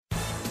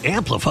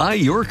Amplify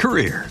your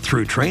career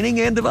through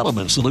training and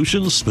development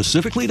solutions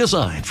specifically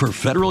designed for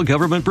federal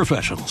government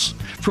professionals.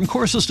 From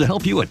courses to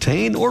help you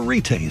attain or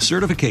retain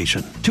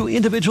certification, to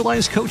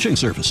individualized coaching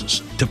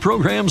services, to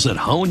programs that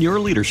hone your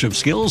leadership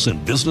skills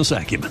and business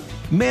acumen,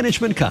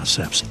 Management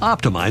Concepts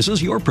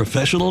optimizes your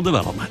professional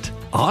development.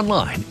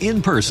 Online,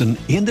 in person,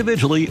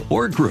 individually,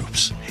 or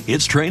groups,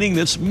 it's training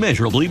that's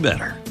measurably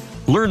better.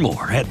 Learn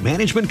more at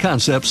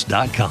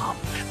managementconcepts.com.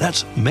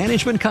 That's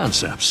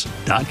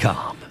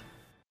managementconcepts.com.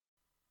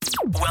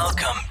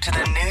 Welcome to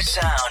the new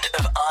sound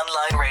of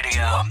online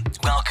radio.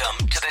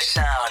 Welcome to the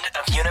sound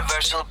of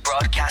Universal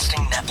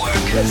Broadcasting Network.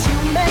 'Cause you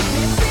make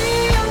me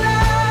feel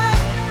like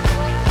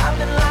I've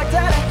been locked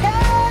out of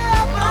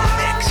heaven. A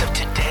mix of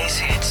today's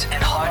hits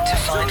and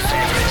hard-to-find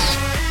favorites,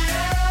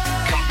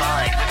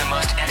 combined with the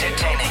most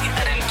entertaining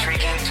and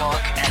intriguing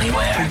talk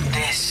anywhere.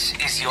 This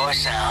is your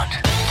sound.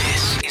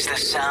 This is the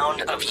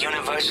sound of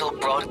Universal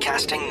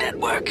Broadcasting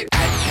Network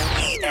at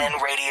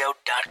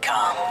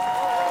ubnradio.com.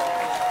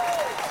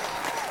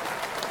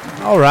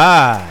 All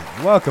right,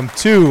 welcome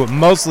to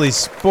Mostly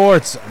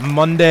Sports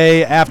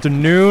Monday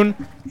afternoon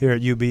here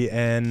at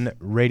UBN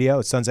Radio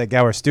at Sunset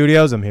Gower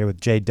Studios. I'm here with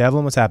Jay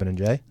Devlin. What's happening,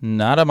 Jay?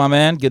 Nada, my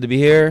man. Good to be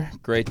here.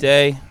 Great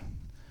day.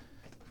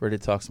 Ready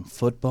to talk some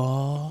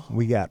football.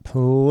 We got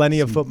plenty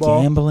of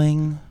football.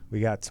 Gambling.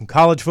 We got some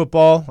college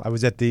football. I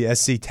was at the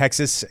SC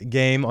Texas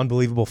game.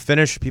 Unbelievable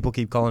finish. People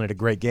keep calling it a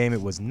great game.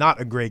 It was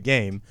not a great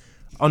game.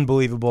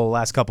 Unbelievable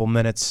last couple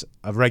minutes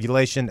of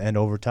regulation and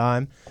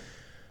overtime.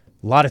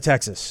 A lot of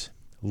Texas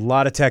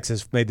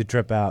made the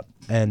trip out,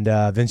 and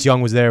Vince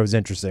Young was there. It was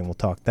interesting. We'll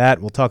talk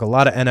that. We'll talk a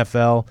lot of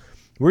NFL.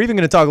 We're even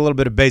going to talk a little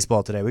bit of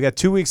baseball today. We got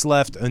 2 weeks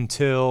left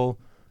until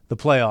the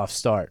playoffs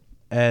start,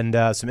 and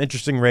some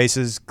interesting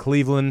races.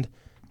 Cleveland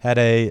had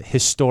a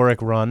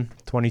historic run,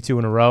 22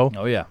 in a row.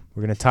 Oh, yeah.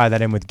 We're going to tie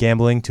that in with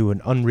gambling to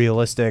an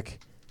unrealistic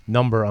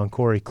number on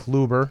Corey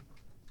Kluber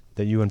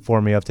that you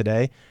informed me of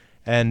today,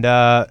 and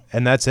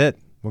that's it.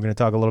 We're going to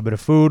talk a little bit of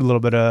food, a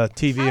little bit of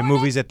TV and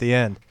movies at the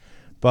end.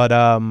 But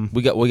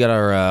we got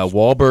our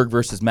Wahlberg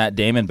versus Matt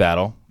Damon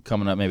battle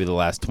coming up maybe the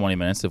last 20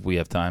 minutes if we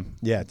have time.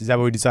 Yeah, is that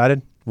what we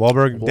decided?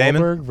 Wahlberg,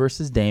 Damon? Wahlberg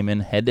versus Damon,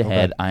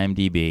 head-to-head, okay.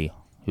 IMDb.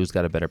 Who's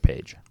got a better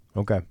page?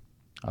 Okay.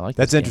 I like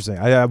That's interesting.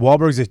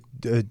 Wahlberg's a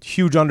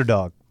huge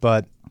underdog,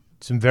 but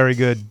some very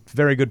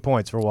good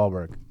points for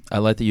Wahlberg. I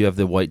like that you have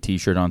the white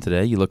T-shirt on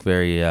today. You look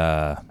very,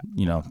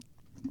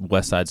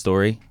 West Side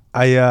Story.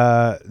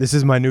 This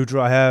is my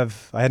neutral. I had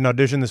an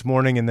audition this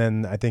morning and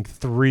then I think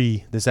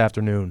 3 this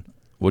afternoon.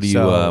 What are you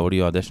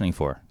auditioning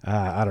for?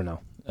 I don't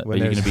know. Are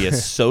you going to be a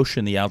Soch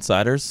in The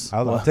Outsiders?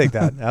 I'll take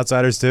that.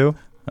 Outsiders too.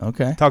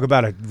 Okay. Talk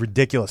about a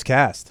ridiculous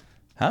cast.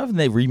 How haven't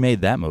they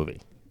remade that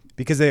movie?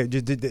 Because they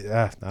just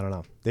I don't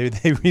know. They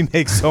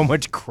remake so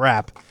much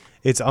crap.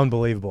 It's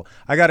unbelievable.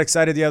 I got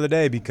excited the other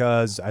day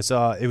because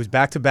it was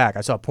back to back.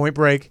 I saw Point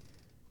Break,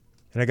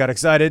 and I got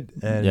excited,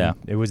 and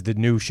it was the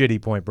new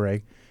shitty Point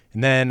Break.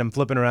 And then I'm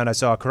flipping around. I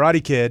saw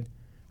Karate Kid.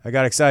 I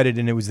got excited,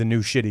 and it was the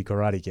new shitty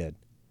Karate Kid.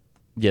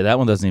 Yeah, that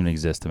one doesn't even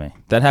exist to me.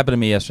 That happened to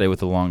me yesterday with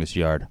The Longest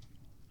Yard.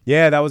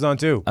 Yeah, that was on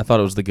too. I thought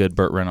it was the good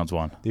Burt Reynolds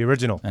one. The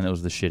original. And it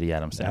was the shitty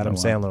Adam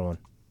Sandler one.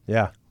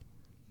 Yeah.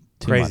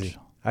 Too Crazy. Much.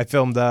 I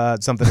filmed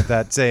something at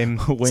that same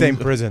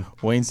prison.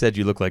 Wayne said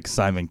you look like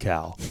Simon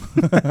Cowell.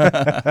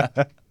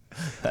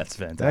 That's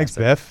fantastic. Thanks,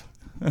 Biff.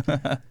 You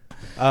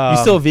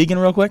still a vegan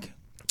real quick?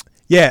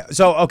 Yeah.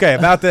 So, okay,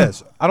 about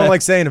this. I don't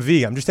like saying a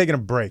vegan. I'm just taking a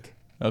break.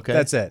 Okay.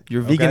 That's it.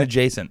 You're vegan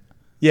adjacent.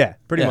 Yeah,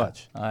 pretty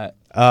much. All right.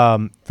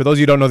 For those of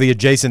you who don't know the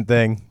adjacent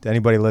thing, to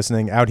anybody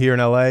listening, out here in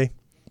L.A.,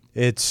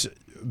 it's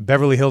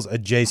Beverly Hills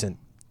adjacent.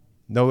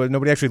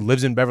 Nobody actually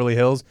lives in Beverly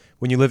Hills.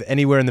 When you live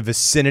anywhere in the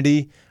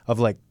vicinity of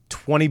like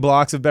 20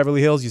 blocks of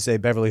Beverly Hills, you say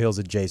Beverly Hills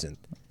adjacent.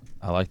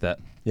 I like that.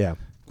 Yeah.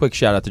 Quick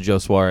shout out to Joe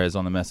Suarez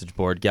on the message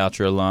board.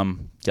 Goucher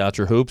alum.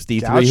 Goucher Hoops.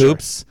 D3 Goucher.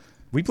 Hoops.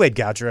 We played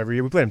Goucher every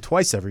year. We played him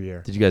twice every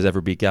year. Did you guys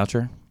ever beat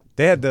Goucher?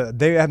 They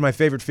had my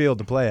favorite field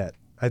to play at.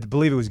 I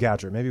believe it was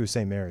Goucher. Maybe it was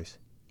St. Mary's.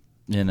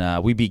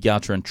 And we beat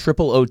Goucher in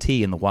triple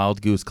OT in the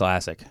Wild Goose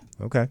Classic.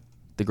 Okay.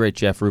 The great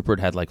Jeff Rupert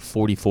had like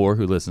 44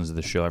 who listens to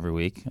the show every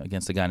week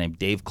against a guy named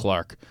Dave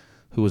Clark,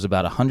 who was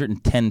about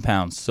 110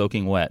 pounds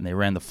soaking wet, and they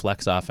ran the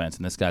flex offense,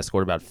 and this guy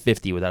scored about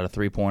 50 without a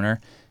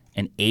three-pointer,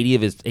 and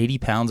 80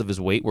 pounds of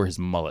his weight were his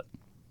mullet.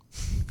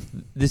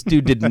 This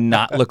dude did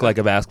not look like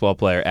a basketball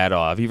player at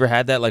all. Have you ever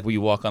had that, like, where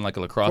you walk on like a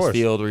lacrosse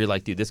field where you're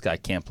like, dude, this guy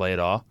can't play at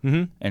all,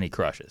 and he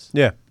crushes?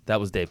 Yeah. That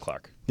was Dave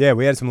Clark. Yeah,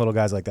 we had some little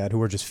guys like that who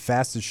were just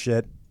fast as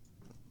shit,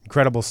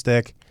 incredible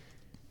stick.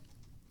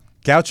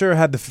 Goucher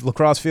had the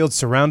lacrosse field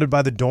surrounded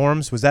by the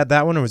dorms. Was that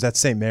one, or was that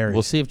St. Mary's?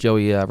 We'll see if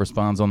Joey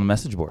responds on the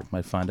message board.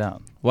 Might find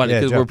out. What?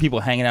 Yeah, were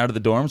people hanging out at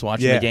the dorms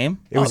watching the game?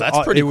 That's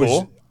pretty cool.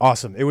 Was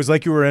awesome. It was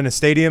like you were in a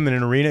stadium in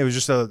an arena. It was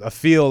just a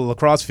field,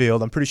 lacrosse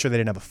field. I'm pretty sure they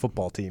didn't have a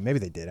football team. Maybe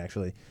they did,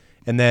 actually.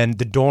 And then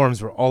the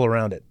dorms were all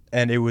around it.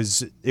 And it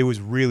was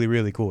really,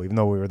 really cool, even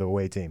though we were the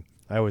away team.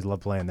 I always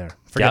loved playing there.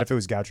 Forget if it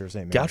was Goucher or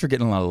St. Mary's. Goucher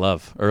getting a lot of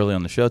love early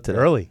on the show today.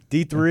 Early.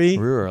 D3.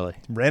 Real early.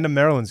 Random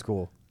Maryland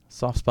school.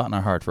 Soft spot in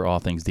our heart for all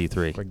things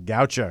D3. For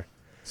Goucher.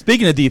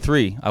 Speaking of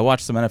D3, I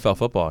watched some NFL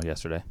football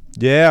yesterday.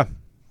 Yeah.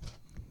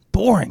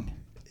 Boring.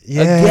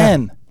 Yeah.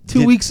 Again.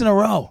 2 weeks in a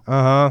row.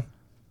 Uh-huh.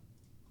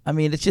 I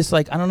mean, it's just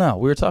like, I don't know.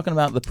 We were talking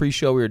about the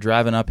pre-show. We were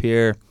driving up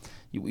here.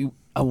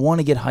 I want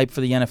to get hyped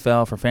for the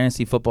NFL, for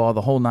fantasy football,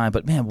 the whole nine.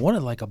 But, man, what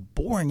a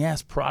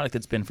boring-ass product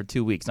it's been for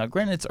 2 weeks. Now,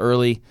 granted, it's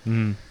early.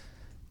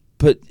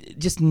 But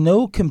just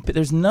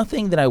there's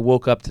nothing that I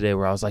woke up today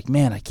where I was like,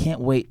 man, I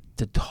can't wait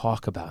to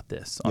talk about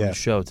this on the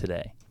show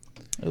today.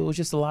 It was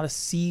just a lot of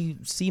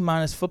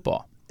C-minus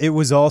football. It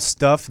was all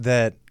stuff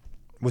that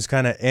was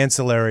kind of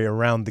ancillary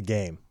around the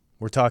game.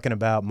 We're talking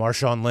about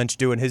Marshawn Lynch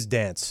doing his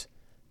dance.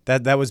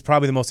 That was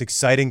probably the most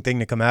exciting thing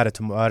to come out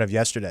of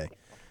yesterday.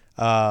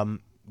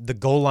 The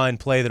goal line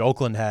play that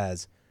Oakland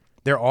has,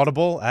 their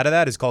audible out of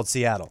that is called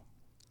Seattle,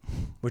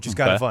 which is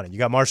kind of funny. You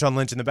got Marshawn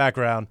Lynch in the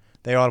background.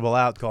 They audible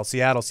out called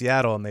Seattle,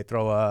 Seattle, and they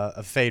throw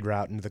a fade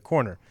route into the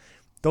corner.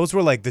 Those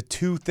were like the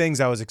two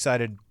things I was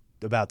excited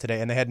about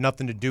today, and they had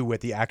nothing to do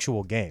with the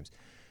actual games.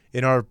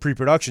 In our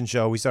pre-production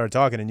show, we started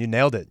talking, and you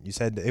nailed it. You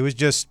said it was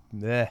just,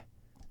 eh.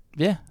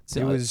 Yeah.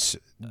 It was,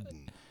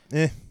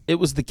 It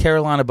was the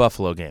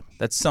Carolina-Buffalo game.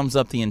 That sums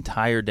up the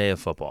entire day of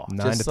football.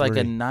 9-3. Just like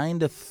a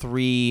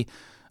 9-3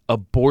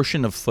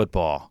 abortion of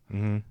football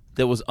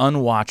that was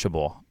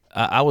unwatchable.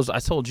 I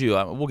told you,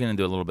 we'll get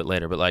into it a little bit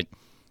later, but like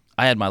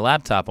I had my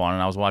laptop on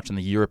and I was watching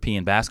the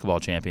European Basketball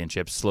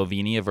Championships,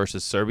 Slovenia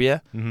versus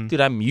Serbia.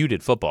 Dude, I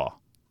muted football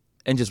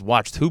and just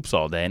watched hoops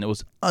all day, and it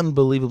was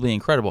unbelievably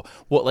incredible.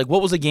 What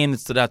was a game that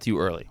stood out to you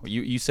early?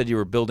 You said you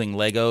were building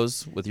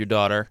Legos with your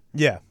daughter.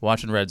 Yeah.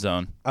 Watching Red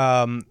Zone.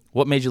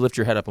 What made you lift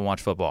your head up and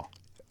watch football?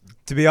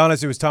 To be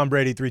honest, it was Tom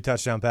Brady 3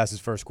 touchdown passes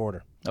first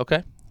quarter.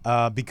 Okay.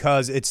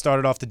 Because it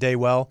started off the day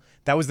well.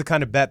 That was the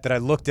kind of bet that I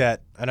looked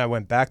at, and I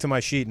went back to my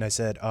sheet, and I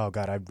said, oh,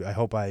 God, I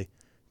hope I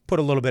put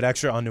a little bit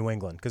extra on New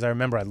England, because I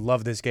remember I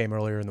loved this game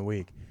earlier in the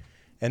week.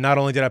 And not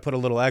only did I put a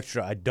little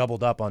extra, I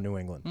doubled up on New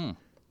England. And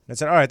I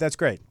said, all right, that's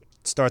great.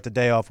 Start the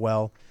day off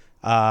well.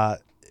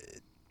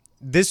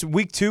 This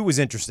week 2 was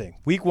interesting.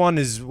 Week 1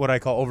 is what I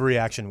call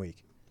overreaction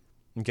week.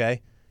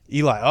 Okay?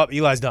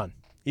 Eli's done.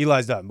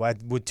 Eli's done.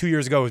 2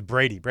 years ago, it was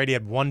Brady. Brady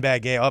had one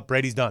bad game.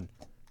 Brady's done.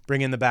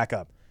 Bring in the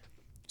backup.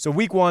 So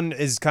week 1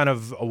 is kind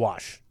of a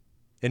wash,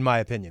 in my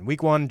opinion.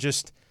 Week 1,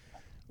 just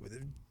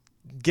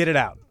get it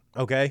out,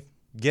 okay?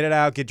 Get it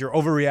out. Get your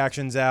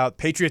overreactions out.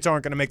 Patriots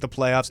aren't going to make the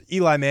playoffs.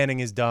 Eli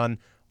Manning is done.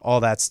 All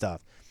that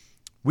stuff.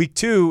 Week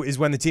 2 is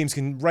when the teams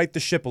can right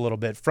the ship a little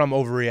bit from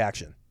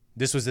overreaction.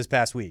 This was this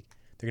past week.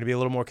 They're going to be a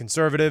little more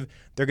conservative.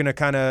 They're going to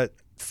kind of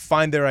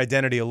find their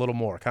identity a little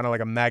more, kind of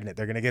like a magnet.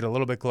 They're going to get a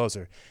little bit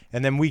closer.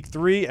 And then week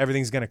 3,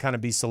 everything's going to kind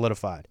of be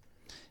solidified.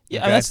 Yeah,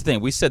 okay? I mean, that's the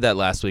thing. We said that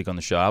last week on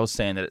the show. I was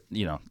saying that,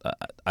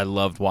 I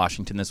loved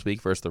Washington this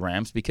week versus the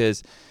Rams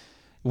because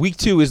week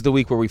 2 is the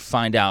week where we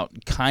find out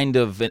kind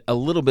of a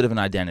little bit of an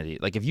identity.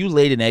 Like if you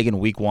laid an egg in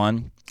week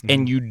 1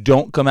 and you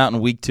don't come out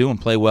in week 2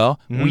 and play well,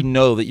 we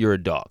know that you're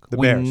a dog. The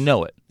we Bears.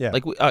 know it. Yeah.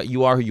 Like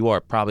you are who you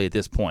are probably at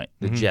this point.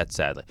 The Jets,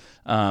 sadly.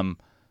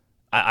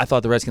 I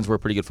thought the Redskins were a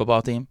pretty good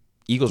football team.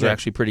 Eagles are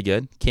actually pretty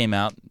good. Came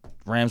out.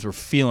 Rams were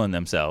feeling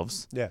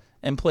themselves. Yeah.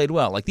 And played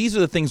well. Like these are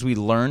the things we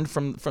learned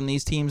from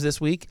these teams this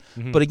week.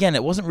 But again,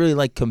 it wasn't really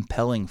like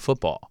compelling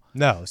football.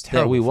 No, it was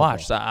terrible. That we football.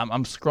 watched.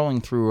 I'm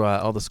scrolling through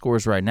all the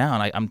scores right now,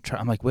 and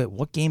I'm like, wait,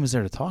 what game is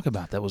there to talk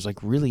about that was like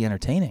really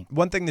entertaining?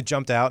 One thing that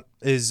jumped out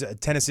is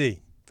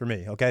Tennessee for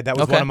me. Okay, that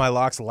was one of my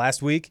locks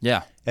last week.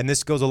 Yeah. And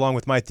this goes along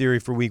with my theory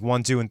for week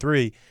 1, 2, and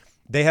 3.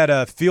 They had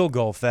a field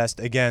goal fest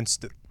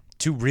against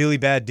 2 really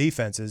bad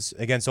defenses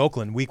against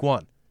Oakland week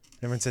 1.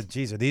 Everyone said,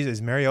 geez,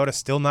 is Mariota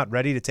still not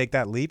ready to take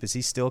that leap? Is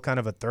he still kind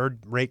of a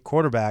third-rate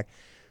quarterback?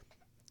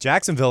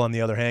 Jacksonville, on the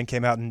other hand,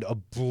 came out and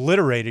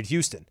obliterated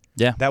Houston.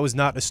 Yeah. That was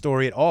not a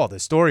story at all. The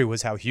story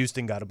was how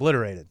Houston got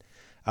obliterated.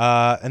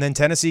 And then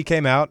Tennessee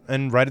came out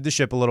and righted the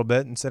ship a little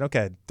bit and said,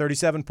 okay,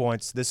 37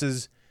 points. This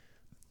is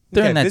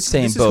They're in that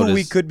same this boat is who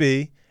we as- could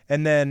be.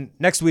 And then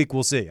next week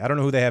we'll see. I don't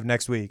know who they have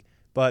next week.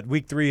 But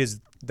week 3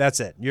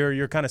 that's it.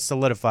 You're kind of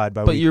solidified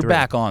by week 3. But you're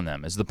back on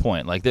them is the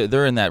point. Like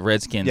they're in that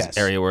Redskins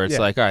area where it's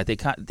like, all right,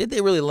 did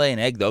they really lay an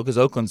egg though? Because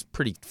Oakland's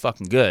pretty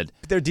fucking good.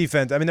 But their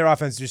defense, their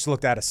offense just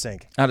looked out of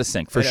sync. Out of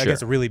sync for sure.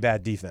 Against a really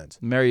bad defense.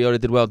 Mariota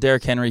did well.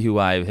 Derrick Henry, who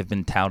I have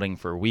been touting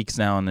for weeks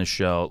now on this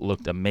show,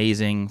 looked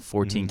amazing.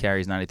 14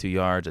 carries, 92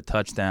 yards, a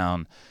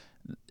touchdown.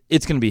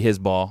 It's going to be his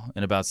ball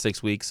in about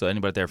 6 weeks. So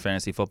anybody there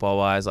fantasy football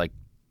wise, like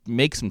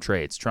make some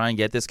trades. Try and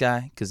get this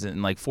guy because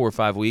in like 4 or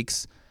 5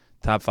 weeks,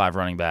 top 5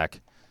 running back.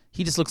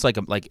 He just looks like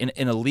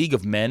in a league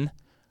of men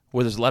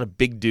where there's a lot of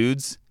big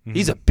dudes.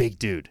 He's a big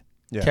dude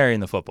carrying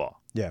the football.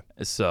 Yeah.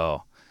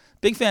 So,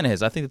 big fan of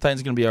his. I think the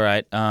Titans are going to be all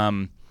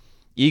right.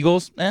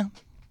 Eagles,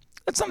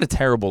 that's not a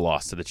terrible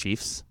loss to the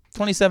Chiefs.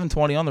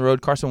 27-20 on the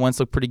road. Carson Wentz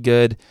looked pretty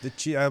good.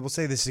 I will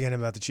say this again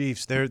about the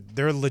Chiefs.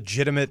 They're a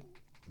legitimate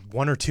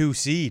 1 or 2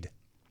 seed.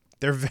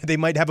 They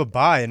might have a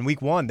bye in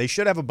week 1. They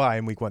should have a bye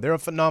in week 1. They're a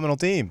phenomenal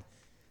team.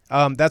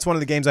 That's one of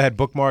the games I had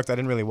bookmarked. I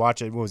didn't really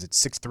watch it. What was it,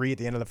 6-3 at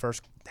the end of the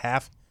first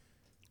half?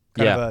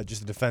 Kind of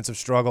just a defensive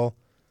struggle.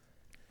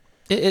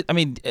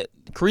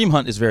 Kareem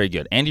Hunt is very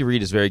good. Andy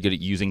Reid is very good at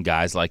using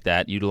guys like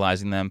that,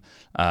 utilizing them.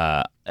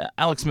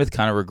 Alex Smith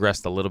kind of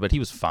regressed a little bit. He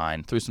was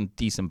fine, threw some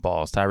decent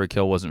balls. Tyreek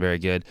Hill wasn't very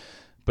good.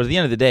 But at the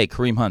end of the day,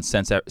 Kareem Hunt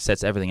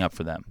sets everything up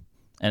for them.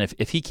 And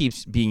if he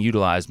keeps being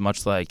utilized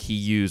much like he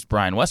used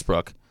Brian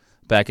Westbrook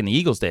back in the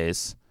Eagles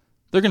days,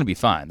 they're going to be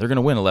fine. They're going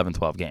to win 11,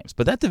 12 games.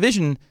 But that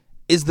division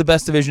is the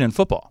best division in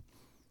football.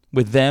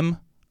 With them,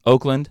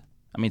 Oakland,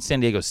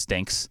 San Diego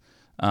stinks.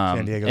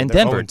 San Diego, and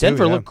they're Denver. 0-2,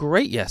 Denver yeah. looked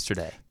great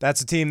yesterday.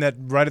 That's a team that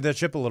righted their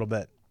ship a little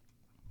bit.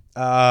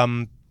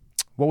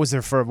 What was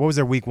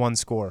their week 1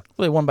 score?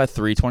 Well, they won by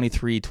 3,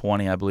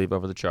 23-20, I believe,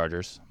 over the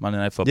Chargers. Monday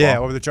Night Football. Yeah,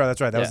 over the Chargers.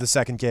 That's right. That was the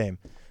second game.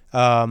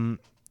 And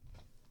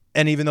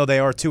even though they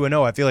are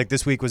 2-0, I feel like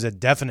this week was a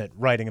definite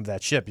righting of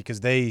that ship because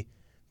they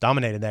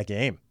dominated that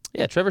game.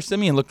 Yeah, Trevor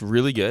Siemian looked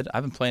really good.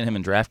 I've been playing him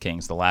in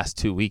DraftKings the last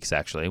 2 weeks,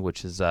 actually,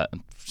 which has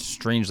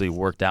strangely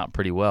worked out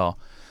pretty well.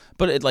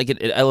 But it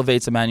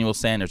elevates Emmanuel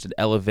Sanders. It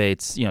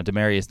elevates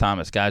Demaryius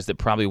Thomas, guys that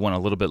probably went a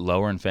little bit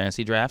lower in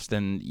fantasy drafts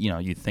than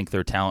you think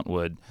their talent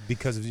would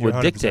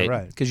dictate.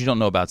 Right. Because you don't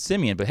know about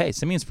Siemian, but hey,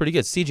 Simeon's pretty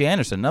good. C.J.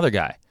 Anderson, another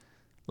guy.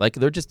 Like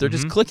they're just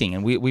clicking,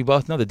 and we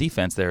both know the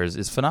defense there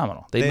is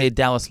phenomenal. They made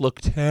Dallas look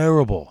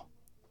terrible.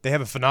 They have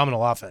a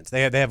phenomenal offense.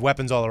 They have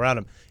weapons all around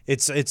them.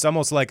 It's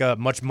almost like a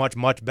much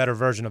better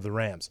version of the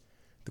Rams.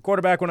 The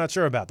quarterback we're not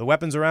sure about. The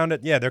weapons around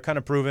it, yeah, they're kind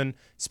of proven,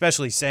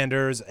 especially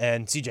Sanders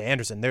and C.J.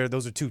 Anderson.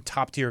 Those are 2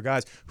 top-tier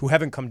guys who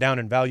haven't come down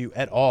in value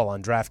at all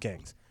on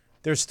DraftKings.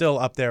 They're still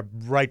up there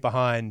right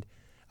behind,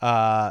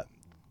 Antonio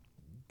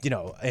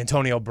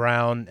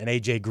Brown and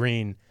A.J.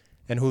 Green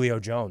and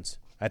Julio Jones.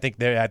 I think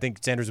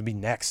Sanders would be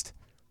next,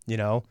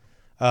 And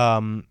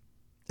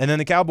then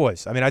the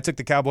Cowboys. I took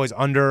the Cowboys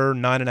under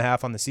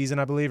 9.5 on the season,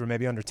 I believe, or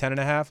maybe under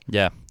 10.5.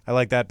 Yeah. I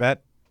like that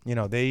bet.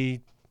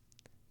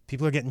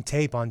 People are getting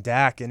tape on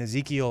Dak and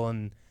Ezekiel,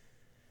 and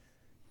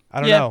I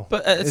don't know.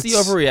 But it's the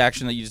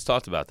overreaction that you just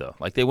talked about, though.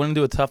 Like, they went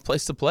into a tough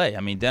place to play.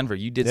 Denver,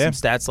 you did some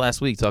stats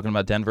last week talking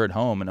about Denver at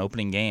home and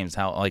opening games,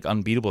 how,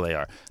 unbeatable they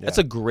are. Yeah. That's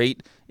a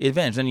great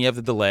advantage. Then you have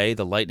the delay,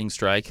 the lightning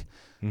strike,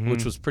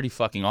 which was pretty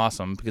fucking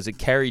awesome because it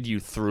carried you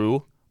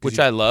through, which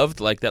I loved.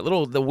 Like,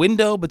 the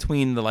window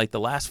between the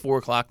last 4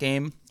 o'clock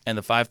game and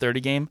the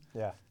 5:30 game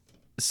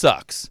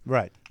sucks.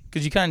 Right.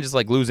 Because you kind of just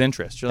lose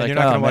interest. You're not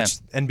going to watch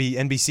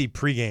NBC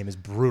pregame is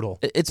brutal.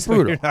 It's so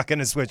brutal. You're not going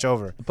to switch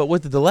over. But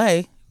with the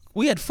delay,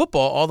 we had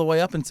football all the way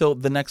up until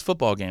the next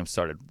football game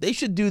started. They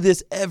should do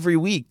this every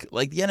week.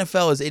 The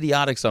NFL is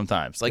idiotic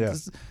sometimes.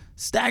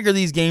 Stagger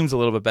these games a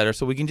little bit better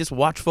so we can just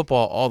watch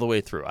football all the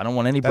way through. I don't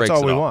want any breaks.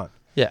 That's all at we all. want.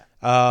 Yeah.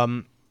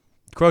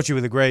 Croce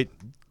with a great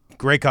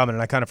comment,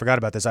 and I kind of forgot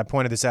about this. I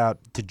pointed this out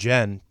to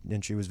Jen,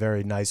 and she was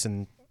very nice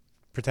and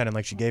pretending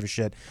like she gave a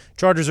shit.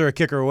 Chargers are a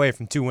kicker away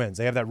from 2 wins.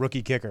 They have that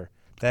rookie kicker,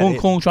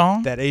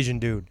 that Asian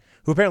dude,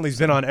 who apparently has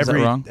been on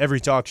every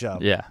talk show.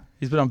 Yeah,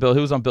 he's been on Bill. He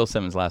was on Bill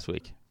Simmons last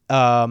week.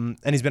 And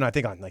he's been, I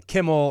think, on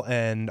Kimmel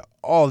and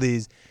all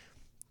these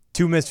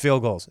 2 missed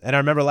field goals. And I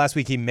remember last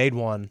week he made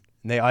one,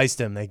 and they iced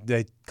him.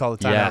 They called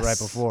the timeout right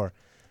before.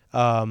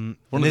 One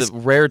of the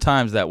rare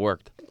times that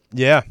worked.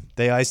 Yeah,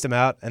 they iced him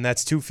out, and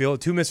that's 2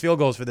 missed field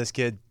goals for this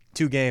kid.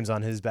 2 games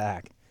on his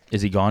back.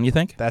 Is he gone, you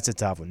think? That's a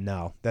tough one.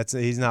 No.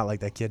 He's not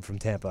like that kid from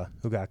Tampa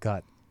who got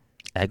cut.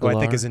 Aguilar? Who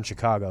I think is in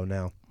Chicago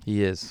now.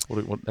 He is.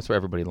 That's where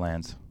everybody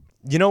lands.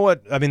 You know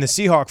what? The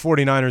Seahawks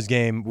 49ers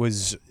game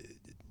was,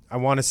 I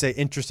want to say,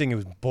 interesting. It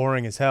was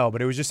boring as hell,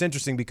 but it was just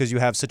interesting because you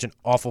have such an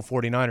awful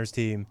 49ers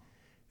team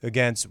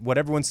against what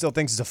everyone still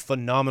thinks is a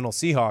phenomenal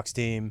Seahawks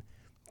team.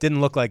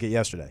 Didn't look like it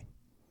yesterday.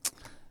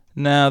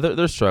 No,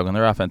 they're struggling.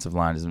 Their offensive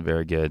line isn't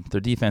very good.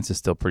 Their defense is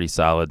still pretty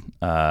solid.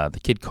 The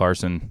kid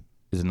Carson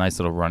is a nice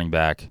little running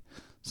back.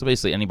 So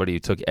basically anybody who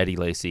took Eddie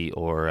Lacy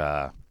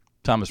or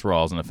Thomas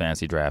Rawls in a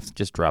fantasy draft,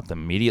 just drop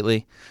them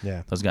immediately.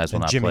 Yeah. Those guys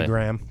will not Jimmy play.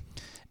 Graham.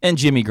 And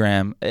Jimmy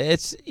Graham.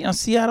 It's,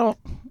 Seattle,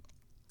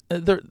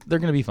 they're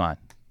going to be fine.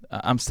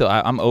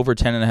 I'm over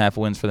 10.5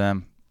 wins for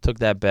them. Took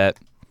that bet.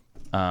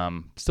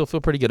 Still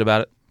feel pretty good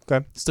about it.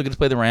 Okay. Still get to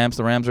play the Rams.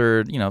 The Rams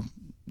are,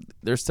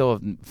 they're still a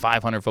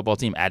 500 football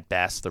team at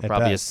best. They're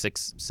probably a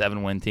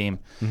 6-7 win team.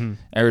 Mm-hmm.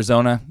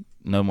 Arizona,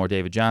 no more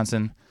David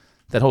Johnson.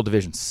 That whole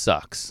division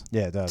sucks.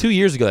 Yeah, it does. 2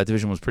 years ago, that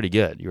division was pretty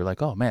good. You were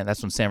like, oh, man,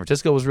 that's when San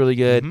Francisco was really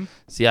good. Mm-hmm.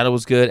 Seattle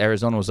was good.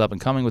 Arizona was up and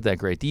coming with that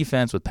great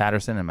defense with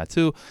Patterson and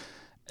Matu.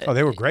 Oh,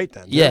 they were great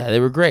then. Yeah, they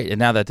were great. And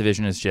now that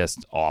division is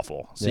just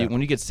awful. So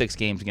when you get 6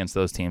 games against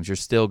those teams, they're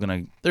still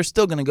gonna go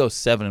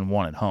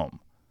 7-1 at home.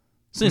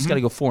 So you just got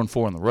to go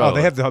 4-4 on the road. Oh,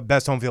 they have the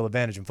best home field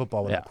advantage in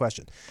football, without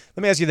question.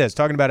 Let me ask you this: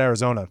 talking about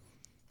Arizona,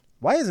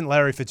 why isn't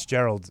Larry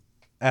Fitzgerald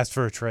asked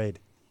for a trade?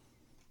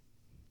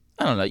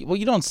 I don't know. Well,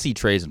 you don't see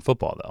trades in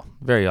football though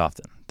very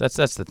often. That's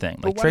the thing.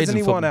 But why doesn't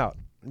he want out?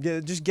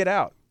 Just get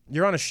out.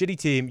 You're on a shitty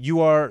team. You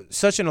are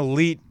such an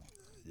elite.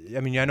 I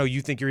know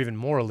you think you're even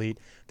more elite.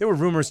 There were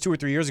rumors 2 or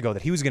 3 years ago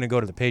that he was going to go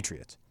to the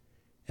Patriots.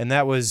 And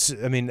that was,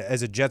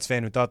 as a Jets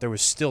fan who thought there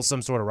was still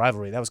some sort of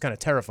rivalry, that was kind of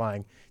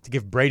terrifying to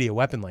give Brady a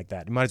weapon like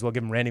that. You might as well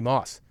give him Randy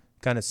Moss.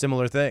 Kind of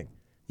similar thing,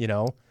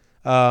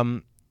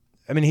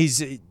 I mean,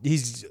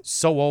 he's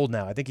so old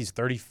now. I think he's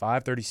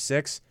 35,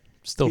 36.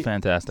 Still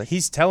fantastic.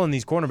 He's telling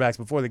these cornerbacks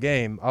before the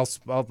game,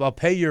 I'll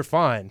pay your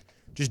fine.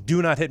 Just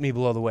do not hit me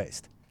below the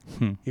waist.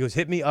 He goes,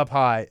 hit me up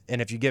high,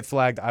 and if you get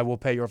flagged, I will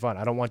pay your fine.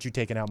 I don't want you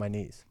taking out my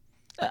knees.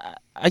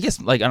 I guess,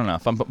 I don't know.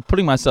 If I'm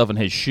putting myself in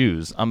his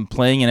shoes, I'm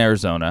playing in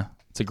Arizona.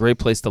 It's a great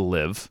place to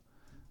live.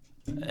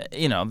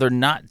 They're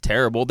not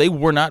terrible. They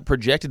were not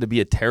projected to be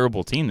a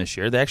terrible team this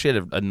year. They actually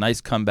had a nice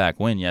comeback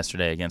win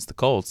yesterday against the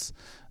Colts.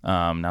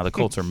 Now the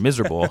Colts are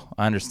miserable.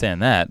 I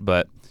understand that,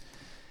 but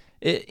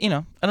I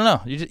don't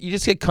know. You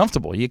just get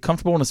comfortable. You get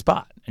comfortable in a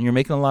spot, and you're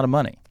making a lot of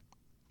money.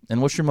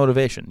 And what's your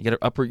motivation? You got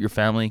to uproot your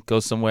family, go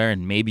somewhere,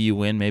 and maybe you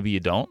win, maybe you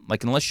don't.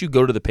 Like, unless you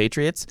go to the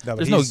Patriots,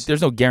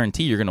 there's no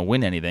guarantee you're going to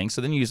win anything.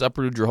 So then you just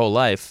uproot your whole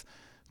life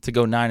to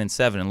go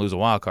 9-7 and lose a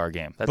wild card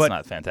game. That's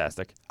not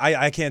fantastic.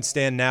 I can't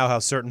stand now how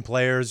certain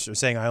players are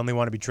saying I only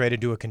want to be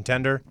traded to a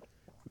contender.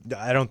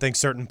 I don't think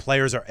certain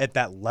players are at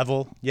that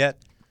level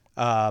yet.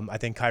 I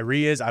think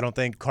Kyrie is. I don't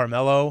think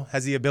Carmelo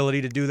has the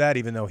ability to do that,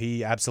 even though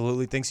he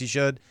absolutely thinks he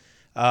should.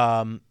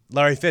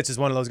 Larry Fitz is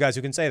one of those guys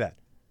who can say that.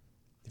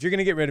 If you're going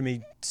to get rid of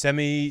me,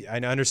 I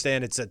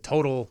understand it's a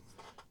total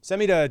 – send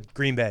me to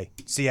Green Bay,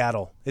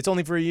 Seattle. It's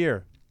only for a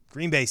year.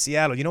 Green Bay,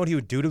 Seattle. You know what he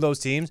would do to those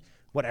teams?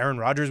 What Aaron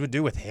Rodgers would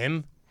do with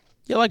him?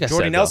 Yeah, like I said,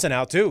 Jordy Nelson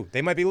out too.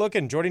 They might be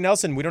looking. Jordy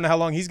Nelson, we don't know how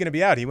long he's going to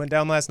be out. He went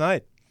down last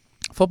night.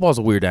 Football's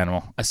a weird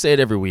animal. I say it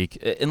every week.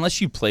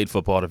 Unless you played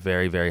football at a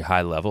very, very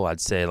high level,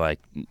 I'd say like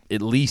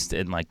at least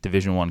in like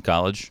Division I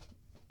college,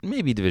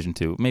 maybe Division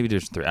II, maybe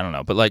Division III, I don't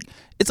know. But like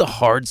it's a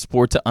hard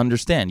sport to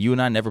understand. You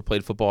and I never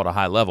played football at a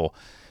high level.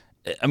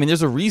 I mean,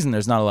 there's a reason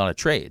there's not a lot of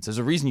trades. There's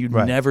a reason you'd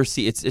never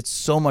see. It's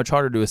so much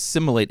harder to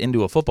assimilate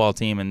into a football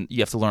team, and you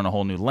have to learn a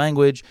whole new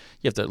language.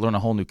 You have to learn a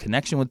whole new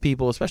connection with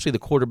people, especially the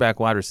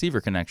quarterback-wide receiver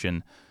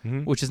connection,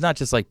 which is not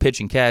just like pitch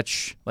and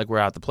catch, like we're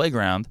out at the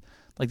playground.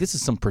 Like this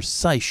is some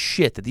precise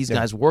shit that these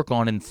guys work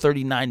on in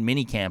 39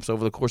 mini camps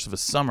over the course of a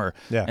summer,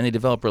 and they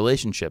develop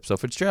relationships. So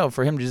Fitzgerald,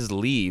 for him to just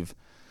leave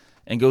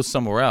and go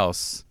somewhere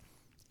else.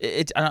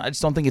 I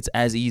just don't think it's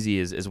as easy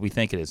as we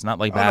think it is. It's not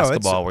like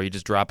basketball where you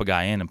just drop a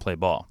guy in and play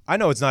ball. I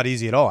know it's not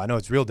easy at all. I know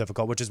it's real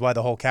difficult, which is why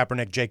the whole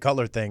Kaepernick, Jay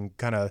Cutler thing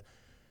kind of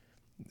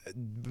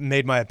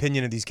made my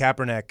opinion of these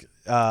Kaepernick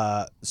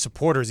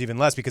supporters even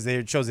less because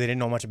it shows they didn't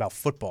know much about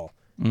football.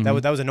 That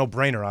was a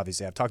no-brainer,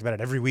 obviously. I've talked about it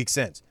every week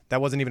since.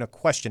 That wasn't even a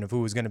question of who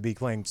was going to be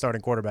playing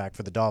starting quarterback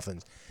for the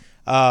Dolphins.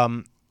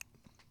 One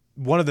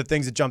of the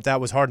things that jumped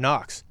out was Hard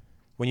Knocks.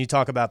 When you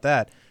talk about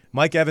that,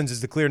 Mike Evans is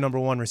the clear number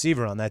one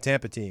receiver on that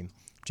Tampa team.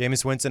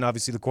 Jameis Winston,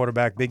 obviously the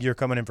quarterback, big year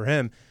coming in for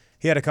him.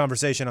 He had a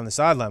conversation on the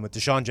sideline with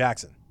Deshaun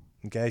Jackson.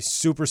 Okay,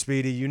 super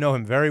speedy. You know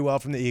him very well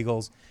from the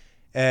Eagles.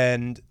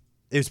 And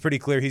it was pretty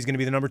clear he's going to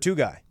be the number 2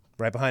 guy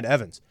right behind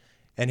Evans.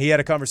 And he had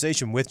a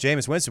conversation with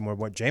Jameis Winston where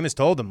what Jameis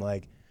told him,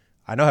 like,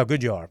 I know how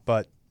good you are,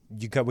 but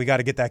we got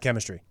to get that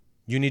chemistry.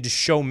 You need to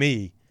show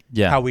me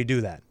how we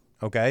do that,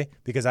 okay?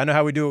 Because I know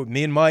how we do it.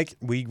 Me and Mike,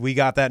 we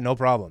got that, no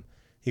problem.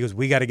 He goes,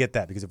 we got to get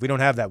that because if we don't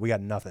have that, we got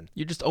nothing.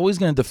 You're just always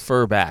going to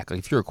defer back. Like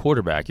if you're a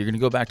quarterback, you're going to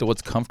go back to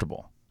what's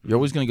comfortable. You're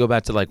always going to go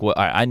back to like, well,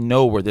 I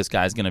know where this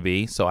guy's going to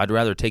be, so I'd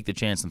rather take the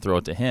chance and throw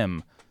it to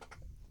him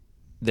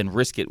than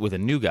risk it with a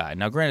new guy.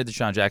 Now, granted,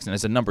 Deshaun Jackson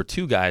as a number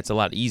 2 guy, it's a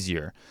lot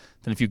easier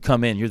than if you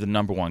come in, you're the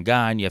number 1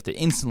 guy, and you have to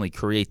instantly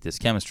create this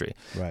chemistry.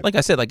 Right. Like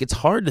I said, like it's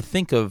hard to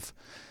think of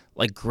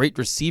like great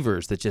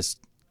receivers that just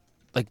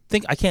like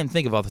I can't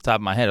think of off the top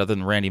of my head other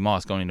than Randy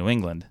Moss going to New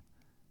England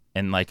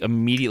and like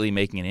immediately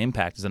making an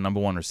impact as a number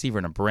 1 receiver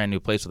in a brand new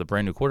place with a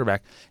brand new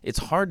quarterback. It's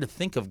hard to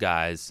think of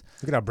guys.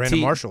 Look at how Brandon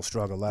Marshall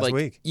struggled last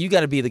week. You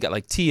got to be the guy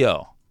like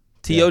T.O.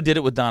 T.O. did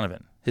it with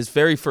Donovan. His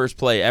very first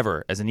play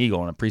ever as an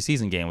Eagle in a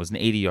preseason game was an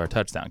 80-yard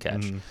touchdown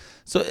catch.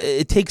 So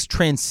it takes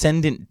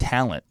transcendent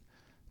talent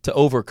to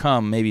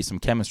overcome maybe some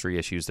chemistry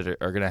issues that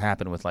are going to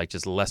happen with like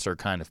just lesser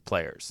kind of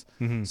players.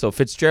 So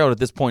Fitzgerald at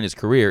this point in his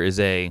career is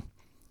a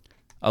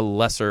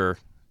lesser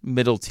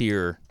middle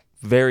tier,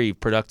 very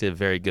productive,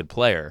 very good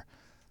player.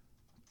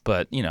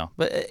 But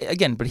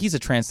but he's a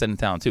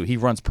transcendent talent too. He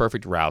runs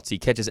perfect routes. He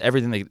catches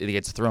everything that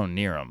gets thrown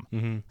near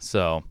him.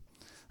 So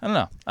I don't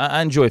know.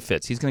 I enjoy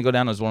Fitz. He's going to go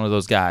down as one of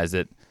those guys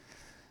that,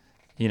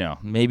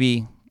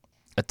 maybe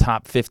a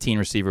top 15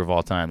 receiver of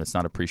all time that's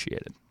not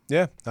appreciated.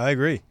 Yeah, I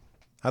agree.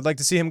 I'd like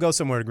to see him go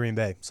somewhere to Green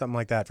Bay, something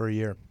like that for a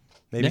year,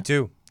 maybe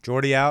 2.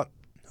 Jordy out,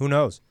 who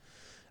knows?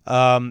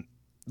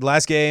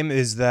 Last game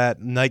is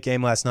that night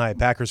game last night,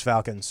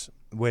 Packers-Falcons,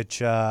 which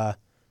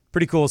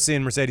pretty cool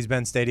seeing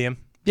Mercedes-Benz Stadium.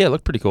 Yeah, it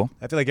looked pretty cool.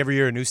 I feel like every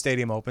year a new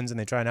stadium opens and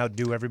they try and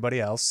outdo everybody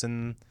else,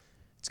 and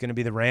it's going to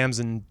be the Rams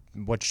in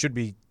what should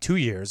be 2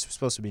 years. It's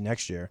supposed to be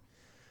next year.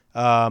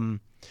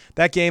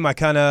 That game,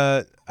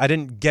 I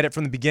didn't get it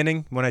from the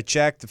beginning. When I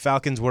checked, the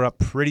Falcons were up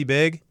pretty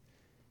big.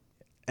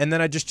 And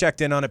then I just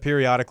checked in on it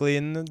periodically,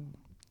 and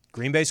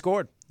Green Bay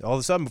scored. All of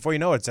a sudden, before you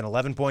know it, it's an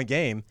 11-point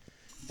game,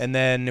 and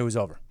then it was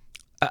over.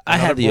 I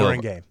had the over.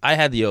 Game. I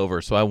had the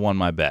over, so I won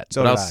my bet.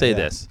 So but I'll say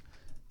this.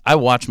 I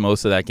watched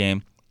most of that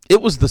game.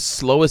 It was the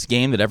slowest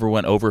game that ever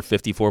went over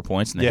 54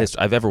 points in the Yeah.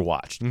 history I've ever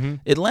watched.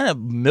 Atlanta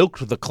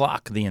milked the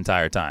clock the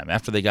entire time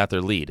after they got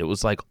their lead. It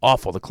was like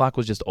awful. The clock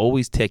was just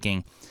always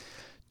ticking.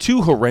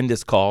 2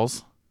 horrendous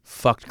calls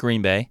fucked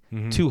Green Bay.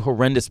 2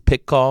 horrendous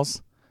pick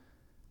calls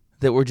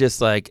that were just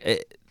like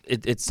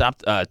it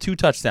stopped 2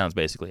 touchdowns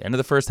basically. End of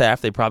the first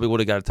half, they probably would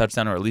have got a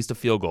touchdown or at least a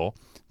field goal.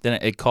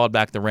 Then it called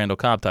back the Randall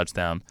Cobb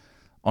touchdown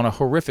on a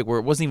horrific where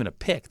it wasn't even a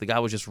pick. The guy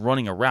was just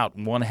running a route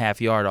 1.5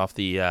 yard off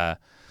the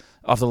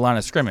line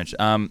of scrimmage.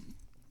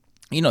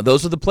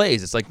 Those are the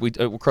plays. It's like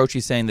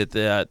Croce's saying that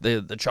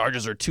the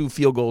Chargers are 2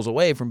 field goals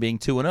away from being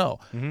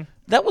 2-0.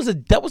 That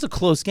was a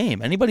close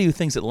game. Anybody who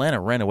thinks Atlanta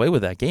ran away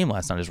with that game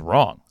last night is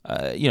wrong.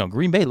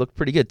 Green Bay looked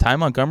pretty good. Ty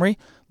Montgomery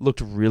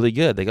looked really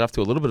good. They got off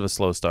to a little bit of a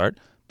slow start,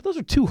 but those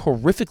are 2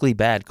 horrifically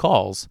bad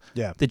calls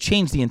that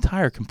changed the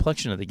entire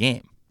complexion of the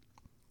game.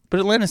 But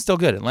Atlanta's still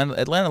good.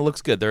 Atlanta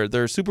looks good.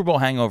 Their Super Bowl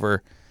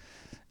hangover,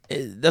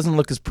 it doesn't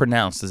look as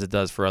pronounced as it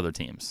does for other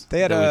teams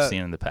that we've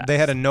seen in the past. They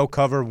had a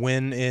no-cover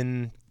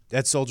win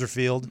at Soldier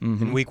Field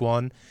in Week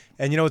 1.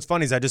 And what's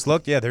funny is I just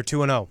looked. Yeah, they're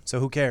 2-0. So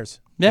who cares?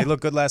 Yeah. They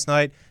looked good last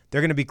night.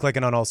 They're going to be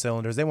clicking on all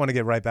cylinders. They want to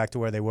get right back to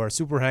where they were.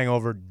 Super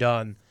hangover,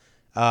 done.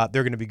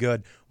 They're going to be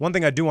good. One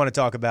thing I do want to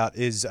talk about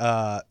is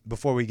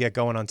before we get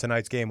going on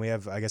tonight's game, we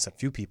have, I guess, a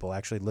few people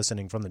actually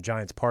listening from the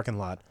Giants parking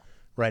lot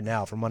right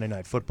now for Monday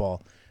Night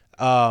Football.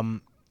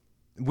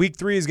 Week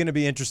 3 is going to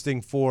be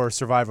interesting for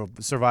survival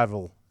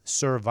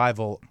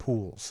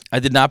pools. I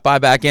did not buy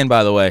back in,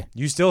 by the way.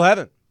 You still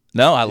haven't.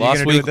 No, I Are you lost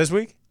gonna week. do it this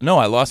week? No,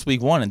 I lost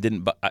week 1 and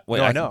didn't buy. Wait,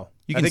 No, I know.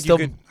 You I can think still.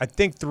 I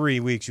think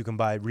 3 weeks you can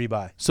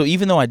rebuy. So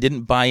even though I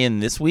didn't buy in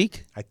this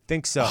week, I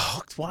think so.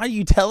 why are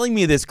you telling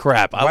me this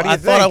crap? Why do you I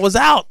thought I think? was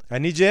out. I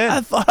need you in.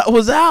 I thought I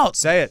was out.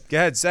 Say it. Go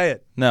ahead. Say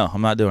it. No,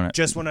 I'm not doing it.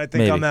 Just when I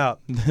think Maybe. I'm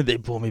out. They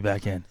pull me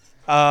back in.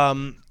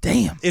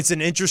 Damn. It's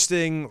an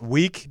interesting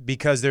week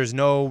because there's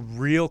no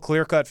real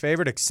clear-cut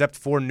favorite except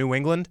for New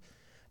England.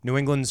 New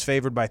England's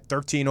favored by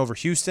 13 over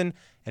Houston,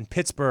 and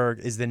Pittsburgh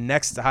is the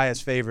next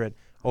highest favorite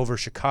over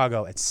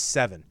Chicago at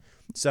 7.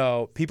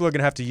 So people are going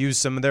to have to use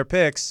some of their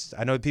picks.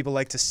 I know people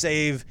like to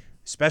save,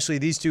 especially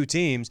these 2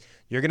 teams.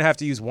 You're going to have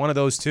to use one of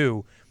those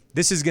 2.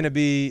 This is going to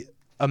be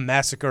a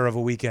massacre of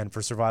a weekend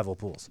for survival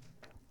pools.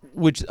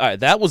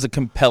 That was a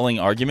compelling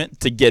argument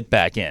to get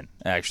back in,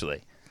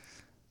 actually.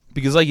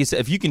 Because like you said,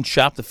 if you can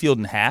chop the field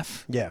in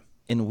half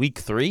in week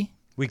 3.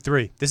 Week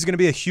 3. This is going to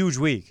be a huge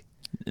week.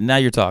 Now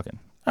you're talking.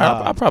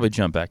 I'll probably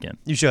jump back in.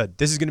 You should.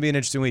 This is going to be an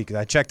interesting week.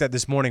 I checked that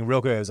this morning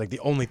real quick. It was like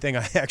the only thing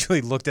I actually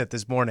looked at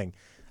this morning.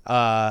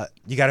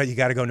 You got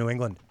to go New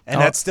England.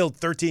 And that's still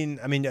 13.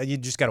 I mean, you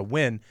just got to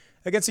win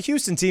against a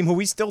Houston team who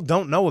we still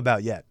don't know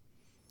about yet.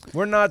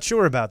 We're not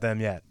sure about them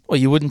yet. Well,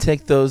 you wouldn't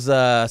take those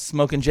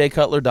smoking Jay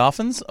Cutler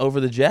Dolphins over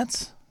the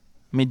Jets?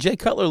 I mean, Jay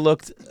Cutler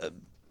looked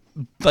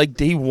like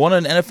he won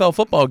an NFL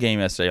football game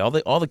yesterday.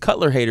 All the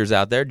Cutler haters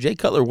out there, Jay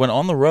Cutler went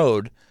on the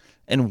road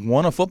and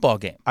won a football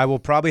game. I will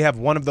probably have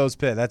one of those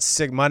picks. That's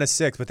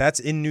 -6, but that's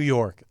in New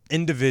York,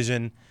 in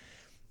division.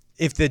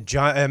 If the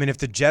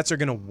Jets are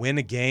going to win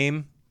a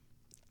game,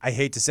 I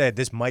hate to say it,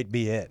 this might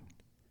be it.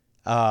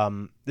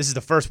 This is the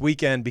first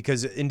weekend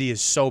because Indy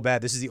is so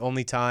bad. This is the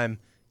only time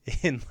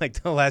in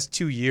like the last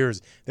 2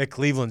 years that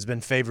Cleveland's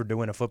been favored to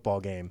win a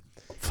football game.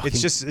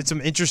 It's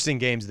some interesting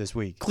games this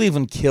week.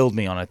 Cleveland killed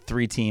me on a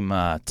 3-team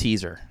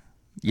teaser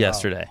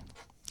yesterday.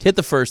 Hit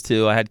the first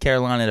 2. I had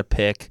Carolina at a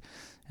pick,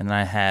 and then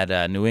I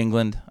had New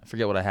England. I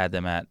forget what I had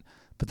them at.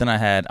 But then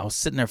I was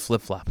sitting there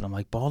flip-flopping. I'm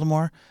like,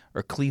 Baltimore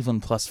or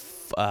Cleveland plus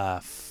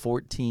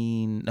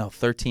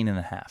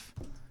 13.5.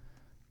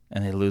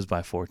 And they lose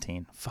by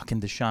 14.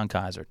 Fucking Deshaun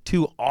Kaiser.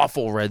 2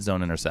 awful red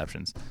zone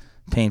interceptions.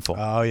 Painful.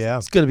 Oh, yeah.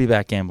 It's good to be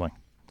back gambling.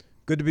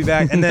 Good to be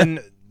back. And then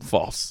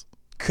False.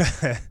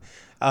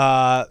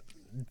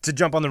 to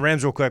jump on the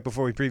Rams real quick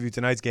before we preview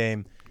tonight's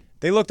game,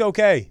 they looked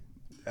okay.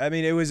 I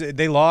mean,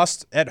 they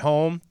lost at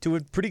home to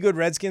a pretty good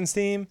Redskins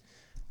team.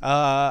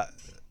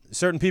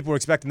 Certain people were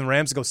expecting the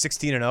Rams to go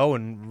 16-0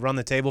 and run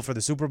the table for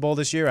the Super Bowl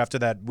this year after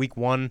that Week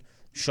 1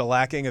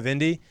 shellacking of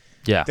Indy.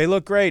 Yeah. They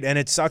look great, and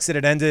it sucks that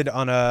it ended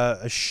on a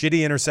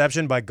shitty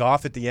interception by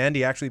Goff at the end.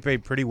 He actually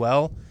played pretty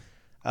well.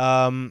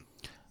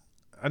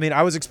 I mean,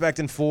 I was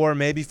expecting 4,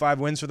 maybe 5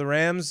 wins for the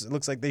Rams. It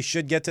looks like they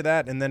should get to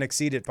that and then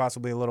exceed it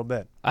possibly a little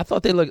bit. I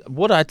thought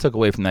what I took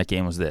away from that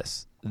game was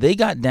this. They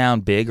got down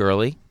big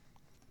early,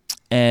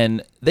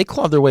 and they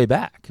clawed their way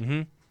back.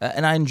 Mm-hmm.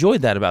 And I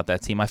enjoyed that about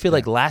that team. I feel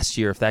like last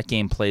year, if that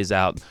game plays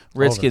out,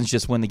 Redskins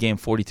just win the game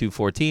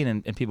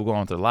 42-14 and people go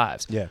on with their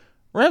lives. Yeah.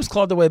 Rams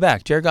clawed their way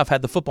back. Jared Goff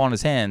had the football in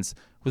his hands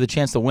with a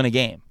chance to win a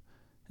game.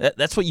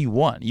 That's what you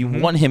want. You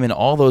want him in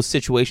all those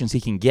situations he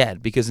can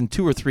get, because in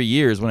 2 or 3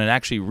 years, when it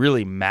actually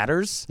really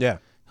matters,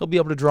 he'll be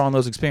able to draw on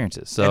those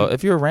experiences. So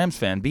if you're a Rams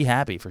fan, be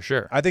happy for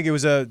sure. I think it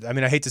was I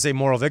hate to say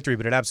moral victory,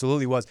 but it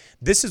absolutely was.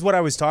 This is what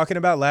I was talking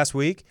about last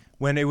week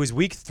when it was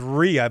week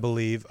 3, I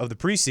believe, of the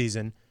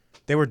preseason.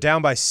 They were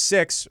down by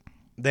 6.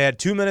 They had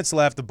 2 minutes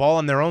left, the ball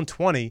on their own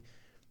 20.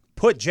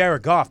 Put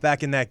Jared Goff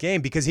back in that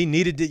game because he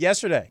needed it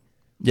yesterday.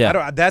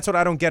 Yeah. That's what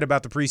I don't get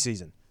about the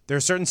preseason. There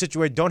are certain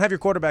situations. Don't have your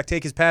quarterback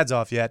take his pads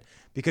off yet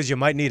because you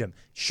might need him.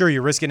 Sure,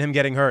 you're risking him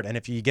getting hurt, and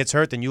if he gets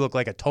hurt, then you look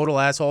like a total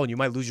asshole and you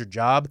might lose your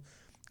job.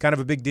 Kind of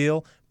a big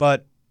deal.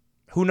 But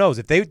who knows?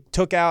 If they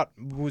took out,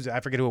 I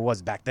forget who it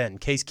was back then,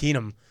 Case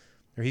Keenum,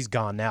 or he's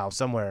gone now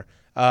somewhere,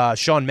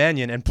 Sean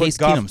Mannion, and put Case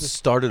Keenum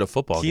started a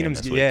football game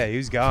this week. Yeah, he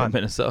was gone. From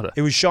Minnesota.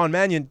 It was Sean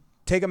Mannion.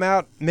 Take him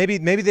out. Maybe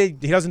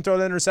he doesn't throw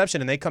that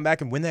interception, and they come back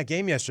and win that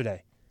game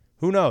yesterday.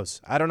 Who knows?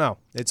 I don't know.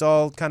 It's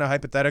all kind of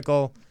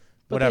hypothetical.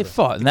 But whatever. they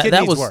fought. And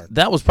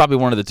that was probably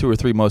one of the 2 or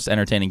 3 most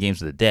entertaining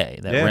games of the day,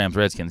 that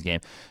Rams-Redskins game.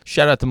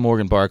 Shout out to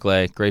Morgan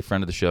Barclay, great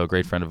friend of the show,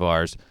 great friend of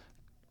ours.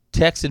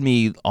 Texted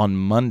me on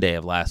Monday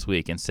of last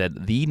week and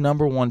said the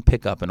number 1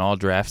 pickup in all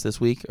drafts this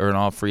week, or in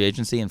all free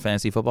agency and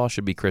fantasy football,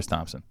 should be Chris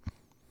Thompson.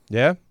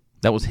 Yeah?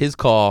 That was his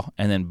call,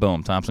 and then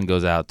boom, Thompson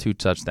goes out, 2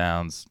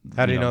 touchdowns.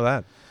 How do you know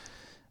that?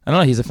 I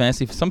don't know. He's a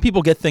fantasy. Some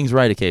people get things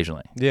right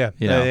occasionally. Yeah.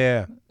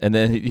 Yeah. And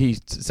then he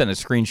sent a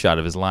screenshot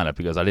of his lineup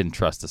because I didn't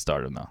trust to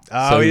start him, though.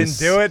 Oh, so he didn't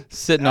do it?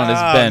 Sitting on his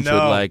bench with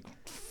like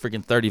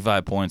freaking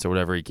 35 points or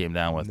whatever he came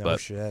down with. No but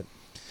shit.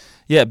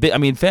 Yeah, I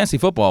mean, fantasy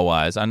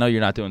football-wise, I know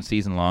you're not doing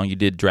season long. You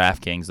did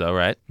DraftKings, though,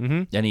 right?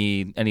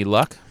 Mm-hmm. Any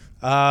luck?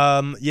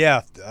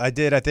 Yeah, I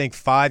did, I think,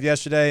 5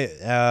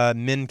 yesterday.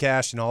 Min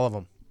cashed in all of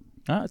them.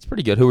 That's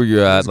pretty good. Who were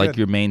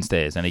your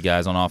mainstays? Any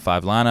guys on all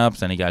 5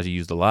 lineups? Any guys you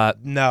used a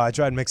lot? No, I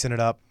tried mixing it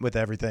up with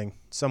everything.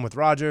 Some with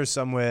Rodgers,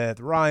 some with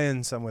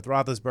Ryan, some with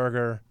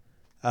Roethlisberger.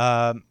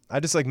 I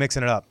just like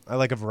mixing it up. I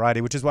like a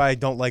variety, which is why I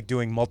don't like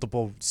doing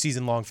multiple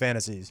season-long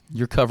fantasies.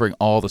 You're covering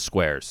all the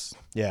squares.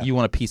 Yeah. You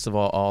want a piece of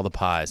all the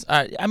pies.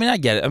 I mean, I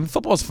get it. I mean,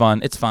 football's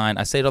fun. It's fine.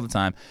 I say it all the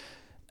time.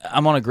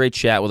 I'm on a great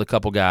chat with a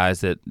couple guys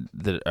that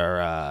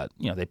are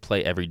they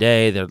play every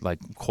day. They're like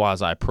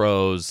quasi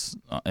pros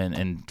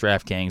in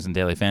DraftKings and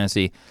daily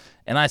fantasy.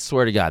 And I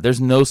swear to God, there's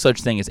no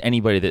such thing as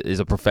anybody that is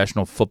a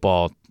professional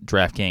football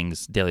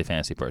DraftKings daily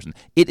fantasy person.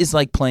 It is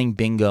like playing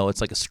bingo. It's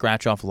like a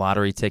scratch off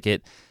lottery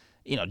ticket.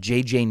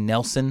 J.J.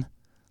 Nelson,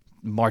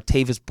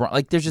 Martavis Bryant.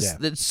 Like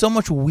there's so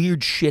much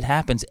weird shit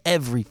happens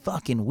every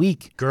fucking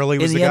week. Gurley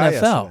was in the guy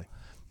NFL. Yesterday.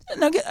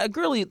 Now,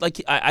 Gurley,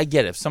 I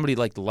get it. If somebody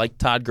like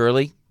Todd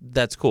Gurley,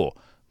 that's cool.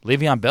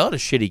 Le'Veon Bell had a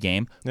shitty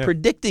game. Yeah.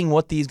 Predicting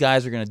what these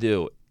guys are going to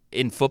do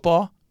in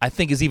football, I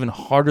think, is even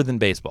harder than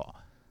baseball.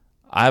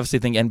 I obviously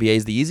think NBA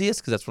is the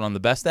easiest because that's what I'm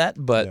the best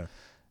at, but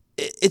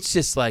it's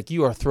just like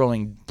you are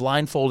throwing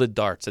blindfolded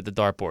darts at the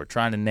dartboard,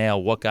 trying to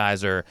nail what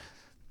guys are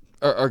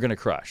going to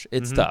crush.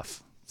 It's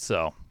tough.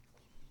 So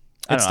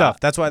it's tough.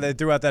 That's why they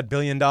threw out that $1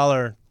 billion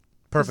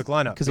perfect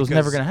lineup because it was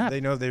never going to happen.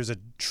 They know there's a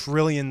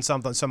trillion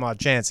some odd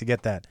chance to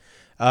get that.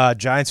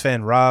 Giants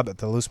fan Rob at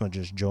the Lusma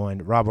just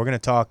joined. Rob, we're going to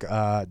talk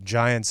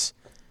Giants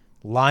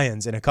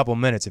Lions in a couple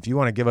minutes. If you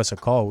want to give us a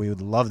call, we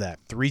would love that.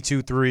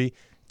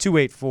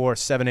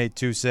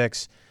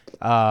 323-284-7826.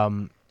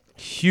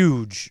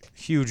 Huge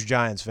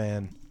Giants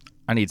fan.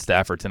 I need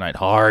Stafford tonight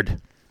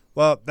hard.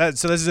 Well,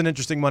 so this is an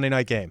interesting Monday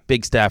night game.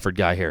 Big Stafford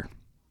guy here.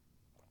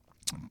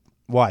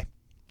 Why?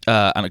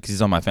 I don't know, because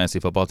he's on my fantasy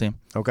football team.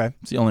 Okay.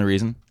 It's the only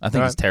reason. I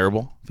think he's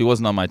terrible. If he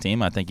wasn't on my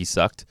team, I think he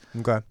sucked.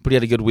 Okay. But he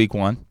had a good week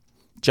 1.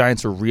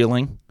 Giants are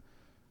reeling.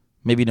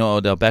 Maybe no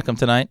Odell Beckham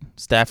tonight.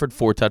 Stafford,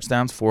 4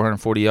 touchdowns,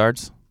 440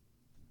 yards.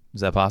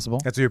 Is that possible?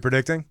 That's what you're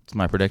predicting? It's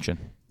my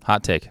prediction.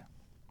 Hot take.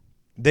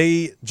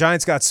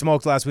 Giants got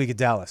smoked last week at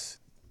Dallas.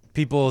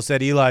 People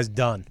said Eli's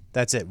done.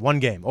 That's it. 1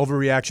 game.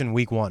 Overreaction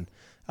week 1.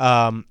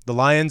 The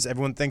Lions,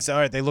 everyone thinks, all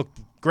right, they look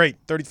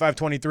great.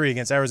 35-23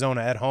 against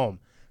Arizona at home.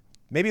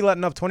 Maybe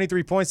letting up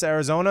 23 points to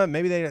Arizona,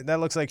 maybe that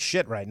looks like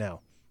shit right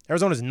now.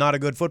 Arizona's not a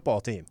good football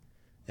team,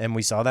 and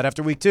we saw that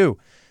after week 2.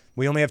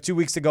 We only have 2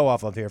 weeks to go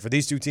off of here. For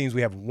these 2 teams,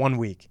 we have 1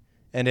 week,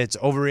 and it's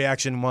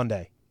overreaction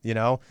Monday.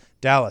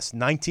 Dallas,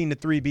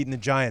 19-3 beating the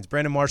Giants.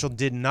 Brandon Marshall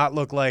did not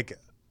look like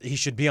he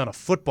should be on a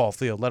football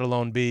field, let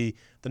alone be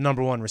the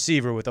number 1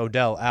 receiver with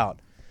Odell out.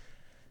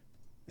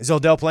 Is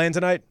Odell playing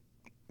tonight?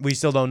 We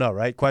still don't know,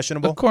 right?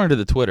 Questionable? According to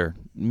the Twitter,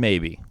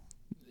 maybe.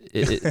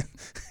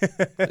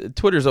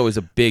 Twitter's always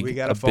a big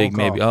call.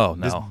 Maybe. Oh,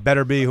 no. This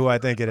better be who I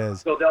think it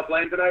is. So Odell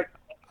playing tonight?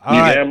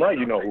 Damn right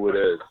you know who it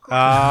is.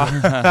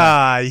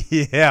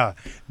 Yeah.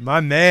 My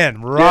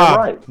man, Rob.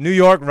 Right. New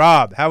York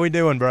Rob. How we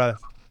doing, brother?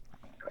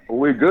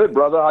 We're good,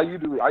 brother. How you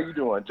doing?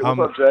 What's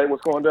up, Jay?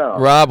 What's going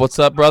down? Rob, what's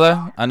up,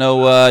 brother? I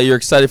know you're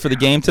excited for the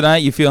game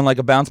tonight. You feeling like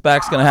a bounce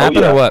back's going to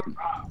happen or what?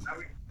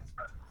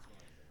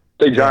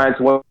 Say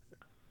Giants win.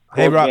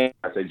 Hey, Rob.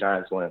 I say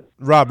Giants win.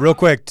 Rob, real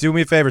quick, do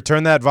me a favor.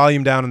 Turn that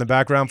volume down in the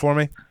background for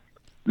me.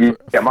 Yeah,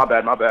 my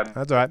bad.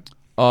 That's all right.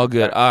 All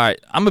good. All right.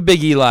 I'm a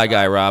big Eli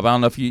guy, Rob. I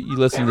don't know if you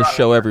listen to this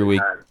show every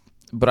week,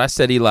 but I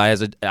said Eli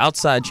has an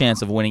outside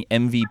chance of winning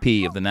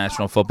MVP of the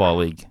National Football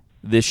League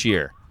this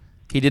year.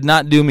 He did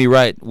not do me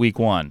right week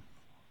 1.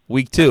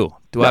 Week 2,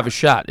 do I have a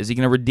shot? Is he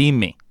going to redeem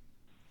me?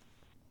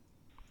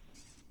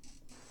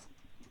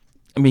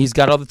 I mean, he's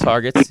got all the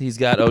targets. He's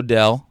got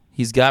Odell.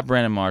 He's got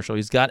Brandon Marshall.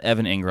 He's got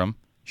Evan Ingram.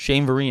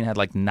 Shane Vereen had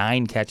like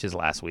 9 catches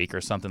last week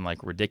or something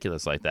like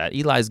ridiculous like that.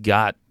 Eli's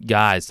got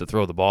guys to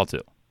throw the ball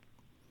to.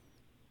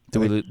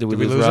 Did we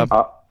lose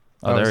Rob?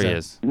 Oh, there he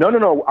is. No.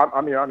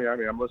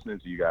 I'm listening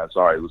to you guys.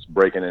 Sorry, it was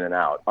breaking in and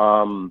out.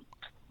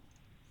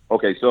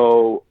 Okay,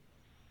 so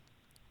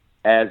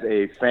as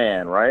a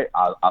fan, right?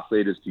 I'll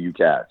say this to you,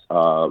 cats.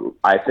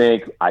 I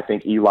think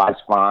Eli's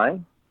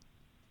fine.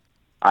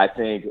 I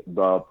think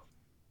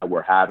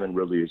we're having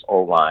really is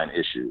O-line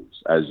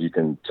issues. As you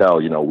can tell,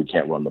 we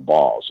can't run the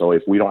ball. So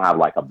if we don't have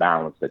like a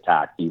balanced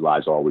attack,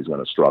 Eli's always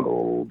going to struggle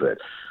a little bit.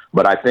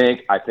 But I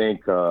think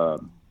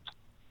that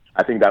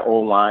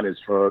O-line has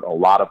heard a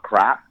lot of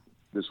crap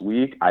this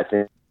week. I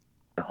think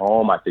at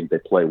home, I think they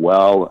play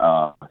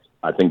well.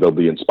 I think they'll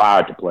be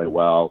inspired to play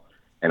well.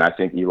 And I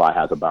think Eli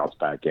has a bounce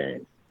back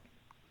game.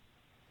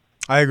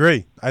 I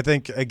agree. I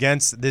think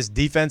against this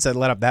defense that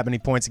let up that many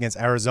points against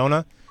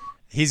Arizona,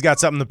 he's got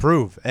something to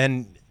prove.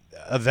 And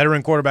a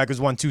veteran quarterback who's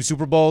won 2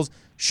 Super Bowls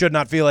should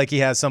not feel like he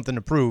has something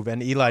to prove,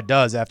 and Eli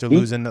does after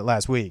losing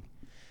last week.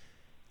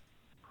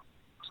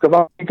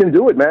 He can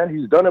do it, man.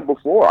 He's done it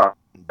before.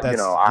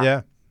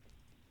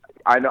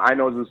 I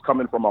know this is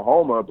coming from a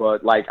homer,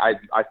 but like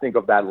I think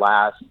of that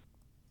last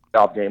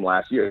playoff game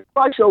last year. If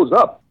Eli shows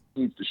up,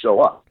 he needs to show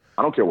up.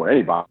 I don't care what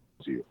anybody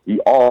tells you. He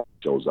all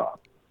shows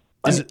up.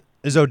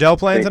 Is Odell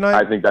playing tonight?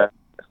 I think that.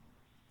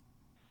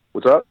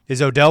 What's up?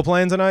 Is Odell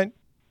playing tonight?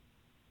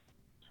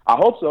 I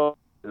hope so.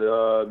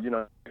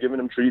 Giving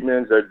him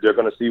treatments. They're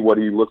going to see what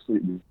he looks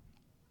like.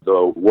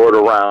 The word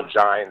around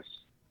Giants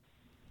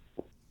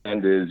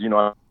and is, he's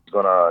going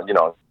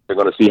to, they're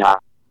going to see how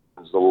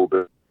it's a little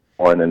bit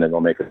more, and then they're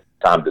going to make a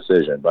time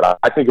decision. But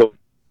I think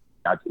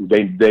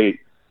they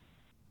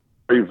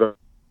very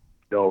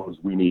knows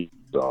we need,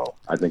 so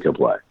I think he'll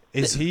play.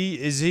 Is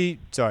he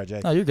sorry,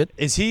 Jay. No, you're good.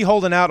 Is he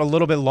holding out a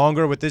little bit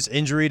longer with this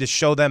injury to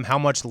show them how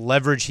much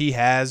leverage he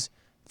has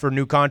for a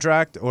new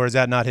contract, or is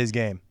that not his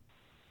game?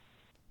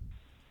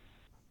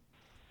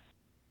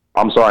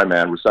 I'm sorry,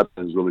 man.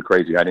 Reception is really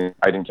crazy. I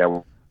didn't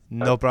care.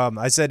 No problem.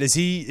 I said, is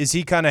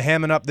he kind of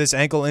hamming up this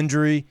ankle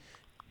injury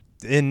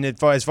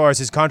as far as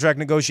his contract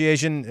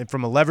negotiation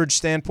from a leverage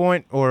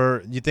standpoint,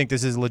 or you think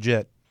this is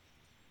legit?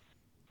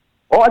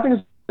 Oh, I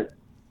think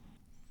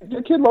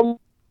the kid loves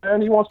it,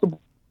 and he wants to.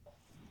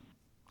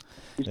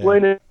 He's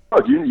playing it.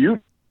 You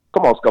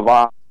come on,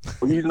 Scavar.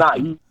 He's not.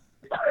 He's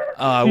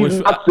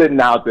not sitting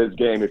out this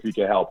game if he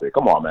can help it.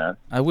 Come on, man.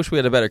 I wish we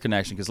had a better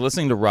connection because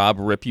listening to Rob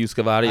rip you,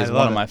 Scavati, is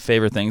one of my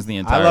favorite things in the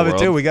entire world. I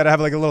love it too. We got to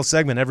have like a little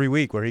segment every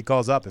week where he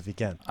calls up if he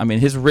can. I mean,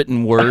 his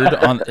written word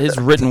on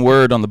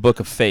the Book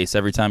of Face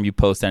every time you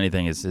post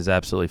anything is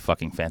absolutely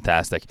fucking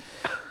fantastic.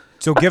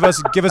 So give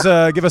us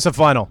a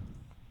final.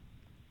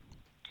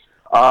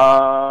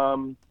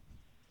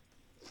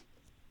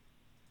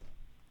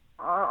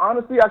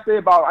 Honestly, I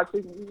think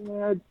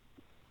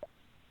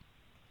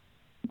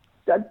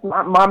that's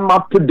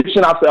my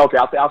prediction. I'll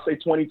say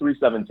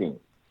 23-17.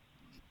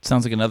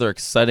 Sounds like another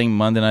exciting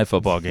Monday Night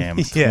Football game.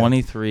 Yeah.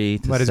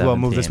 23-17. Might as well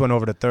move this one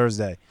over to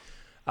Thursday.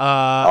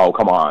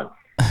 Come on.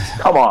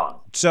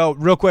 So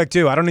real quick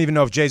too, I don't even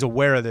know if Jay's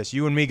aware of this.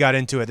 You and me got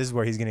into it. This is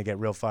where he's gonna get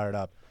real fired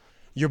up.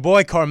 Your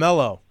boy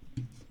Carmelo,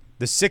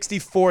 the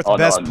 64th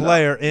best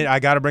player. I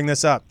got to bring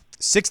this up.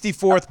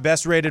 64th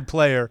best rated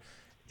player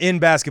in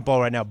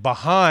basketball right now,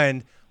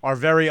 behind our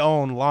very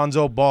own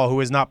Lonzo Ball, who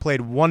has not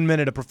played 1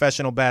 minute of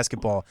professional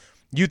basketball.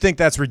 You think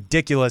that's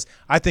ridiculous.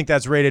 I think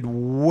that's rated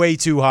way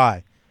too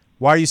high.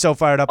 Why are you so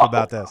fired up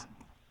about this?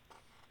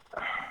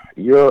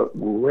 You are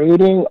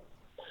rating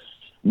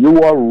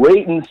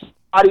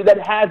somebody that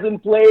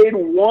hasn't played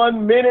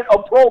 1 minute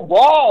of pro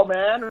ball,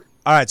 man.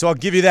 All right, so I'll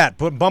give you that.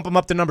 Bump him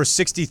up to number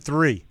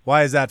 63.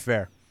 Why is that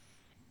fair?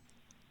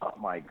 Oh,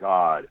 my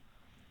God.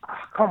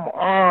 Come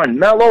on.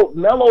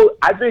 Melo,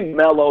 I think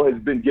Melo has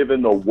been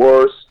given the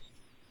worst.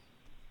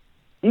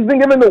 He's been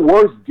given the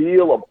worst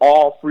deal of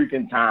all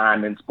freaking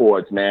time in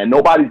sports, man.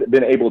 Nobody's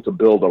been able to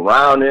build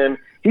around him.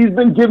 He's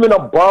been given a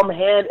bum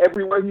hand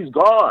everywhere he's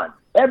gone.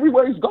 I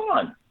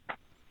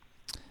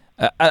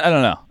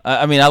don't know.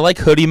 I mean, I like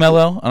Hoodie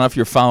Melo. I don't know if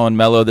you're following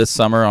Melo this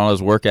summer on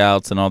his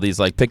workouts and all these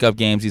like pickup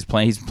games he's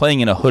playing. He's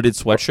playing in a hooded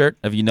sweatshirt.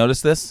 Have you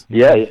noticed this?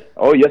 Yeah.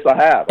 Oh, yes, I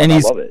have. And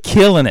he's love it.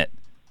 Killing it.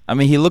 I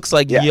mean, he looks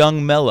like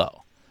young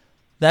Melo.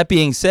 That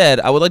being said,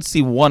 I would like to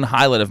see one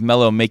highlight of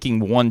Melo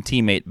making one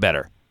teammate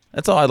better.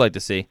 That's all I'd like to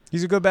see.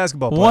 He's a good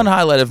basketball player. One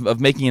highlight of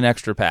making an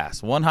extra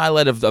pass. One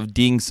highlight of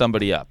D'ing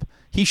somebody up.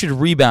 He should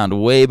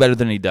rebound way better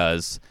than he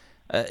does.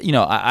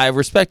 I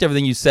respect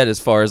everything you said as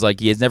far as like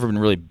he has never been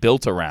really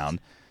built around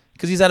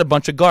because he's had a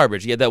bunch of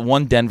garbage. He had that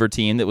one Denver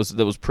team that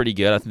was pretty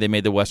good. I think they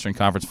made the Western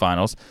Conference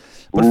Finals.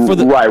 But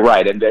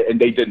right, and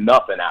they did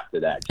nothing after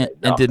that.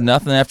 And did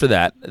nothing after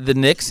that. The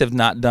Knicks have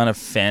not done a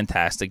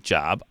fantastic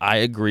job. I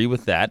agree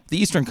with that.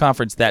 The Eastern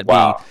Conference,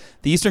 the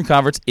Eastern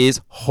Conference is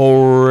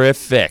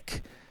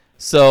horrific.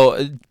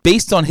 So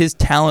based on his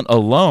talent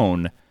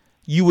alone,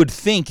 you would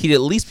think he'd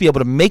at least be able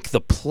to make the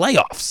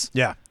playoffs.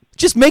 Yeah.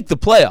 Just make the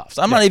playoffs.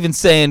 I'm not even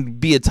saying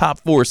be a top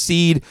 4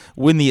 seed,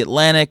 win the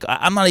Atlantic.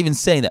 I'm not even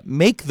saying that.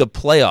 Make the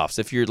playoffs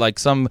if you're like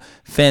some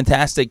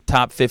fantastic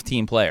top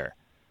 15 player.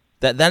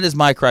 That is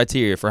my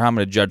criteria for how I'm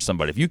going to judge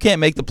somebody. If you can't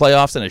make the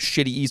playoffs in a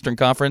shitty Eastern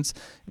Conference,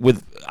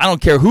 I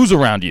don't care who's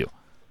around you,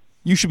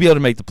 You should be able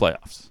to make the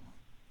playoffs.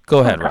 Go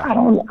ahead,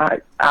 Rob.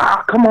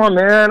 Come on,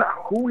 man.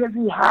 Who has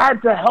he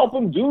had to help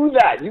him do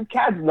that? You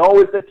cats know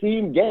it's a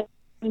team game.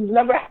 He's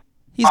never had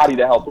anybody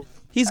to help him.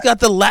 He's got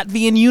the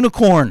Latvian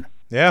unicorn,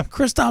 Yeah,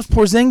 Kristaps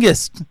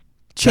Porzingis,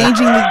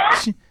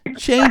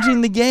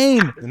 changing the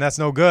game. and that's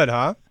no good,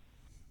 huh?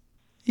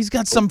 He's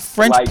got some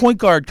French point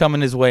guard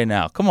coming his way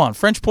now. Come on,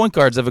 French point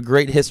guards have a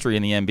great history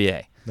in the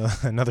NBA.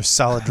 Another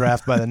solid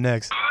draft by the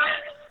Knicks.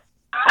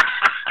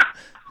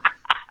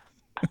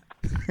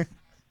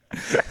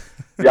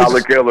 Y'all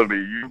are killing me.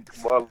 You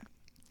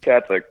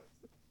cats are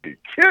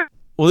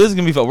Well, this is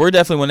going to be fun. We're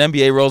definitely, when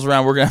NBA rolls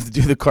around, we're going to have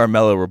to do the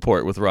Carmelo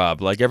report with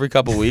Rob. Like every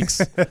couple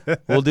weeks,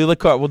 we'll do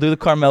the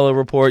Carmelo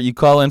report. You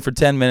call in for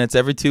 10 minutes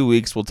every 2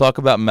 weeks. We'll talk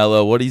about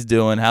Melo, what he's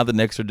doing, how the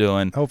Knicks are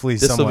doing. Hopefully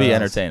this will somewhere be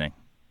else. entertaining.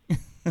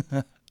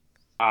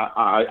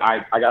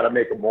 I got to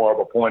make more of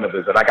a point of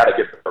this, and I got to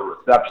get the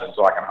reception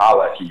so I can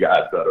holler at you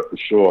guys better for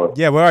sure.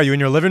 Yeah, where are you? In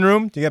your living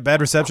room? Do you get bad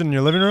reception in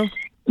your living room?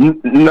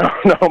 No,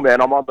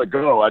 man, I'm on the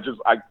go. I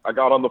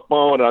got on the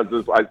phone.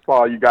 And I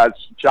saw you guys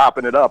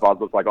chopping it up. I was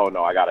just like, oh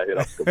no, I got to hit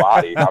up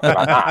Scavati. How could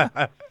I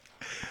not?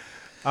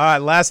 All right,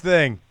 last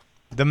thing.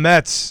 The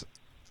Mets,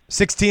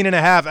 16.5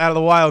 out of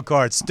the wild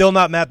card, still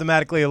not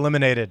mathematically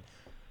eliminated.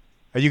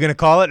 Are you going to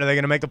call it? Are they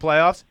going to make the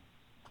playoffs?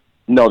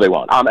 No, they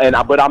won't.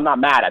 But I'm not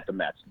mad at the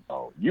Mets.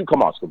 No, you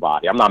come on,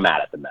 Scavati. I'm not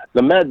mad at the Mets.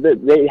 The Mets,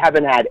 they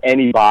haven't had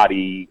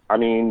anybody. I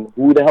mean,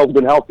 who the hell's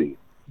been healthy?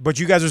 But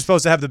you guys are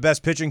supposed to have the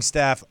best pitching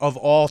staff of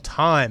all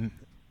time.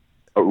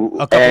 A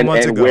couple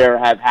months ago. Where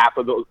have half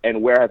of those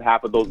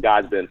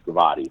guys been,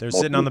 Scavati? They're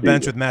sitting on the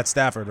bench with Matt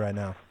Stafford right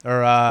now,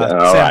 or all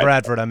Sam right.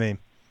 Bradford. I mean,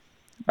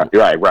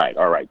 Right.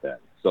 All right then.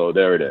 So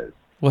there it is.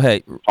 Well,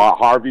 hey,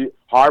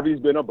 Harvey's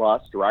been a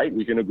bust, right?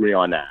 We can agree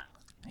on that.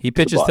 he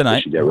pitches Bust. tonight.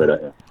 We should get rid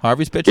of him.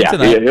 Harvey's pitching Yeah,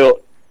 tonight.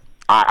 he'll.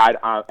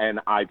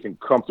 I can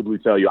comfortably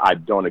tell you, I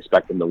don't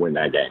expect him to win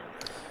that game.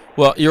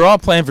 Well, you're all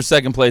playing for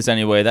second place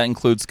anyway. That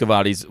includes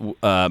Scavati's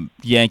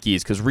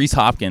Yankees, because Rhys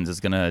Hopkins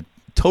is going to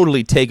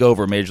totally take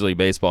over Major League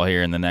Baseball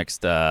here in the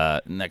next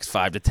 5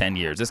 to 10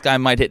 years. This guy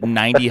might hit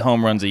 90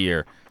 home runs a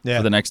year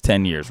for the next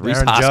 10 years. Rhys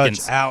Aaron Hoskins,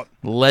 Judge out.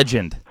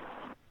 legend.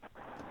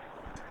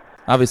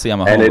 Obviously,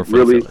 I'm a And homer it for the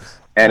really Phillies.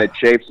 and it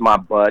shapes my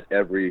butt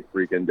every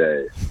freaking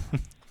day.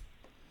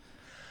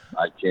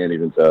 I can't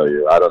even tell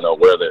you. I don't know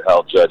where the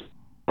hell Judge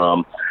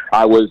from.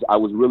 I was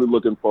really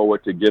looking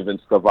forward to giving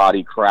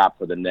Scavati crap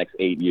for the next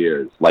 8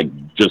 years. Like,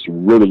 just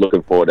really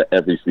looking forward to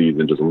every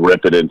season, just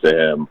rip it into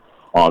him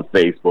on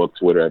Facebook,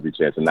 Twitter, every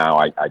chance. And now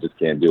I just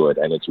can't do it.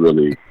 And it's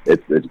breaking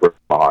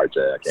my heart,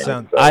 Jay.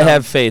 I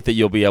have faith that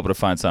you'll be able to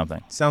find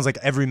something. Sounds like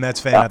every Mets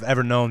fan I've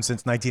ever known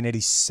since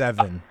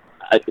 1987.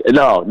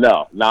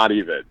 No, not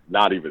even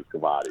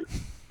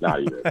Scavati. Not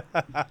even.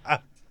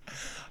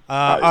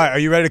 All right, are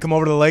you ready to come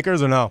over to the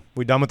Lakers or no?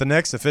 We done with the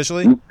Knicks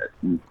officially?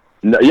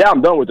 No, yeah,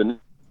 I'm done with the.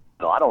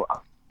 No, I don't.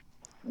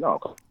 No.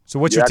 So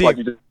what's You your act team? like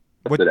you did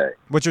today.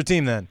 What's your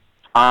team then?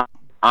 I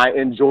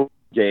enjoy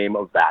the game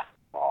of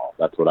basketball.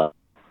 That's what I.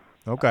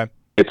 Okay.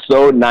 It's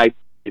so nice,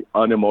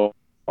 unemotional.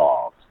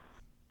 All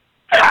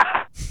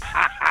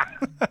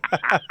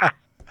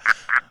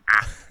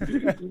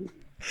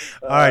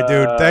right,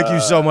 dude. Thank you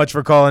so much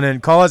for calling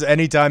in. Call us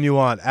anytime you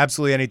want.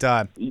 Absolutely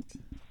anytime.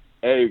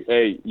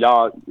 Hey,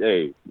 y'all.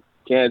 Hey,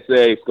 can't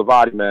say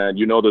Scavati, man.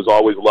 You know, there's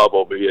always love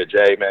over here,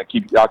 Jay. Man,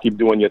 y'all keep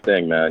doing your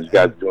thing, man. You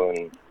guys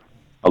doing.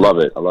 I love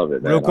it,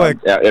 man. Real quick.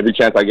 Every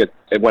chance I get,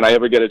 when I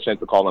ever get a chance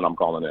to call in, I'm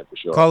calling in for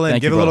sure. Call in.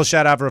 Thank Give you, a little brother.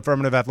 shout out for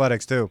Affirmative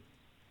Athletics too.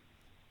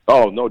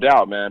 Oh, no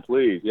doubt, man.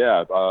 Please,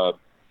 yeah.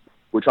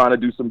 We're trying to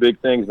do some big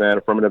things, man.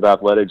 Affirmative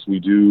Athletics. We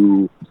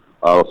do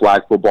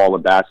flag football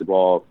and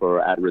basketball for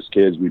at-risk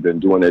kids. We've been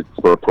doing it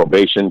for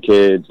probation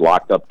kids,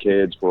 locked-up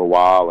kids for a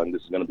while, and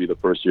this is going to be the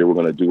first year we're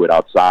going to do it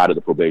outside of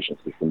the probation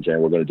system,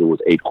 Jen. We're going to do it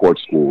with 8 court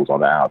schools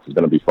on the house. It's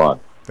going to be fun.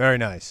 Very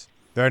nice.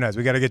 Very nice.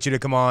 We got to get you to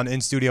come on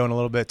in studio in a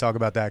little bit, talk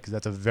about that, because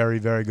that's a very,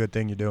 very good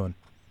thing you're doing.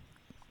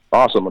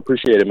 Awesome.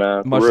 Appreciate it,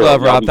 man. For Much real.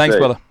 love, Y'all Rob. be Thanks, safe.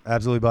 brother.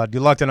 Absolutely, bud.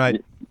 Good luck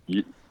tonight.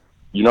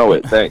 You know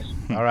it. Thanks.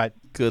 All right.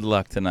 Good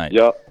luck tonight.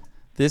 Yep.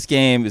 This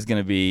game is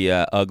going to be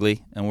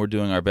ugly, and we're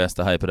doing our best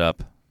to hype it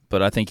up.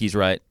 But I think he's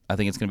right. I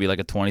think it's going to be like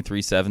a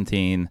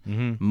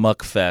 23-17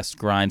 muck fest,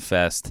 grind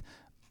fest,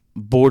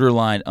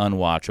 borderline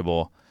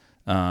unwatchable.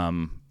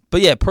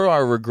 But yeah, per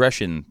our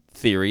regression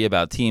theory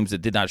about teams that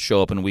did not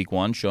show up in week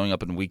 1, showing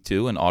up in week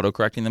 2 and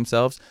auto-correcting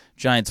themselves,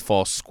 Giants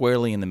fall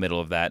squarely in the middle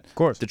of that. Of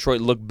course.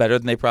 Detroit looked better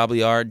than they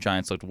probably are.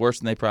 Giants looked worse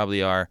than they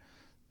probably are.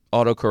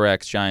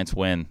 Auto-corrects, Giants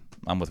win.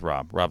 I'm with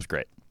Rob. Rob's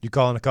great. You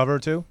calling a cover or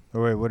two?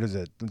 Or wait, what is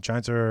it? The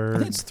Giants I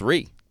think it's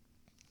 3.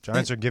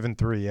 are giving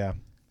 3, yeah.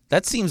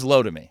 That seems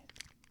low to me.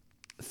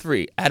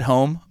 3 at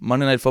home,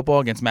 Monday Night Football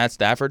against Matt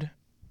Stafford.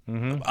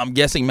 I'm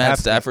guessing Matt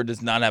Stafford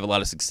does not have a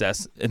lot of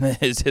success in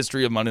his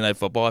history of Monday Night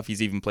Football if he's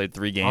even played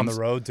 3 games. On the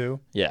road, too.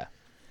 Yeah.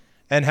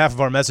 And half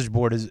of our message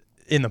board is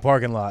in the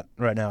parking lot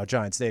right now at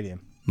Giant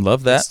Stadium.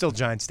 Love that. It's still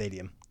Giant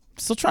Stadium.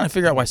 Still trying to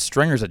figure out why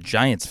Stringer's a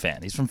Giants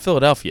fan. He's from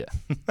Philadelphia.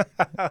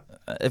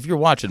 If you're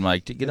watching,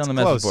 Mike, get on the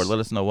message close. board. Let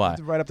us know why.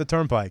 It's right up the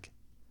turnpike.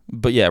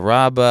 But yeah,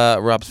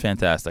 Rob's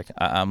fantastic.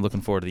 I'm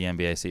looking forward to the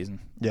NBA season.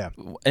 Yeah.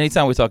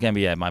 Anytime we talk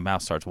NBA, my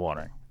mouth starts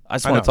watering. I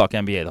just I want to know. talk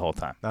NBA the whole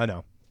time. I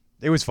know.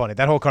 It was funny.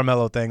 That whole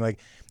Carmelo thing. Like,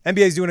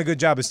 NBA's doing a good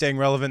job of staying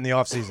relevant in the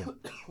offseason.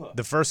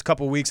 The first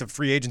couple weeks of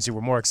free agency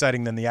were more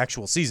exciting than the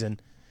actual season.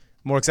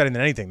 More exciting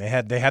than anything. They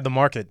had the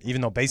market,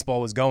 even though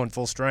baseball was going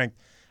full strength.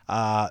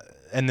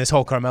 And this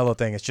whole Carmelo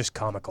thing is just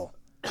comical.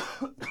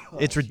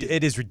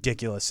 It is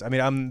ridiculous. I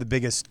mean, I'm the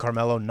biggest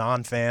Carmelo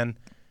non-fan.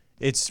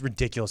 It's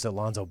ridiculous that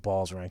Lonzo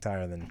Ball's ranked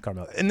higher than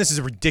Carmelo. And this is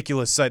a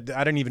ridiculous site.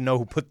 I don't even know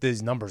who put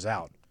these numbers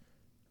out.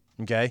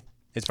 Okay?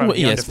 It's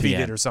probably Well,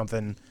 Undefeated ESPN. or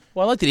something.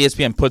 Well, I like that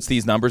ESPN puts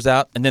these numbers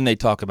out and then they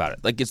talk about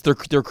it. Like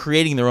they're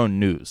creating their own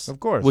news,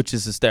 Of course. which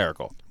is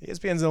hysterical.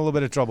 ESPN's in a little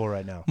bit of trouble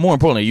right now. More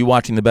importantly, are you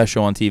watching the best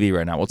show on TV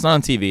right now? Well, it's not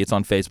on TV; it's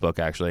on Facebook.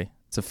 Actually,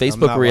 it's a I'm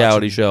Facebook not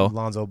reality watching show.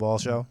 Lonzo Ball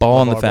show.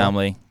 Ball in the LeVar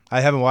Family.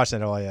 I haven't watched it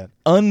at all yet.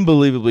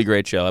 Unbelievably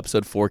great show.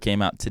 Episode 4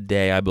 came out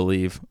today, I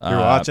believe. You're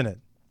watching it.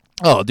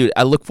 Oh, dude,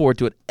 I look forward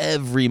to it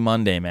every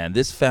Monday, man.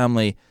 This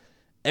family,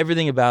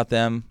 everything about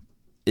them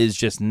is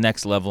just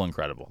next level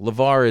incredible.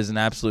 LeVar is an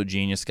absolute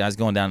genius. Guy's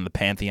going down in the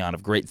pantheon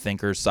of great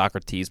thinkers,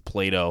 Socrates,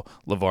 Plato,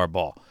 LeVar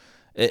Ball.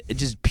 It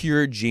just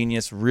pure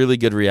genius, really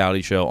good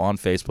reality show on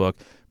Facebook,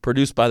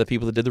 produced by the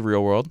people that did The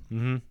Real World.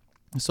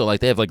 Mm-hmm. So,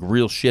 like, they have, like,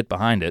 real shit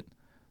behind it.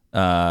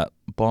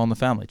 Ball in the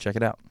Family. Check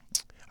it out.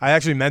 I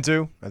actually meant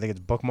to. I think it's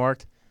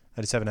bookmarked.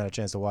 I just haven't had a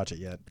chance to watch it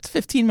yet. It's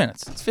 15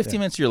 minutes. It's 15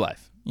 minutes of your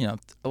life. You know,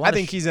 I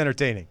think he's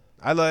entertaining.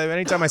 I love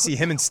anytime I see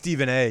him and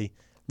Stephen A.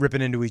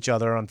 ripping into each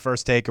other on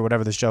First Take or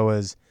whatever the show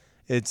is.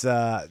 It's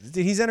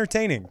he's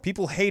entertaining.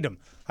 People hate him.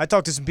 I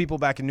talked to some people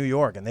back in New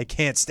York, and they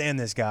can't stand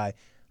this guy.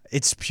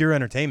 It's pure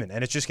entertainment,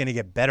 and it's just going to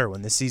get better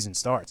when this season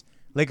starts.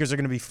 Lakers are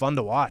going to be fun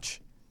to watch.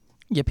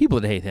 Yeah, people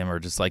that hate him are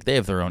just like, they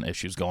have their own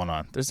issues going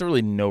on. There's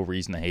really no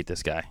reason to hate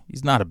this guy.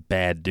 He's not a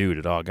bad dude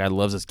at all. Guy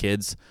loves his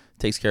kids,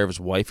 takes care of his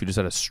wife who just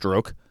had a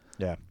stroke,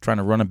 Yeah. trying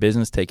to run a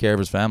business, take care of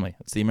his family.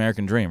 It's the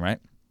American dream, right?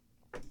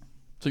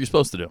 That's what you're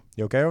supposed to do.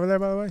 You okay over there,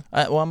 by the way?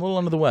 Well, I'm a little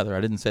under the weather.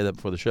 I didn't say that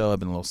before the show. I've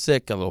been a little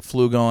sick, got a little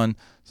flu going,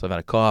 so I've had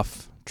a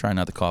cough. Trying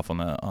not to cough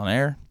on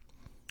air.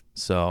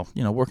 So,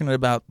 working at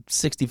about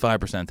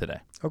 65% today.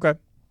 Okay.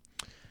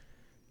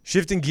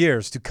 Shifting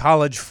gears to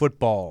college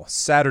football.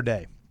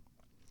 Saturday.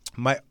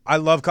 I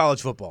love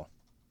college football.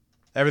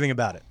 Everything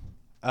about it.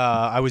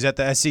 I was at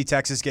the SC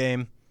Texas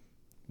game.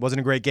 Wasn't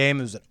a great game.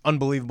 It was an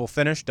unbelievable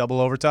finish,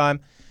 double overtime.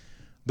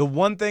 The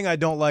one thing I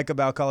don't like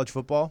about college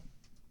football.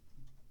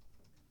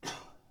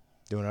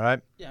 Doing all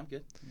right? Yeah, I'm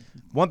good.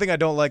 One thing I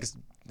don't like is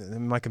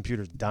my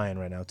computer's dying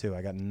right now, too.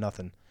 I got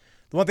nothing.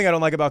 The one thing I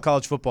don't like about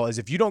college football is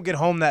if you don't get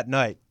home that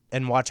night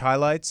and watch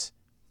highlights,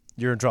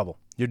 you're in trouble.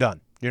 You're done.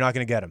 You're not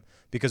going to get them.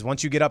 Because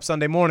once you get up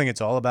Sunday morning,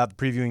 it's all about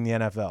previewing the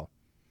NFL.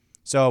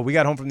 So we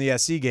got home from the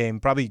SC game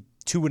probably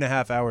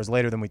 2.5 hours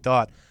later than we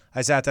thought.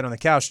 I sat down on the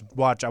couch to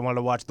watch. I wanted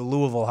to watch the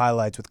Louisville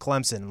highlights with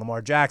Clemson and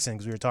Lamar Jackson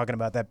because we were talking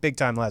about that big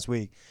time last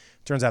week.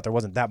 Turns out there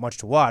wasn't that much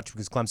to watch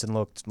because Clemson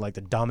looked like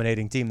the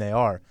dominating team they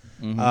are.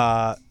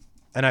 Mm-hmm.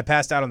 And I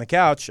passed out on the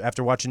couch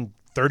after watching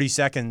 30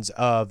 seconds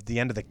of the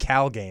end of the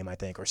Cal game, I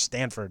think, or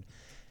Stanford.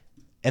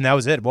 And that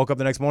was it. Woke up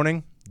the next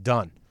morning,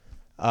 done.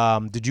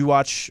 Did you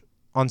watch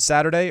on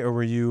Saturday, or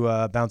were you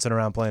bouncing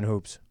around playing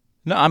hoops?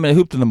 No, I mean, I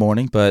hooped in the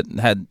morning, but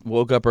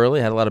woke up early,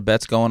 had a lot of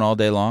bets going all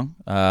day long.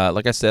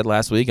 Like I said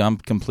last week, I'm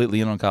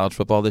completely in on college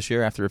football this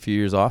year after a few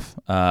years off.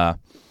 I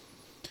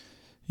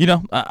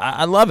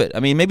love it. I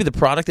mean, maybe the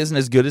product isn't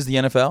as good as the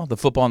NFL. The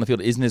football on the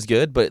field isn't as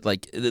good, but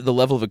like the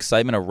level of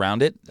excitement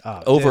around it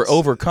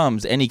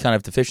overcomes any kind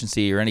of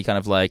deficiency or any kind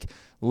of like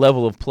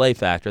level of play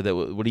factor that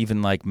would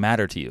even like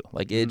matter to you.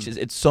 Like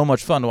it's so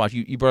much fun to watch.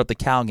 You brought up the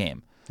Cal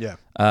game.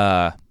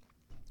 Yeah.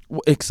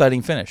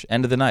 Exciting finish.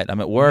 End of the night.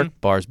 I'm at work.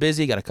 Bar's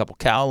busy. Got a couple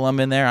Cal alum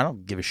in there. I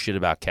don't give a shit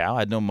about Cal. I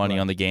had no money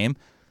on the game,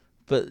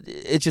 but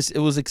it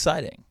was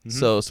exciting.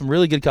 So some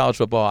really good college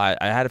football. I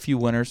had a few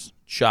winners,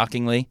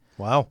 shockingly.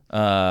 Wow.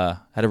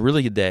 Had a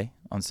really good day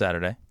on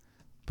Saturday,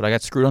 but I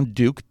got screwed on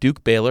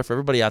Duke Baylor. For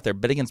everybody out there,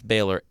 bet against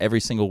Baylor every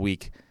single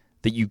week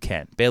that you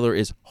can. Baylor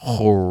is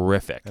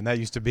horrific. And that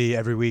used to be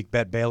every week,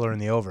 bet Baylor in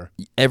the over.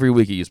 Every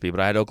week it used to be,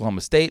 but I had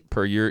Oklahoma State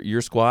per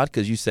your squad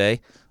because you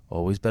say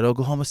always bet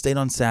Oklahoma State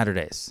on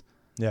Saturdays.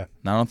 Yeah.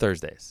 Not on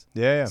Thursdays.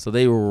 Yeah. So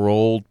they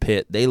rolled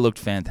Pitt. They looked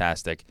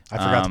fantastic.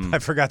 I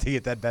forgot to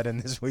get that bet in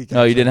this week.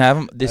 No, you didn't have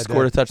them? They I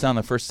scored did. a touchdown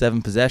the first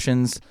 7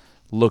 possessions.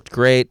 Looked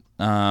great.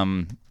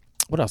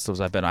 What else was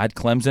I betting? I had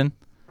Clemson.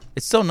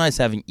 It's so nice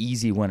having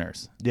easy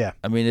winners. Yeah.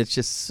 I mean, it's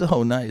just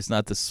so nice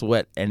not to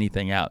sweat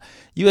anything out.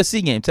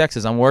 USC game,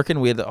 Texas. I'm working.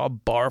 We had a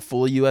bar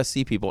full of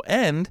USC people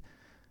and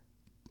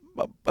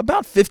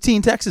about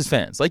 15 Texas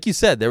fans. Like you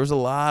said, there was a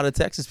lot of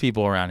Texas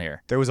people around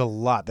here. There was a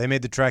lot. They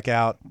made the trek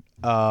out.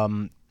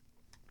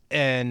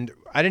 And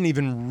I didn't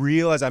even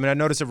realize. I mean, I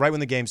noticed it right when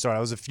the game started.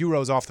 I was a few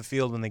rows off the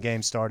field when the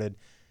game started.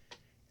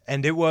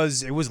 And it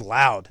was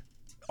loud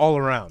all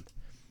around.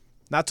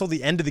 Not till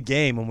the end of the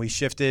game when we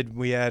shifted.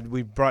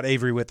 We brought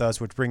Avery with us,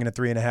 which bringing a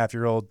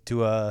 3.5-year-old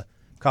to a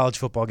college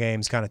football game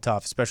is kind of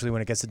tough, especially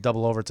when it gets to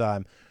double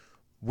overtime.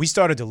 We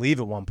started to leave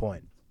at one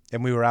point.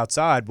 and we were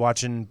outside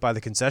watching by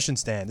the concession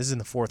stand. This is in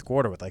the fourth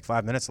quarter with like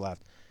 5 minutes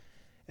left.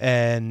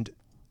 And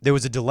there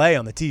was a delay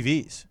on the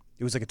TVs.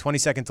 It was like a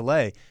 20-second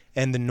delay,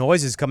 and the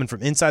noises coming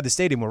from inside the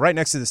stadium were right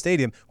next to the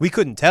stadium. We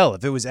couldn't tell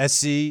if it was an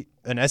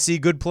SC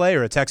good play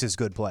or a Texas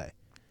good play.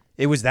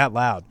 It was that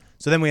loud.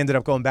 So then we ended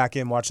up going back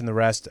in, watching the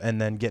rest,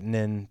 and then getting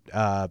in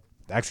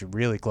actually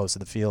really close to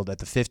the field at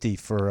the 50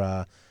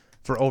 for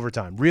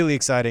overtime. Really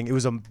exciting. It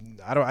was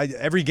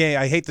every game.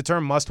 I hate the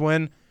term must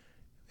win,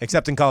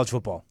 except in college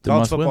football.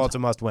 College football, it's a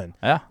must win.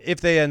 Yeah. If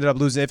SC ended up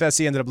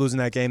losing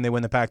that game, they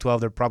win the Pac-12.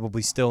 They're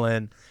probably still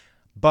in,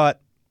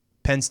 but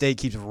Penn State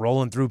keeps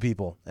rolling through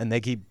people, and they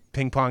keep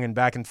ping-ponging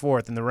back and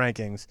forth in the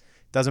rankings.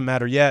 Doesn't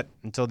matter yet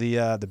until the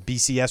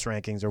BCS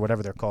rankings or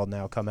whatever they're called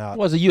now come out.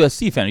 Well, as a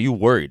USC fan, are you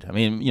worried? I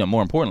mean,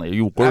 more importantly, are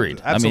you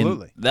worried? Absolutely. I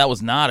mean, that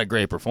was not a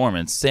great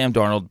performance. Sam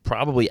Darnold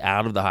probably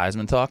out of the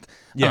Heisman talk.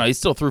 Yeah. He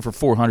still threw for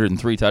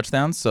 403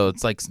 touchdowns, so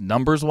it's like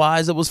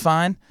numbers-wise it was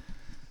fine.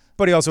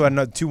 But he also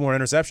had 2 more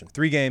interceptions.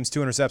 3 games,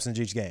 2 interceptions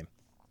each game.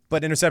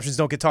 But interceptions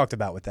don't get talked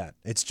about with that.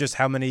 It's just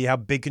how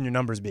big can your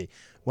numbers be.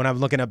 When I'm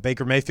looking at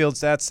Baker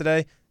Mayfield's stats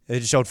today, it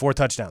just showed 4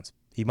 touchdowns.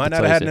 He might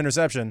not have had an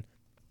interception,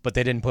 but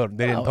they didn't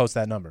post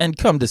that number. And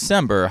come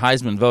December,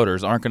 Heisman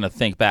voters aren't going to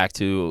think back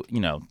to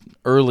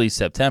early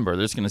September.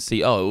 They're just going to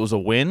see, it was a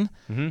win,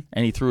 and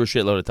he threw a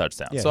shitload of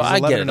touchdowns. Yeah, so I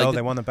get it.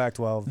 They won the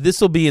Pac-12. This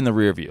will be in the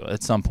rear view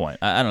at some point.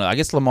 I don't know. I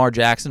guess Lamar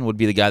Jackson would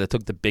be the guy that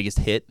took the biggest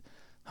hit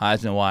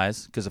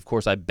Heisman-wise because, of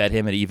course, I bet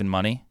him at even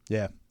money.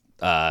 Yeah.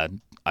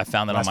 I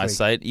found that on my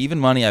site. Even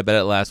money, I bet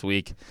it last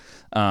week.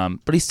 But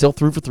he still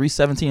threw for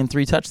 317 and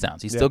 3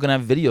 touchdowns. He's still going to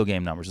have video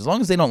game numbers. As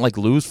long as they don't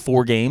lose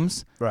 4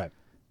 games, right?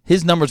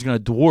 His numbers are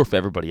going to dwarf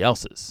everybody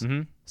else's.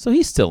 Mm-hmm. So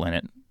he's still in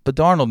it. But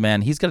Darnold,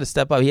 man, he's got to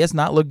step up. He has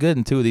not looked good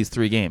in 2 of these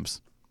 3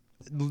 games.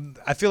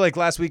 I feel like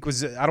last week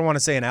was, I don't want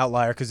to say an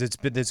outlier because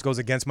this goes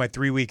against my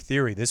 3-week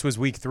theory. This was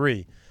week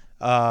 3.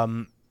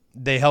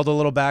 They held a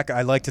little back,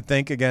 I like to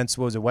think, against,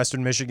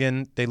 Western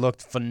Michigan. They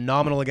looked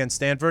phenomenal against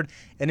Stanford.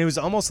 And it was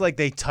almost like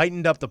they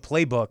tightened up the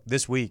playbook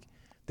this week.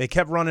 They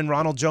kept running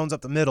Ronald Jones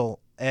up the middle,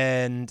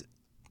 and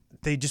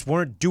they just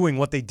weren't doing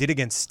what they did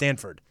against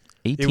Stanford.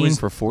 18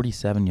 for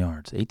 47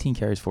 yards. 18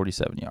 carries,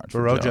 47 yards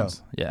for Rojo.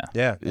 Jones. Yeah.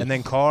 Yeah. And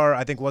then Carr,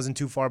 I think, wasn't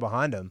too far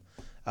behind him.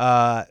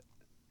 I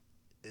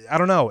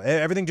don't know.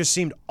 Everything just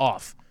seemed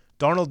off.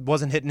 Darnold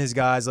wasn't hitting his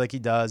guys like he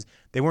does.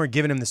 They weren't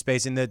giving him the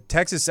space. In the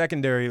Texas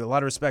secondary, a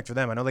lot of respect for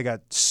them. I know they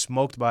got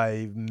smoked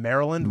by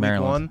Maryland week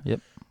 1. Yep.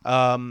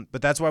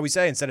 But that's why we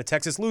say instead of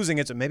Texas losing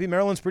it, so maybe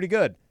Maryland's pretty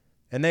good.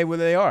 And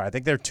they are. I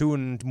think they're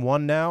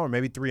 2-1 now, or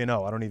maybe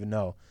 3-0. I don't even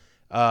know.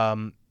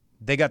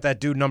 They got that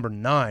dude number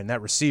 9,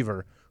 that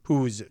receiver,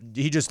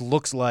 he just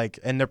looks like,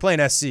 and they're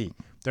playing SC.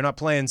 They're not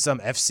playing some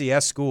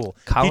FCS school.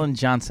 Colin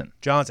Johnson.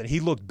 He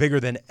looked bigger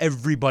than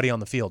everybody on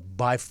the field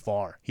by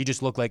far. He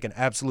just looked like an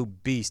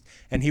absolute beast,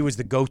 and he was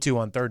the go-to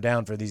on 3rd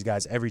down for these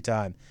guys every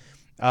time.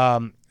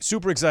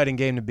 Super exciting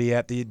game to be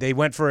at. They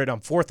went for it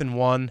on 4th and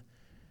 1.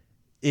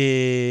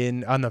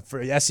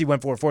 SC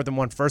went for it 4th and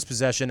 1 first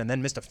possession, and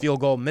then missed a field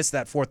goal. Missed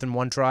that 4th and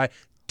 1 try.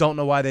 Don't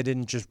know why they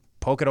didn't just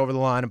poke it over the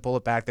line and pull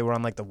it back. They were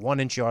on the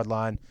 1-inch yard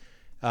line.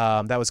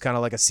 That was kind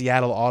of like a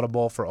Seattle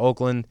audible for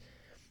Oakland.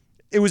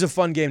 It was a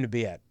fun game to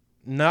be at.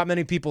 Not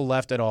many people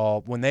left at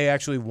all. When they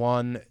actually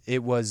won,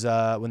 it was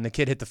when the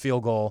kid hit the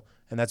field goal,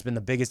 and that's been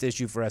the biggest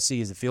issue for SC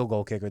is the field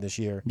goal kicker this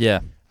year. Yeah.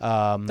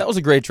 That was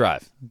a great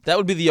drive. That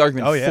would be the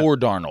argument for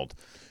Darnold.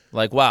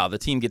 Wow, the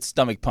team gets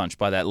stomach punched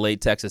by that late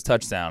Texas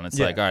touchdown. It's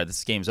all right,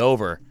 this game's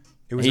over.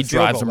 It was a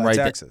field goal by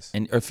Texas.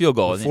 A field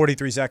goal. With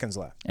 43 seconds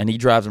left. And he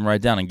drives him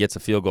right down and gets a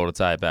field goal to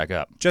tie it back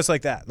up. Just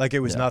like that. Like it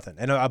was nothing.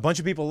 And a bunch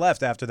of people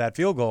left after that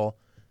field goal,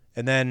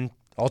 and then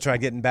I'll try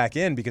getting back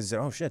in because,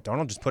 oh, shit,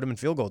 Darnold just put him in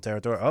field goal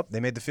territory. Oh, they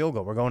made the field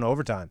goal. We're going to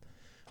overtime.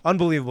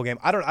 Unbelievable game.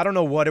 I don't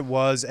know what it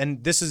was,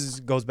 and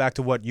this goes back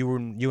to what you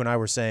and I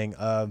were saying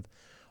of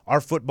our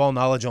football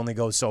knowledge only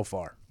goes so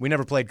far. We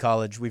never played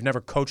college. We've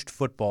never coached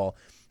football.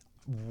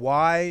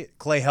 Why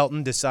Clay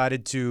Helton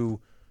decided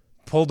to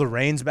pull the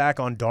reins back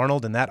on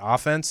Darnold in that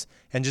offense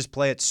and just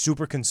play it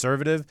super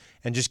conservative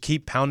and just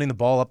keep pounding the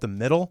ball up the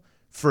middle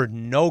for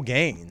no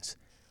gains.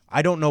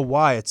 I don't know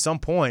why. At some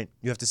point,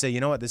 you have to say, you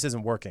know what, this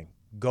isn't working.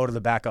 Go to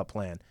the backup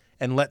plan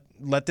and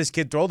let this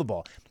kid throw the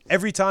ball.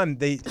 Every time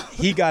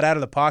he got out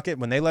of the pocket,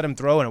 when they let him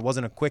throw and it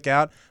wasn't a quick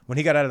out, when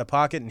he got out of the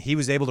pocket and he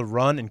was able to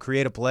run and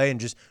create a play and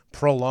just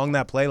prolong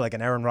that play like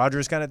an Aaron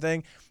Rodgers kind of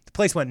thing, the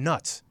place went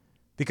nuts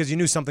because you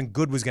knew something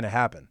good was going to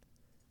happen.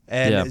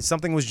 And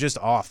something was just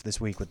off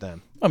this week with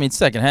them. I mean,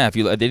 second half,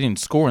 they didn't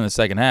score in the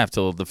second half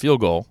till the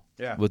field goal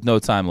with no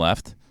time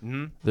left.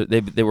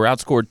 Mm-hmm. They were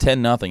outscored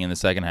 10-0 in the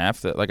second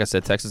half. Like I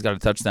said, Texas got a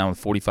touchdown with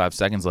 45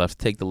 seconds left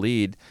to take the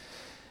lead.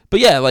 But,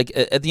 yeah,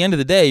 at the end of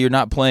the day, you're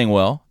not playing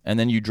well, and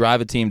then you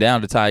drive a team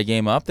down to tie a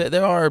game up.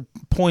 There are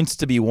points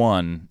to be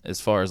won as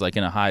far as,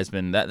 in a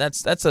Heisman.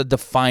 That's a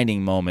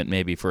defining moment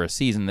maybe for a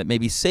season that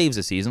maybe saves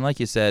a season.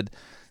 Like you said,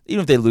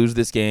 even if they lose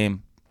this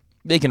game,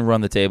 they can run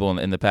the table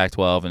in the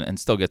Pac-12 and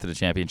still get to the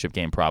championship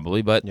game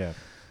probably. But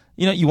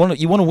You want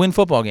to win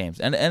football games.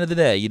 And at the end of the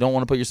day, you don't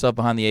want to put yourself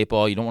behind the eight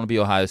ball. You don't want to be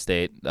Ohio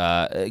State.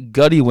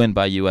 Gutty win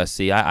by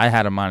USC. I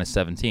had a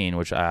 -17,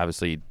 which I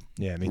obviously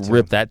me too.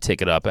 ripped that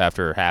ticket up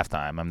after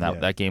halftime. I mean,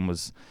 that game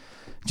was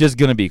just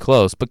going to be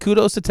close. But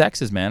kudos to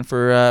Texas, man,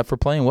 for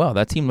playing well.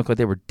 That team looked like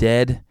they were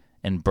dead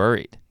and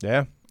buried.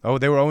 Yeah. Oh,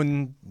 they were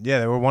 0. Yeah,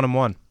 they were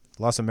 1-1.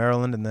 Lost to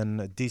Maryland, and then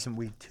a decent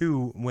week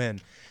 2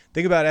 win.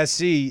 Think about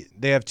SC.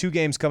 They have 2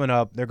 games coming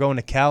up. They're going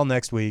to Cal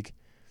next week.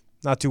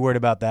 Not too worried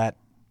about that.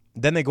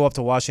 Then they go up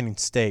to Washington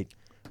State,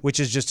 which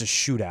is just a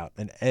shootout,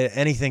 and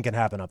anything can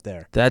happen up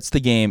there. That's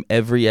the game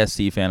every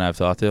SC fan I've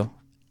talked to,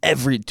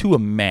 to a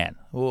man.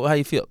 Well, how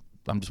you feel?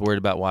 I'm just worried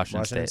about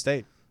Washington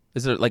State.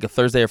 Is it like a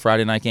Thursday or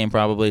Friday night game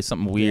probably?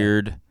 Something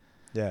weird?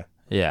 Yeah.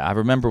 Yeah, I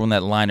remember when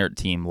that Leinart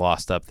team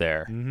lost up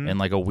there in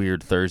like a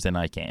weird Thursday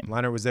night game.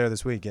 Leinart was there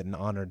this week getting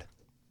honored.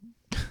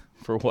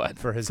 For what?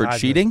 For Heisman.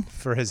 Cheating?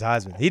 For his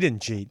Heisman. He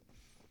didn't cheat.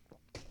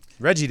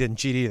 Reggie didn't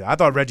cheat either. I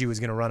thought Reggie was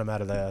going to run him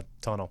out of the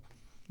tunnel.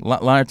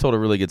 Leinart told a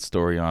really good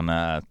story on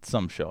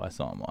some show I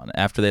saw him on.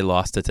 After they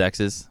lost to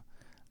Texas,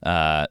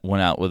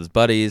 went out with his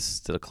buddies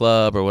to the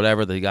club or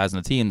whatever, the guys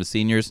on the team, the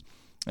seniors,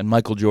 and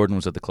Michael Jordan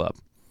was at the club.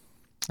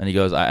 And he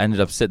goes, I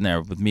ended up sitting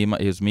there with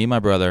it was me and my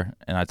brother,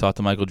 and I talked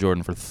to Michael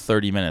Jordan for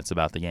 30 minutes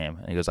about the game.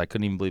 And he goes, I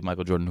couldn't even believe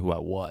Michael Jordan knew who I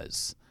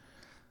was.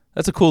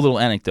 That's a cool little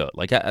anecdote.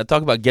 Like, I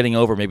talk about getting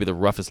over maybe the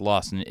roughest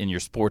loss in your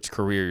sports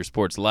career, your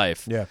sports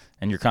life. Yeah.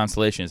 And your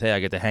consolation is, hey, I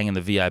get to hang in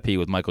the VIP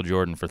with Michael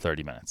Jordan for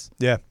 30 minutes.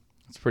 Yeah.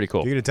 It's pretty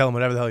cool. You're going to tell him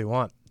whatever the hell you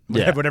want.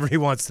 Yeah. Whatever he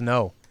wants to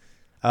know.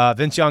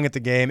 Vince Young at the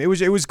game. It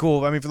was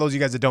cool. I mean, for those of you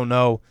guys that don't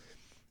know,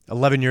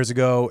 11 years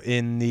ago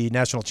in the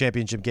national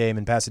championship game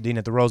in Pasadena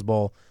at the Rose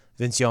Bowl,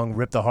 Vince Young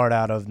ripped the heart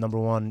out of number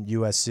 1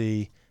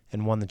 USC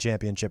and won the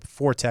championship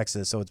for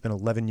Texas. So it's been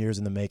 11 years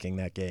in the making,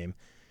 that game.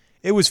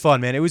 It was fun,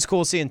 man. It was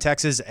cool seeing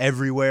Texas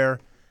everywhere.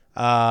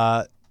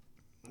 There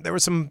were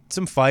some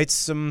fights,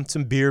 some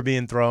beer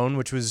being thrown,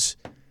 which was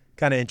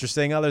kind of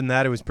interesting. Other than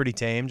that, it was pretty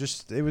tame.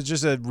 It was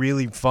just a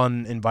really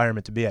fun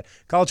environment to be at.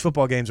 College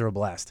football games are a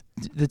blast.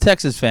 The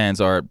Texas fans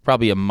are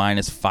probably a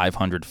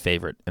 -500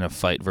 favorite in a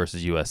fight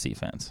versus USC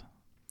fans.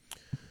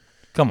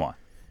 Come on,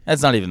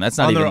 that's not even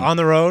on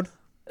the road.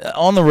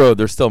 On the road,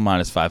 they're still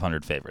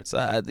 -500 favorites.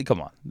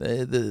 Come on,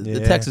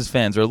 the Texas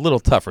fans are a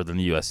little tougher than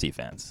the USC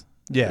fans.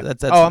 Yeah.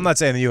 I'm not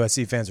saying the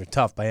USC fans are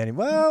tough by any.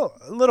 Well,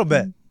 a little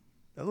bit.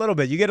 A little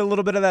bit. You get a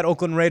little bit of that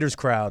Oakland Raiders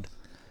crowd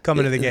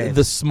coming to the game.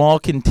 The small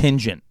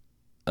contingent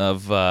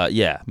of,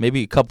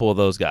 maybe a couple of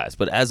those guys.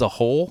 But as a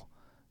whole,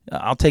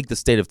 I'll take the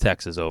state of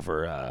Texas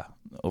over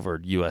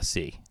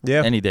USC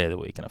any day of the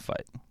week in a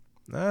fight.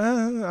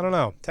 I don't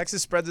know.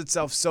 Texas spreads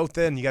itself so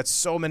thin. You got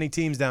so many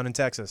teams down in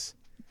Texas.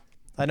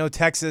 I know UT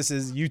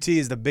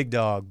is the big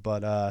dog,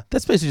 but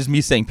that's basically just me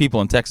saying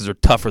people in Texas are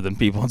tougher than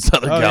people in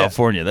Southern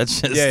California. Yeah.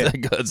 That's just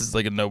it's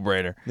like a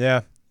no-brainer.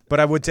 Yeah, but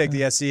I would take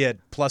the SC at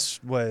plus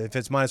what if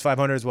it's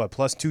 -500 is what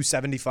plus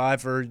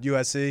 275 for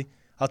USC.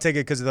 I'll take it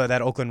because of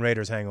that Oakland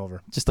Raiders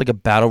hangover. Just like a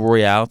battle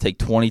royale. Take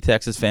 20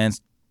 Texas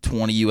fans,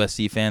 20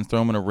 USC fans, throw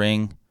them in a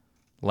ring.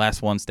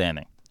 Last one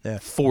standing. Yeah,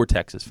 4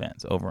 Texas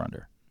fans over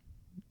under,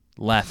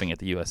 laughing at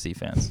the USC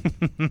fans.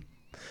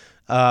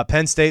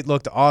 Penn State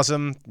looked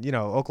awesome.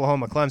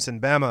 Oklahoma, Clemson,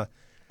 Bama.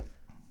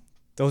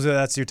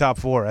 That's your top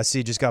 4.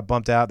 SC just got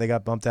bumped out. They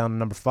got bumped down to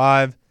number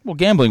 5. Well,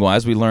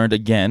 gambling-wise, we learned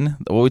again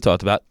what we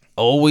talked about.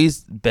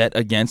 Always bet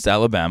against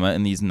Alabama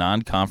in these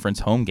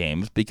non-conference home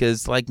games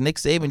because, like, Nick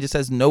Saban just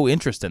has no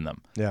interest in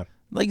them. Yeah.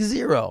 Like,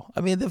 zero.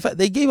 I mean,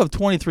 they gave up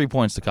 23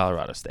 points to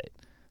Colorado State.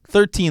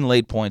 13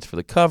 late points for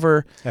the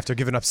cover. After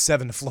giving up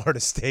 7 to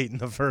Florida State in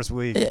the first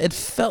week. It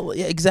felt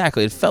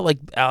exactly. It felt like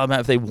Alabama,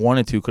 if they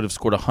wanted to, could have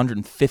scored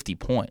 150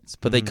 points.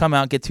 But they come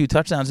out, get 2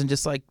 touchdowns, and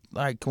just like,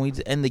 all right, can we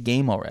end the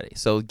game already?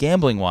 So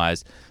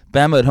gambling-wise,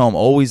 Bama at home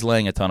always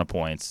laying a ton of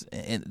points.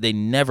 They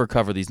never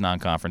cover these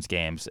non-conference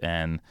games,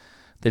 and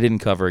they didn't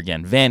cover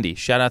again. Vandy,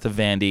 shout out to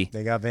Vandy.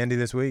 They got Vandy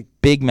this week.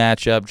 Big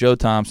matchup. Joe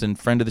Thompson,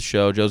 friend of the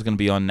show. Joe's going to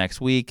be on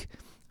next week.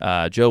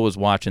 Joe was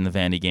watching the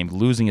Vandy game,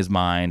 losing his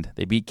mind.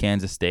 They beat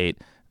Kansas State.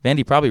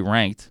 Vandy probably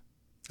ranked.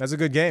 That's a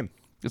good game.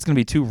 It's going to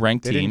be 2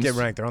 ranked teams. They didn't get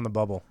ranked. They're on the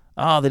bubble.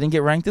 Oh, they didn't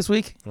get ranked this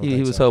week? He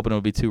was hoping it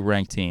would be 2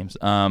 ranked teams.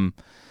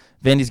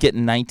 Vandy's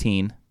getting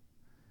 19.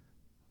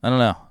 I don't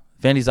know.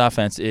 Vandy's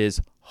offense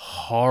is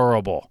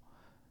horrible.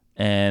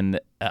 And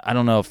I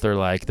don't know if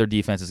their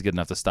defense is good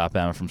enough to stop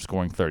Bama from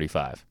scoring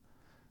 35.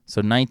 So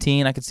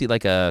 19, I could see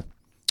like a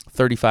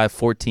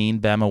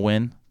 35-14 Bama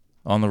win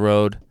on the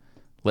road.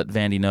 Let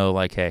Vandy know,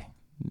 like, hey,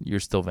 you're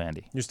still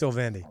Vandy. You're still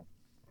Vandy.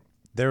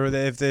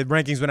 If the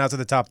rankings went out to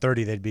the top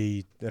 30, they'd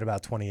be at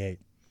about 28.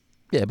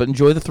 Yeah, but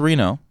enjoy the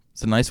 3-0.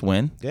 It's a nice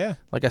win. Yeah.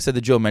 Like I said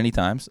to Joe many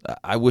times,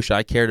 I wish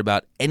I cared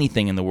about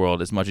anything in the world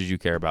as much as you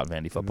care about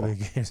Vandy football.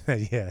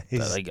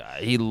 Yeah.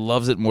 He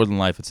loves it more than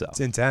life itself.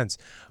 It's intense.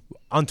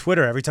 On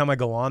Twitter, every time I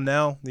go on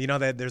now,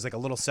 that there's like a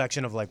little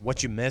section of like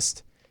what you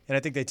missed. And I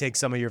think they take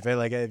some of your,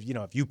 like, if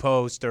you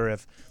post or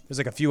if there's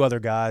like a few other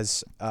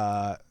guys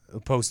who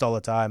post all the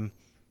time,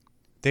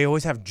 they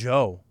always have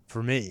Joe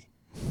for me.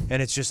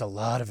 And it's just a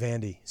lot of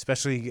Vandy,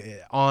 especially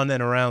on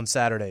and around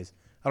Saturdays.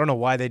 I don't know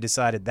why they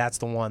decided that's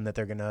the one that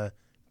they're going to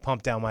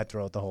pump down my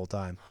throat the whole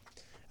time.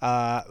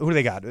 Who do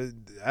they got?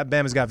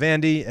 Alabama's got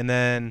Vandy, and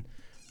then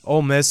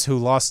Ole Miss, who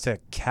lost to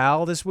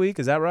Cal this week.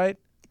 Is that right?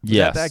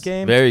 Yes. That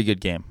game? Very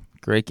good game.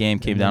 Great game.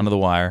 Came down to the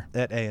wire.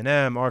 At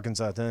A&M,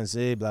 Arkansas,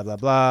 Tennessee, blah, blah,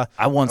 blah.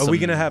 Are we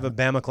going to have a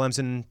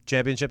Bama-Clemson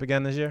championship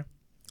again this year?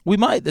 We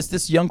might.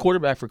 This young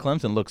quarterback for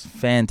Clemson looks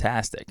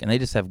fantastic, and they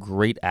just have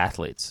great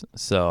athletes.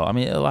 So, I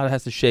mean, a lot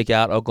has to shake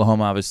out.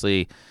 Oklahoma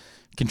obviously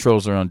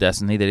controls their own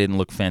destiny. They didn't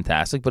look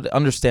fantastic, but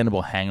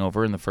understandable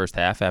hangover in the first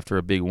half after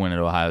a big win at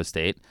Ohio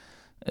State.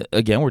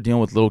 Again, we're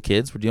dealing with little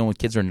kids. We're dealing with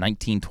kids who are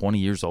 19, 20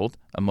 years old.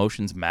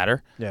 Emotions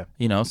matter.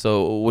 Yeah.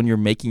 So when you're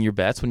making your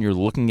bets, when you're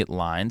looking at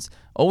lines,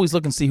 always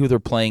look and see who they're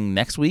playing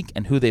next week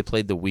and who they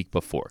played the week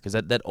before, because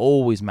that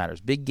always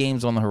matters. Big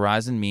games on the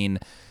horizon mean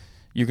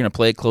you're going to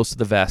play it close to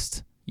the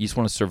vest. You just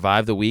want to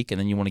survive the week, and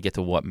then you want to get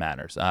to what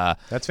matters.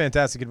 That's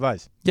fantastic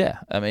advice. Yeah.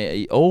 I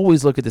mean,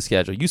 always look at the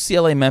schedule.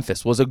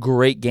 UCLA-Memphis was a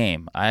great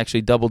game. I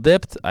actually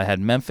double-dipped. I had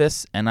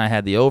Memphis, and I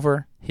had the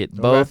over. Hit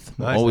both.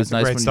 Nice. Always That's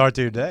a nice great start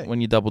to your day.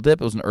 when you double-dip.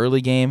 It was an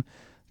early game.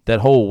 That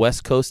whole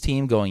West Coast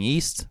team going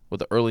east with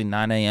the early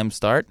 9 a.m.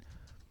 start,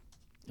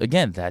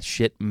 again, that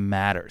shit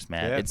matters,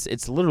 man. Yeah.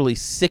 It's literally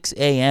 6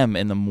 a.m.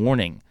 in the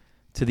morning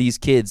to these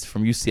kids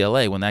from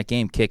UCLA when that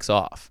game kicks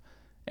off.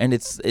 And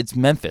it's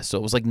Memphis, so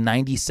it was like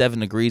 97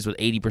 degrees with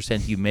 80%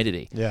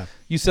 humidity. Yeah.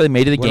 UCLA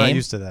made it a We're game. not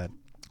used to that.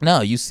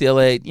 No,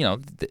 UCLA,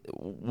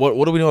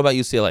 what do we know about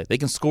UCLA? They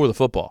can score the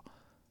football.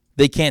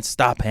 They can't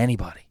stop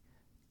anybody.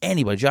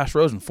 Josh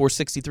Rosen,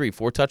 463,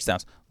 4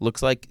 touchdowns.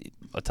 Looks like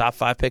a top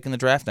 5 pick in the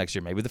draft next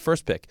year, maybe the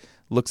first pick.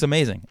 Looks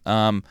amazing.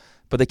 But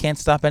they can't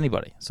stop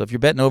anybody. So if you're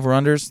betting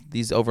over-unders,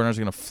 these over-unders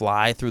are going to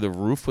fly through the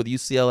roof with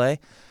UCLA.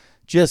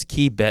 Just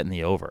keep betting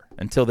the over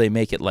until they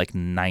make it like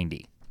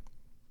 90.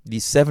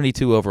 These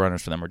 72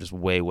 over-unders for them are just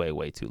way, way,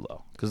 way too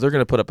low because they're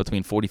going to put up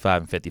between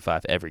 45 and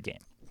 55 every game.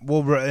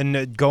 Well,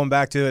 and going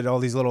back to it, all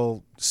these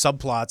little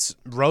subplots,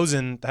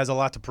 Rosen has a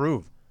lot to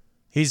prove.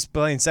 He's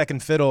playing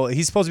second fiddle.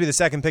 He's supposed to be the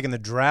second pick in the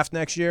draft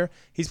next year.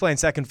 He's playing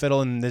second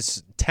fiddle in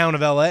this town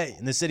of L.A.,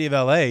 in the city of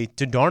L.A.,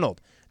 to Darnold.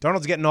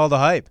 Darnold's getting all the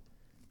hype.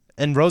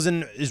 And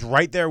Rosen is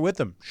right there with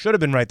him. Should have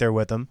been right there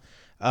with him.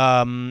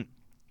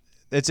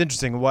 It's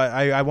interesting.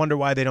 I wonder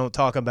why they don't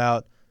talk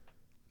about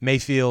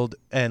Mayfield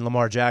and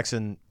Lamar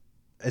Jackson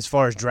as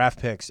far as draft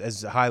picks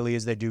as highly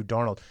as they do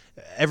Darnold.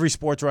 Every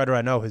sports writer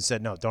I know has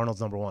said, no,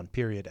 Darnold's number one,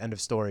 period, end of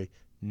story,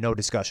 no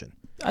discussion.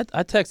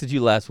 I texted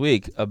you last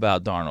week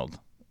about Darnold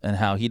and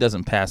how he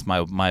doesn't pass my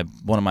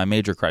one of my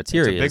major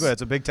criteria.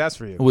 It's a big test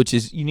for you. Which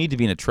is you need to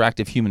be an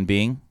attractive human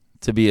being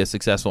to be a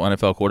successful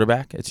NFL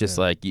quarterback. It's just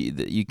like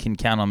you can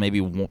count on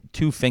maybe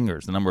 2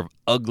 fingers the number of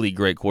ugly,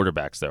 great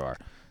quarterbacks there are.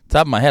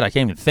 Top of my head, I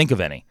can't even think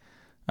of any.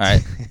 All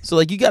right, so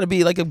you got to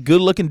be like a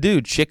good-looking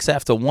dude. Chicks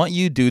have to want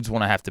you. Dudes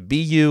want to have to be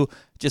you.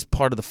 Just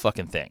part of the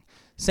fucking thing.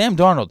 Sam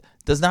Darnold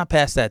does not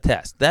pass that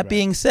test. That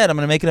being said, I'm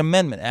going to make an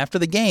amendment. After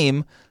the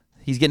game,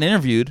 he's getting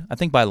interviewed, I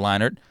think by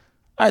Leinart.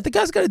 All right, the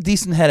guy's got a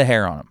decent head of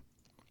hair on him.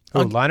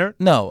 Who, Leinart?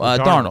 No,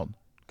 Darnold.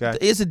 Okay.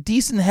 He has a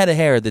decent head of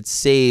hair that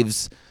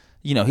saves,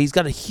 he's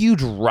got a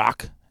huge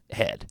rock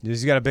head.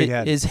 He's got a big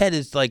head. His head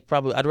is like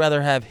probably, I'd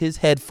rather have his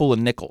head full of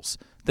nickels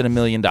than $1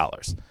 million.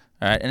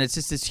 All right, and it's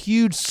just this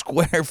huge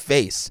square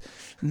face.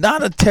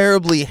 Not a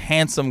terribly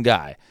handsome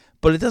guy,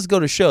 but it does go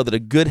to show that a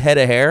good head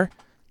of hair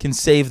can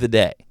save the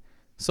day.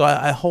 So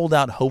I hold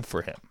out hope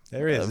for him.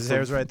 There he is. His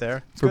hair's right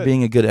there. For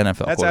being a good NFL That's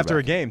quarterback. after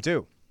a game,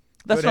 too.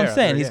 That's Good what hair I'm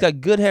saying. after a He's game.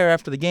 got good hair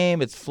after the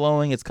game. It's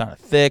flowing. It's kind of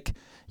thick.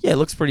 Yeah, it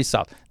looks pretty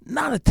solid.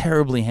 Not a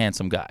terribly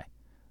handsome guy.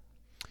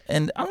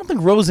 And I don't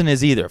think Rosen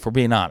is either, if we're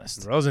being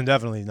honest. Rosen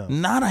definitely no.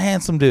 Not a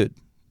handsome dude.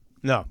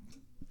 No.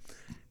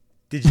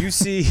 Did you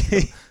see...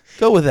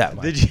 Go with that,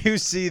 Mike. Did you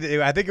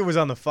see? I think it was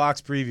on the Fox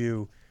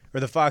preview or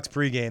the Fox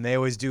pregame. They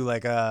always do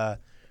like a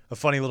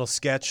funny little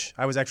sketch.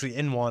 I was actually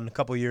in one a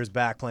couple years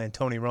back playing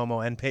Tony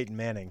Romo and Peyton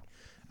Manning.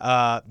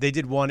 They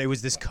did one. It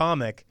was this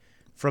comic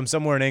from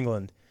somewhere in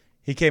England.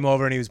 He came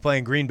over and he was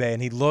playing Green Bay,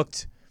 and he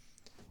looked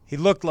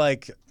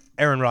like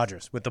Aaron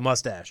Rodgers with the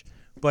mustache,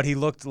 but he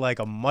looked like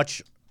a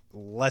much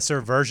lesser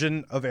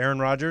version of Aaron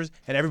Rodgers,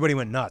 and everybody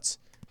went nuts.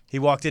 He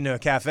walked into a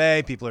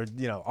cafe. People are,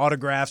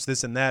 autographs,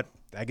 this and that.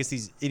 I guess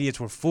these idiots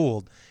were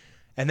fooled.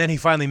 And then he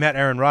finally met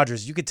Aaron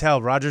Rodgers. You could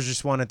tell Rodgers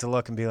just wanted to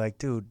look and be like,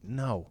 dude,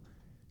 no.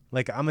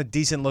 Like, I'm a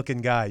decent-looking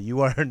guy.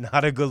 You are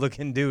not a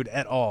good-looking dude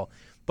at all.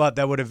 But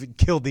that would have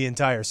killed the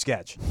entire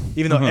sketch,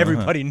 even though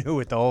everybody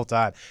knew it the whole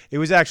time. It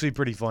was actually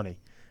pretty funny.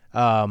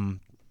 But,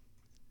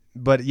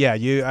 yeah,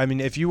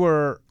 if you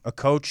were a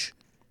coach,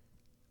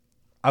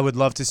 I would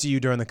love to see you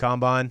during the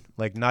combine,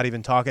 like not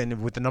even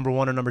talking with the number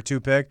 1 or number 2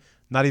 pick,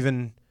 not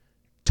even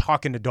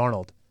talking to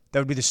Darnold. That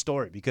would be the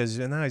story because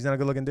he's not a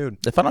good-looking dude.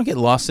 If I don't get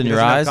lost in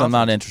your eyes, I'm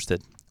not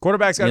interested.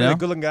 Quarterback's got to be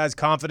good-looking guys,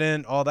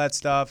 confident, all that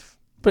stuff.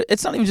 But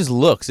it's not even just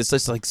looks. It's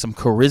just like some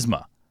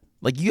charisma.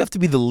 Like you have to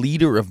be the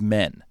leader of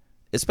men,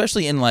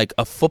 especially in like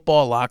a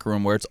football locker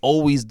room where it's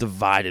always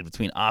divided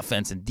between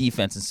offense and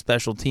defense and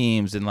special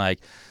teams. And like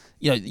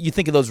you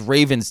think of those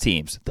Ravens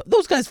teams.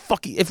 Those guys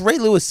fucking. If Ray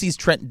Lewis sees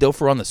Trent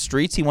Dilfer on the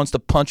streets, he wants to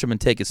punch him and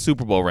take his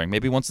Super Bowl ring.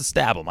 Maybe he wants to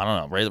stab him. I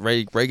don't know.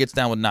 Ray gets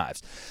down with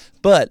knives.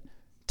 But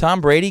Tom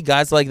Brady,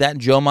 guys like that,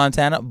 Joe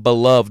Montana,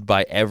 beloved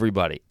by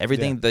everybody.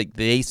 Everything that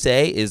they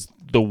say is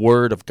the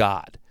word of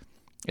God.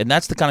 And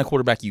that's the kind of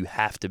quarterback you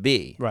have to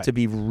be to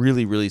be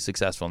really, really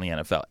successful in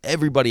the NFL.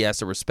 Everybody has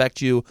to respect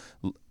you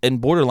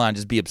and borderline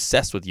just be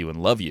obsessed with you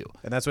and love you.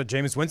 And that's what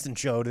Jameis Winston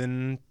showed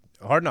in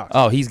Hard Knocks.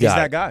 Oh, he's got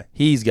that it. guy.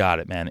 He's got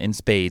it, man. In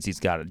spades, he's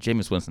got it.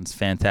 Jameis Winston's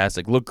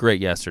fantastic. Looked great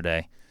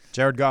yesterday.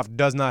 Jared Goff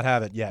does not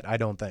have it yet, I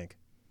don't think.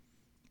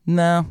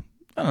 No,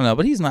 I don't know,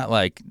 but he's not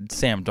like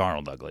Sam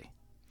Darnold ugly.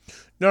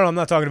 No, I'm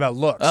not talking about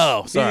looks.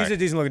 Oh, sorry. He's a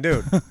decent-looking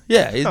dude.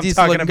 Yeah, he's a I'm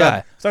decent-looking guy.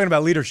 I'm talking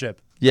about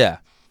leadership. Yeah.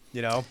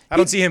 You know, I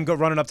don't see him go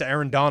running up to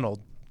Aaron Donald,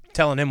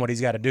 telling him what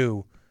he's got to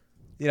do.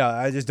 You know,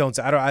 I just don't.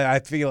 I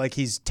feel like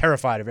he's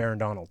terrified of Aaron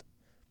Donald.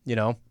 You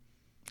know,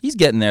 he's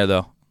getting there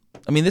though.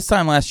 I mean, this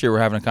time last year we're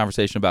having a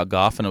conversation about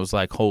Goff, and it was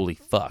like, holy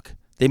fuck,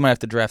 they might have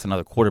to draft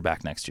another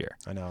quarterback next year.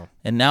 I know.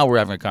 And now we're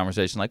having a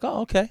conversation like,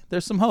 oh, okay,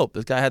 there's some hope.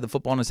 This guy had the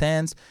football in his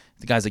hands.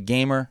 The guy's a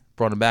gamer.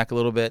 Brought him back a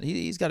little bit.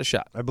 He's got a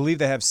shot. I believe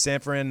they have San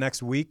Fran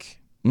next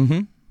week.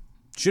 Mm-hmm.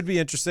 Should be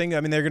interesting.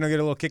 I mean, they're going to get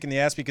a little kick in the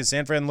ass because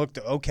San Fran looked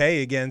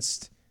okay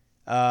against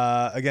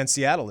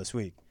Seattle this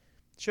week.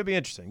 Should be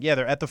interesting. Yeah,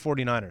 they're at the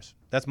 49ers.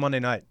 That's Monday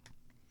night.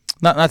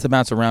 Not to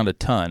bounce around a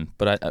ton,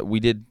 but we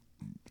did,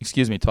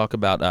 talk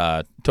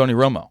about Tony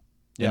Romo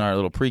in our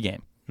little pregame.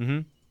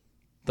 Mm-hmm.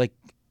 Like,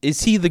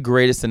 is he the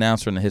greatest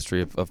announcer in the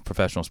history of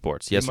professional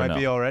sports? Yes or no? He might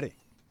be already.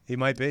 He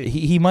might be.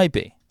 He might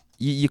be.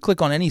 You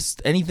click on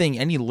anything,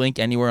 any link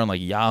anywhere on like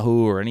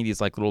Yahoo or any of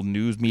these like little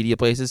news media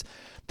places,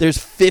 there's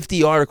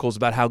 50 articles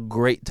about how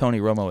great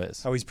Tony Romo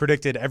is. How he's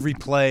predicted every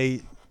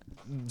play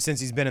since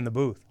he's been in the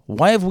booth.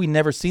 Why have we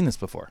never seen this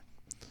before?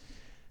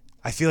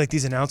 I feel like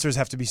these announcers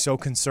have to be so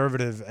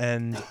conservative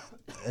and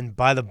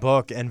by the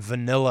book and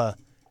vanilla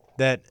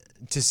that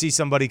to see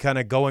somebody kind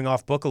of going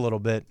off book a little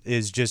bit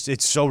is just,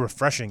 it's so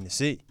refreshing to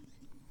see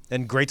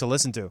and great to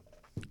listen to.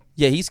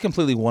 Yeah, he's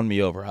completely won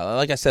me over.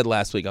 Like I said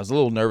last week, I was a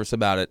little nervous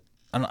about it.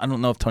 I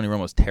don't know if Tony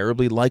Romo's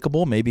terribly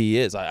likable. Maybe he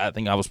is. I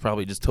think I was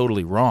probably just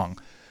totally wrong.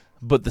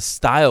 But the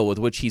style with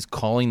which he's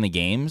calling the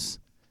games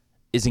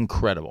is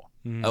incredible.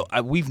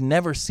 We've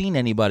never seen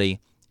anybody,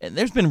 and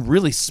there's been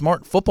really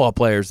smart football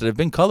players that have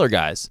been color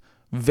guys,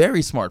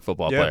 very smart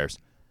football players,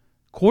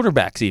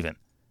 quarterbacks even,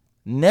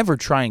 never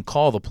try and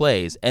call the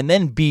plays and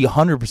then be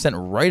 100%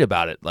 right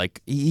about it.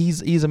 Like,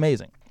 he's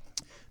amazing.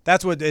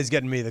 That's what is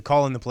getting me, the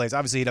calling the plays.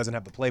 Obviously, he doesn't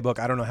have the playbook.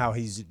 I don't know how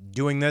he's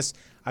doing this.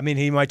 I mean,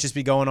 he might just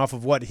be going off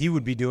of what he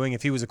would be doing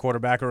if he was a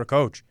quarterback or a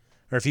coach,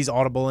 or if he's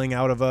audibling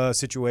out of a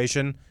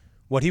situation,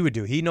 what he would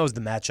do. He knows the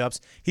matchups.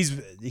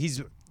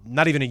 He's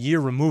not even a year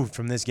removed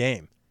from this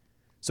game.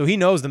 So he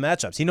knows the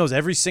matchups. He knows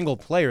every single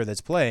player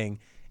that's playing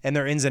and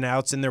their ins and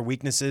outs and their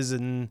weaknesses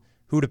and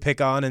who to pick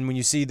on and when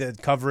you see the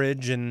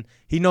coverage, and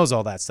he knows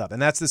all that stuff.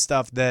 And that's the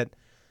stuff that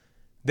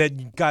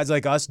guys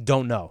like us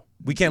don't know.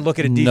 We can't look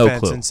at a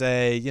defense and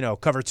say,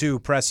 cover two,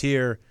 press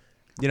here,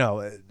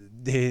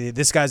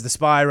 this guy's the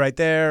spy right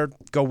there,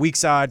 go weak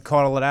side,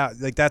 call it out.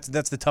 Like that's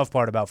the tough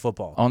part about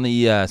football. On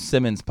the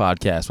Simmons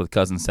podcast with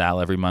Cousin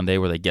Sal every Monday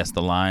where they guess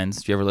the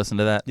lines, do you ever listen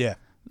to that? Yeah.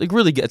 Like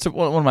really good. It's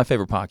one of my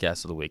favorite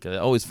podcasts of the week. It's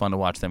always fun to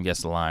watch them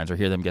guess the lines or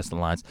hear them guess the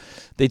lines.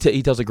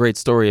 He tells a great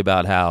story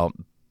about how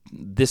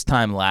this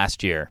time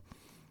last year,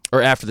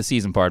 or after the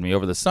season,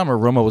 over the summer,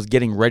 Romo was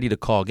getting ready to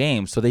call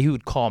games, so he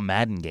would call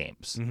Madden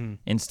games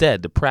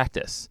instead to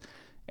practice.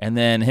 And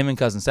then him and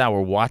Cousin Sal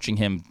were watching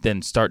him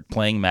then start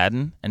playing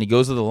Madden, and he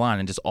goes to the line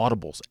and just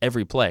audibles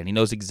every play. And he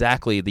knows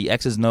exactly the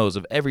X's and O's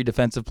of every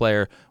defensive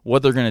player,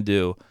 what they're going to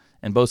do.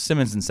 And both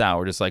Simmons and Sal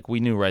were just like, we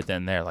knew right then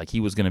and there, like he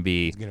was going to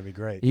be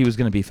great. He was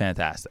going to be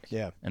fantastic.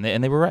 Yeah. And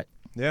they were right.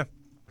 Yeah.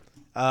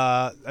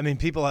 I mean,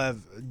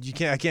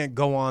 I can't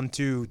go on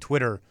to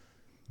Twitter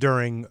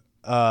during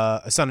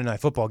a Sunday Night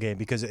Football game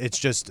because it's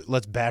just,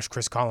 let's bash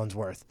Chris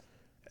Collinsworth.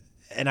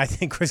 And I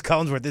think Chris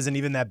Collinsworth isn't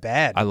even that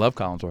bad. I love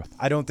Collinsworth.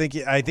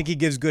 I think he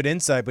gives good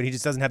insight, but he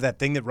just doesn't have that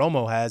thing that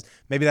Romo has.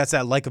 Maybe that's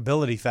that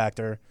likability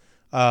factor.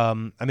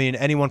 I mean,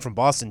 anyone from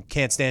Boston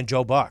can't stand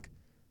Joe Buck.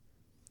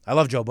 I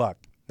love Joe Buck.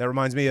 That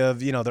reminds me of,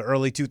 the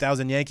early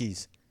 2000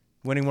 Yankees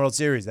winning World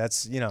Series.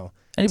 That's,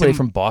 Anybody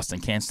from Boston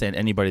can't stand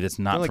anybody that's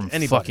not from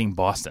fucking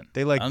Boston.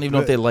 I don't even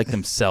know if they like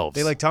themselves.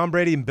 They like Tom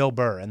Brady and Bill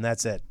Burr, and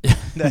that's it.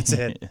 That's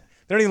it. They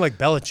don't even like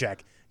Belichick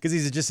because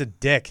he's just a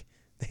dick.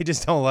 They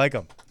just don't like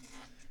him.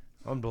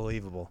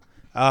 Unbelievable.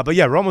 But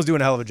yeah, Romo's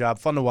doing a hell of a job.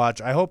 Fun to watch.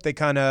 I hope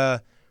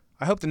the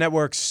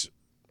networks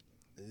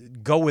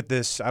go with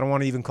this. I don't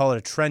want to even call it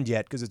a trend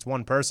yet because it's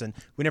one person.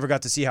 We never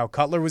got to see how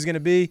Cutler was going to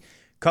be.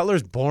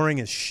 Cutler's boring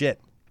as shit.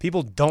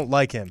 People don't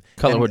like him.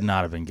 Cutler would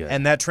not have been good.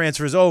 And that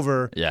transfers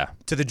over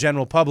to the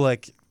general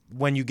public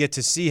when you get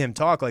to see him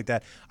talk like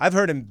that. I've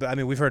heard him. I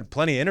mean, we've heard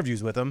plenty of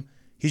interviews with him.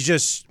 He's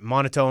just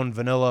monotone,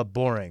 vanilla,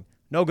 boring.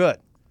 No good.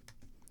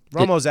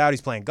 Romo's out. He's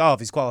playing golf.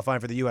 He's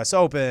qualifying for the U.S.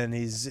 Open.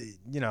 He's,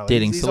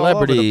 dating he's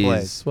celebrities. All over the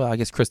place. Well, I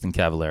guess Kristen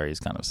Cavallari is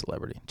kind of a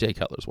celebrity. Jay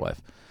Cutler's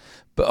wife.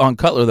 But on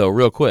Cutler, though,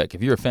 real quick,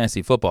 if you're a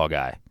fantasy football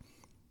guy,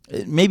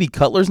 maybe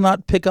Cutler's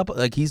not pick up,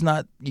 like he's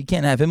not, you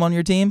can't have him on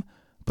your team.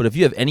 But if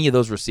you have any of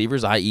those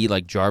receivers, i.e.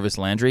 like Jarvis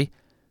Landry,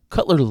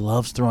 Cutler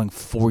loves throwing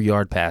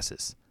 4-yard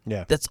passes.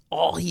 Yeah. That's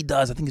all he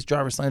does. I think his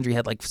Jarvis Landry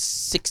had like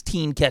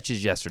 16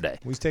 catches yesterday.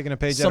 He's taking a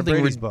page Something out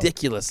of Brady's book.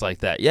 ridiculous like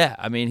that. Yeah,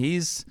 I mean,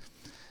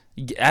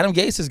 Adam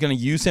Gase is going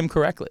to use him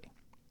correctly.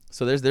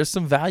 So there's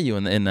some value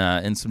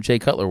in some Jay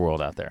Cutler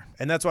world out there.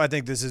 And that's why I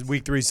think this is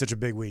week 3 is such a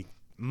big week.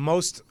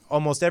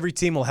 Almost every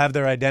team will have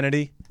their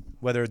identity,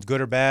 whether it's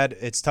good or bad.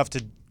 It's tough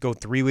to go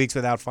 3 weeks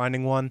without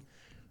finding one.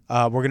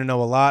 We're going to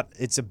know a lot.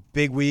 It's a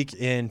big week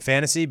in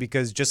fantasy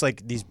because just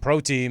like these pro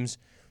teams,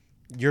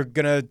 you're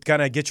going to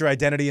kind of get your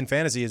identity in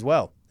fantasy as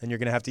well. And you're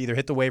going to have to either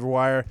hit the waiver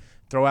wire,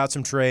 throw out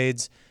some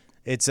trades.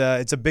 It's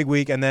a big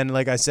week. And then,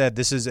 like I said,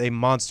 this is a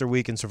monster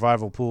week in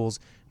survival pools.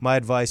 My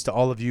advice to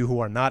all of you who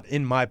are not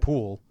in my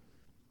pool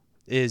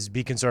is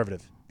be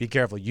conservative. Be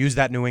careful. Use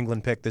that New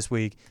England pick this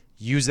week.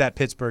 Use that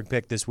Pittsburgh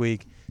pick this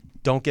week.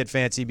 Don't get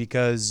fancy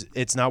because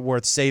it's not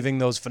worth saving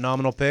those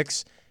phenomenal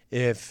picks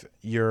if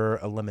you're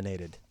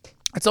eliminated.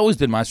 That's always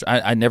been my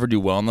strategy. I never do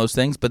well on those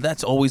things, but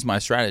that's always my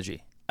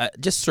strategy.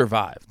 Just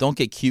survive. Don't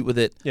get cute with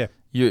it. Yeah.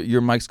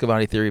 Your Mike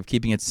Scavati theory of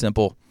keeping it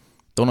simple.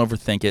 Don't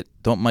overthink it.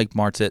 Don't Mike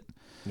Martz it.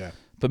 Yeah.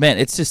 But, man,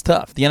 it's just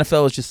tough. The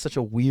NFL is just such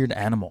a weird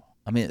animal.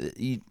 I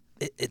mean,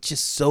 it's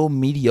just so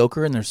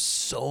mediocre, and there's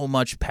so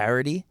much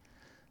parity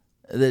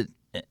that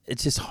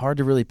it's just hard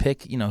to really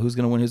pick, who's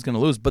going to win, who's going to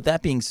lose. But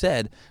that being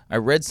said, I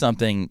read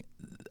something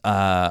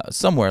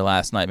somewhere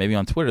last night, maybe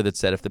on Twitter, that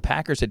said if the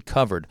Packers had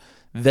covered,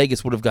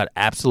 Vegas would have got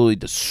absolutely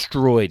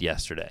destroyed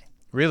yesterday.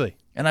 Really?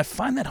 And I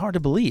find that hard to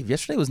believe.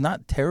 Yesterday was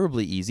not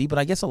terribly easy, but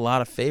I guess a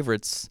lot of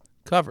favorites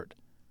covered.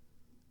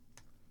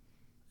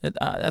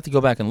 I have to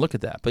go back and look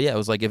at that. But, yeah, it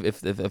was like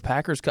if the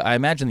Packers – I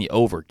imagine the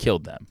over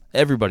killed them.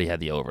 Everybody had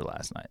the over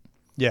last night.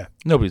 Yeah.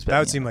 Nobody's betting That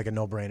would seem like a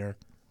no-brainer.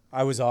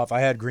 I was off. I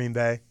had Green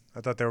Bay.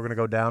 I thought they were going to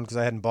go down because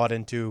I hadn't bought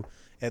into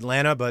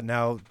Atlanta, but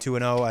now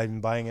 2-0, I'm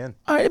buying in.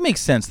 All right, it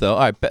makes sense, though.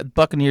 All right,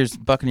 Buccaneers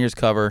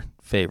cover,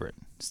 favorite.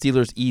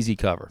 Steelers, easy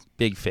cover,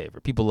 big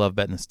favorite. People love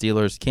betting the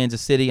Steelers.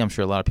 Kansas City, I'm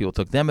sure a lot of people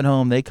took them at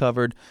home. They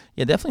covered.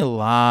 Yeah, definitely a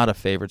lot of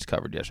favorites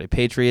covered yesterday.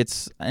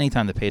 Patriots,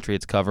 anytime the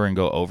Patriots cover and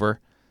go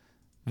over,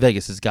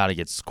 Vegas has got to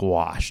get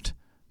squashed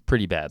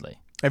pretty badly.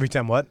 Every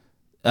time what?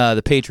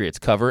 The Patriots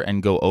cover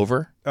and go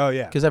over. Oh,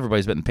 yeah. Because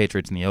everybody's betting the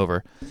Patriots in the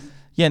over.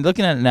 Yeah, and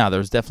looking at it now,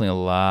 there's definitely a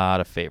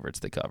lot of favorites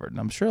that covered. And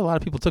I'm sure a lot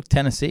of people took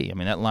Tennessee. I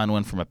mean, that line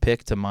went from a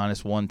pick to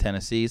 -1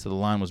 Tennessee, so the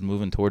line was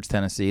moving towards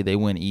Tennessee. They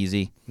win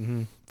easy.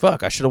 Mm-hmm.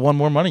 Fuck, I should have won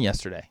more money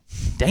yesterday.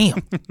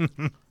 Damn.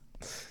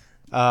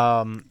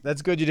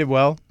 That's good. You did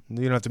well.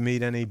 You don't have to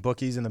meet any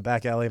bookies in the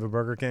back alley of a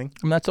Burger King.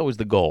 I mean, that's always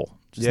the goal,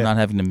 just not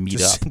having to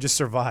meet up. Just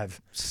survive.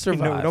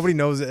 Survive. Nobody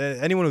knows.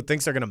 Anyone who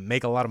thinks they're going to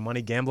make a lot of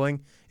money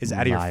gambling is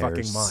out of your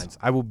fucking minds.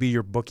 I will be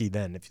your bookie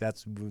then, if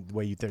that's the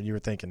way you were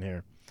thinking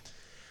here.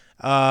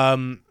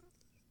 Emmys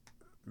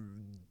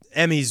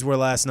were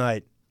last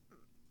night.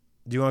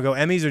 Do you want to go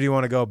Emmys or do you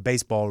want to go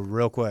baseball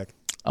real quick?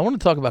 I want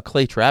to talk about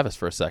Clay Travis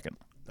for a second.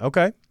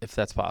 Okay. If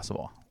that's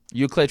possible.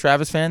 You a Clay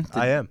Travis fan?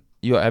 I am.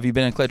 Have you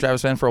been a Clay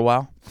Travis fan for a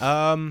while?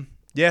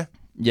 Yeah.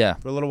 Yeah.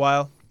 For a little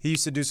while. He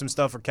used to do some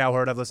stuff for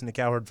Cowherd. I've listened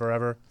to Cowherd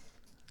forever.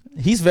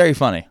 He's very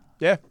funny.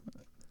 Yeah.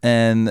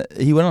 And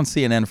he went on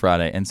CNN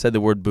Friday and said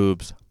the word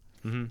boobs.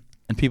 Mm-hmm.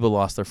 And people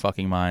lost their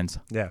fucking minds.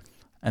 Yeah.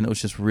 And it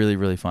was just really,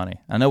 really funny.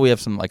 I know we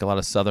have a lot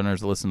of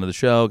Southerners that listen to the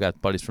show.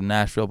 Got buddies from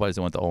Nashville, buddies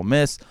that went to Ole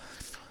Miss,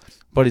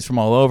 buddies from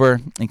all over.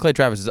 And Clay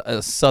Travis is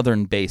a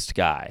Southern-based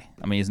guy.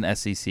 I mean, he's an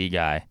SEC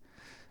guy.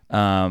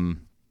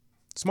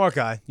 Smart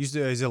guy. He's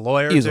a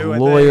lawyer. He's too, a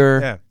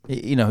lawyer.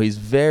 Yeah. He's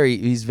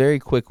very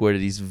quick-witted.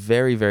 He's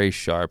very, very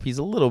sharp. He's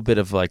a little bit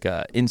of like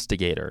a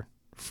instigator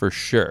for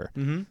sure.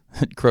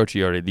 Mm-hmm.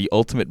 Croce, the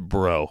ultimate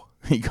bro,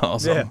 he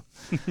calls him.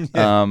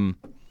 Yeah.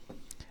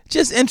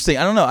 Just interesting.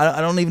 I don't know.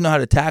 I don't even know how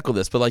to tackle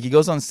this, but like he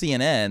goes on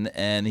CNN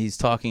and he's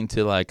talking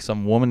to like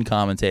some woman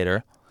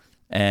commentator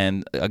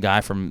and a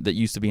guy that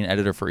used to be an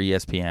editor for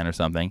ESPN or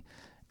something,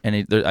 and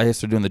I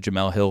guess they're doing the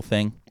Jamel Hill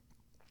thing,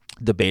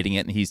 debating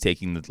it, and he's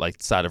taking the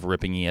side of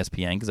ripping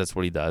ESPN because that's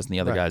what he does, and the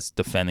other guy's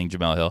defending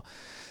Jamel Hill,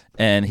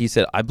 and he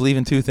said, "I believe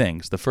in two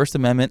things: the First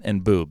Amendment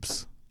and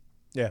boobs."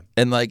 Yeah,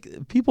 and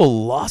like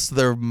people lost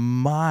their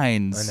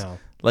minds. I know.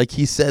 Like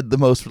he said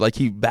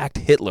he backed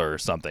Hitler or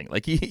something.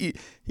 Like he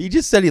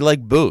just said he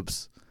liked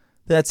boobs.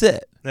 That's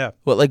it. Yeah.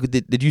 Well, like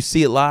did you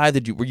see it live?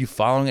 Were you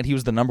following it? He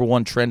was the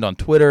 #1 trend on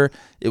Twitter.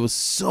 It was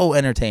so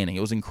entertaining.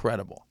 It was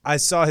incredible. I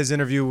saw his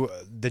interview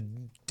the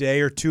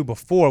day or two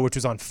before, which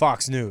was on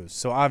Fox News.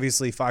 So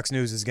obviously Fox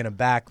News is going to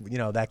back,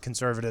 that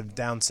conservative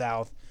down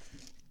south,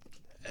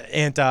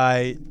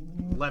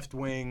 anti-left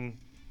wing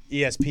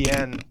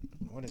ESPN.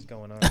 What is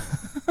going on?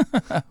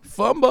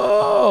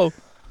 Fumble.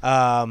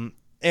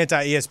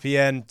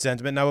 Anti-ESPN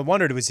sentiment. And I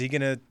wondered, was he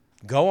going to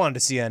go on to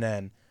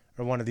CNN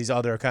or one of these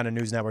other kind of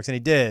news networks? And he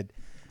did.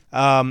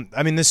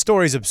 I mean, this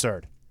story's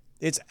absurd.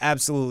 It's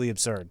absolutely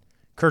absurd.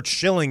 Kurt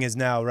Schilling is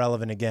now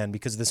relevant again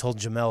because of this whole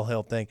Jamel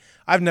Hill thing.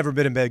 I've never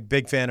been a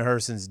big fan of her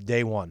since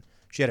day one.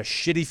 She had a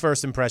shitty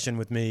first impression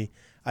with me.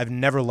 I've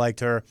never liked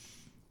her.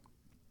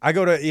 I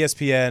go to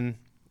ESPN.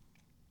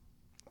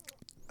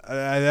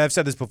 I've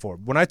said this before.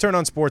 When I turn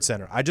on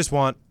SportsCenter, I just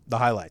want the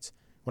highlights.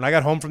 When I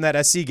got home from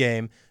that SC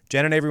game,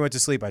 Jen and Avery went to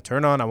sleep. I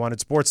turned on. I wanted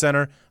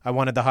SportsCenter. I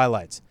wanted the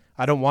highlights.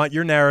 I don't want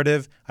your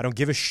narrative. I don't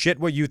give a shit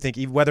what you think,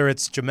 whether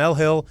it's Jamel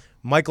Hill,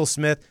 Michael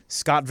Smith,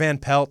 Scott Van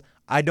Pelt.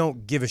 I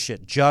don't give a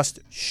shit. Just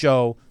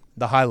show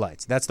the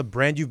highlights. That's the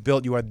brand you've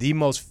built. You are the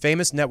most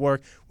famous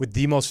network with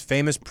the most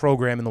famous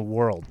program in the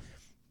world.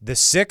 The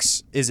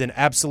 6 is an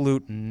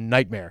absolute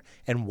nightmare.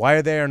 And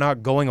why they are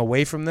not going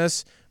away from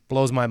this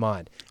blows my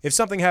mind. If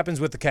something happens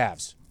with the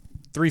Cavs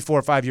 3,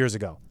 4, 5 years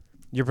ago,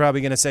 you're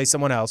probably going to say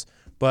someone else.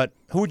 But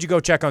who would you go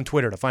check on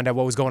Twitter to find out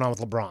what was going on with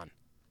LeBron?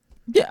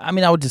 Yeah, I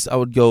mean, I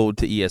would go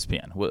to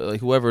ESPN,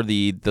 whoever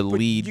the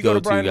lead you go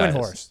to Brian guy is.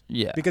 Windhorst,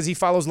 Yeah, because he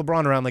follows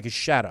LeBron around like his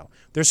shadow.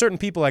 There's certain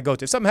people I go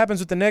to. If something happens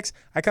with the Knicks,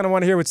 I kind of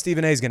want to hear what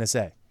Stephen A. is going to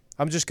say.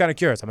 I'm just kind of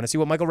curious. I'm going to see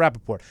what Michael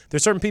Rappaport.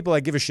 There's certain people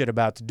I give a shit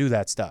about to do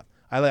that stuff.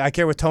 I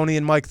care what Tony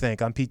and Mike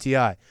think on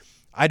PTI.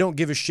 I don't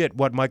give a shit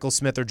what Michael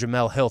Smith or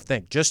Jamel Hill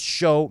think. Just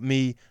show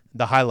me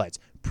the highlights.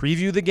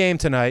 Preview the game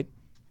tonight.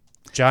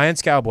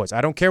 Giants, Cowboys. I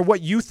don't care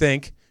what you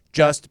think.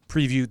 Just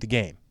preview the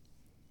game.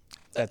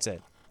 That's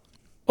it.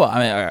 Well, I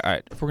mean, all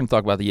right. If we're going to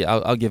talk about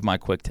I'll give my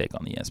quick take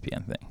on the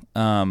ESPN thing.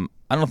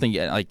 I don't think,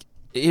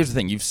 here's the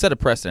thing. You've set a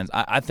precedent.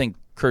 I think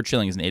Curt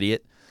Schilling is an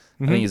idiot.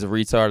 I think he's a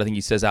retard. I think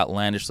he says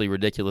outlandishly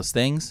ridiculous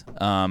things.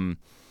 And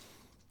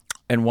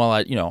while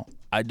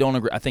I don't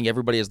agree, I think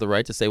everybody has the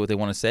right to say what they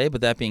want to say.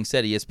 But that being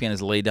said, ESPN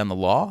has laid down the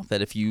law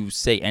that if you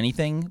say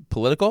anything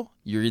political,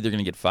 you're either going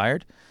to get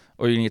fired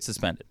or you're going to get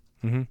suspended.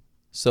 Mm-hmm.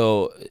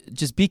 So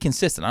just be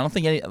consistent. I don't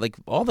think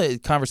all the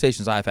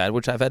conversations I've had,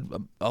 which I've had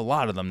a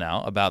lot of them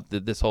now about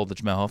the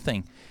Jamel Hill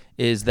thing,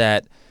 is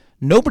that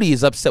nobody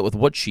is upset with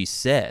what she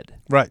said.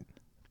 Right.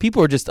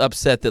 People are just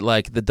upset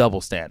that the double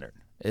standard.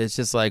 It's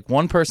just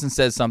one person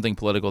says something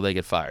political, they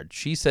get fired.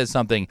 She says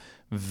something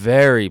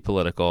very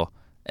political,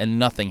 and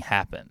nothing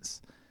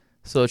happens.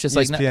 So it's just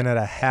ESPN had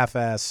a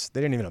half-ass.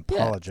 They didn't even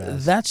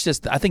apologize.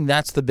 I think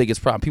that's the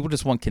biggest problem. People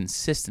just want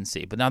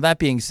consistency. But now that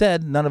being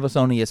said, none of us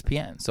own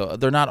ESPN, so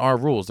they're not our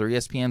rules. They're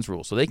ESPN's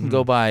rules, so they can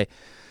go by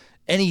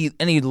any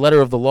letter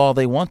of the law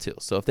they want to.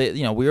 So if they,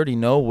 we already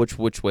know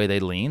which way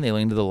they lean. They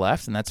lean to the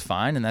left, and that's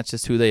fine, and that's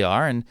just who they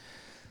are. And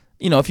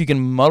if you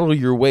can muddle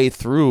your way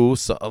through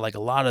a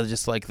lot of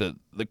just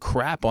the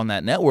crap on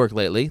that network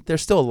lately,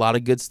 there's still a lot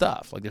of good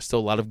stuff. There's still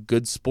a lot of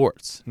good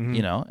sports,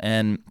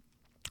 and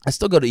I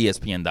still go to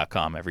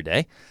ESPN.com every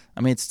day.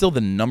 I mean, it's still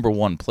the number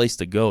one place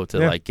to go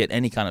to get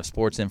any kind of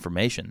sports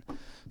information.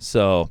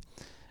 So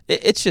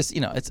it's just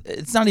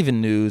it's not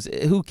even news.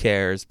 Who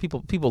cares?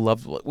 People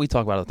love. We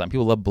talk about it all the time.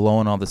 People love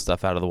blowing all this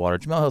stuff out of the water.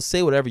 Jamel Hill,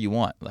 say whatever you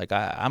want.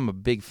 I'm a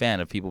big fan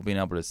of people being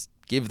able to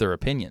give their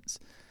opinions.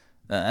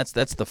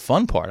 That's the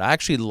fun part. I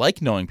actually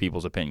like knowing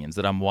people's opinions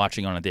that I'm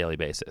watching on a daily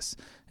basis.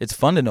 It's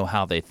fun to know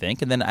how they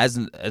think, and then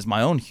as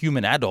my own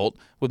human adult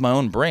with my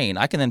own brain,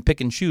 I can then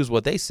pick and choose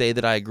what they say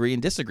that I agree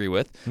and disagree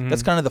with. Mm-hmm.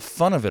 That's kind of the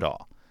fun of it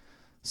all.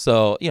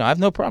 So I have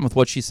no problem with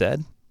what she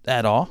said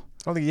at all.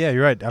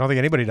 You're right. I don't think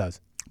anybody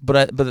does.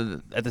 But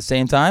at the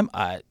same time,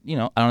 I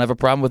don't have a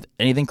problem with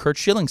anything Curt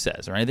Schilling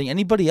says or anything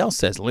anybody else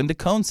says. Linda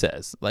Cohn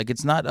says.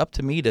 It's not up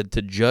to me to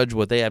judge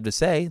what they have to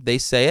say. They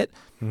say it.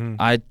 Mm-hmm.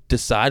 I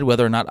decide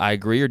whether or not I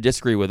agree or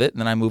disagree with it,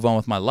 and then I move on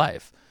with my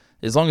life.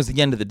 As long as at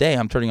the end of the day,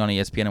 I'm turning on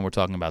ESPN and we're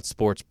talking about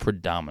sports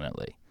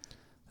predominantly.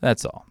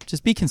 That's all.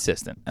 Just be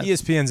consistent.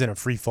 ESPN's in a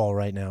free fall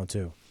right now,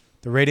 too.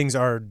 The ratings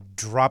are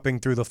dropping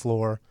through the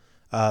floor.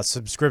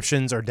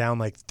 Subscriptions are down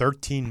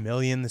 13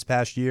 million this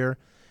past year.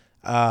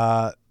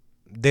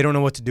 They don't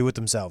know what to do with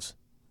themselves.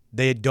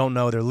 They don't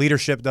know. Their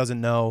leadership doesn't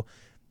know.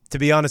 To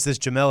be honest, this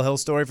Jamel Hill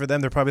story for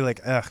them, they're probably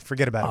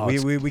forget about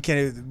it. We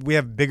can't. We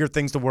have bigger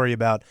things to worry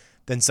about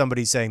than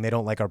somebody saying they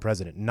don't like our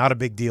president. Not a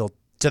big deal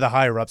to the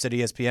higher ups at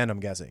ESPN, I'm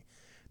guessing.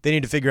 They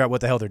need to figure out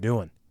what the hell they're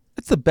doing.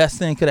 It's the best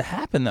thing that could have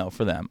happened, though,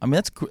 for them. I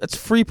mean, that's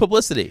free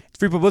publicity. It's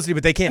free publicity,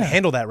 but they can't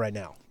handle that right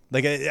now.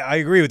 I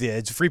agree with you.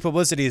 It's free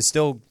publicity is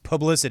still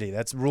publicity.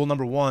 That's rule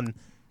number one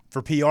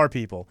for PR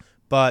people.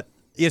 But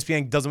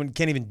ESPN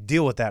can't even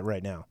deal with that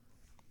right now.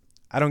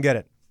 I don't get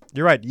it.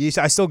 You're right.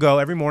 I still go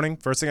every morning.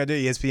 First thing I do,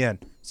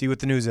 ESPN. See what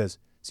the news is.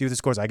 See what the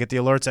scores. I get the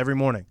alerts every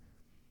morning.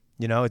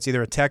 It's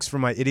either a text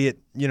from my idiot,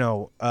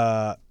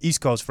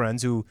 East Coast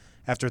friends who,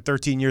 after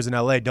 13 years in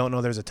LA, don't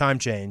know there's a time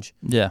change.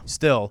 Yeah.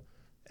 Still,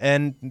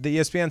 and the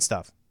ESPN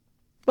stuff.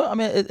 Well, I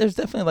mean, there's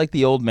definitely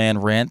the old man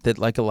rant that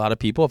a lot of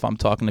people, if I'm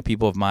talking to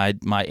people of my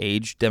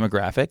age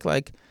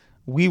demographic,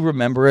 we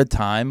remember a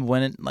time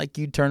when it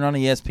you turn on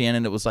ESPN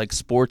and it was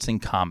sports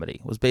and comedy.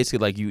 It was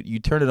basically you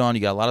turn it on,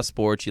 you got a lot of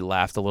sports, you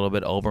laughed a little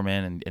bit,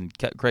 Oberman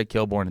and Craig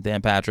Kilborn and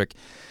Dan Patrick.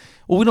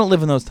 Well, we don't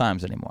live in those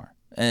times anymore.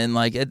 And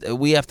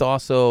we have to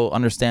also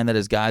understand that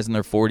as guys in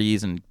their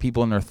 40s and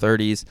people in their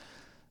 30s,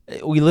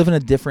 we live in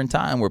a different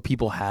time where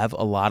people have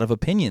a lot of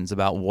opinions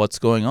about what's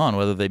going on,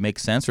 whether they make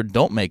sense or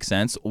don't make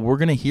sense. We're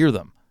going to hear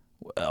them.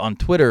 on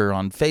Twitter,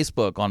 on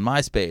Facebook, on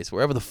MySpace,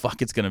 wherever the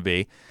fuck it's going to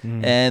be,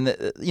 and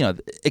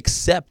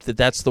accept that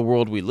that's the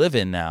world we live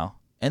in now,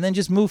 and then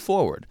just move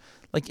forward.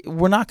 Like,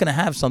 we're not going to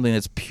have something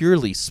that's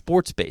purely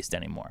sports-based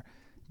anymore,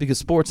 because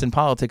sports and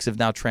politics have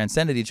now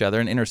transcended each other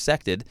and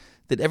intersected,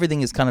 that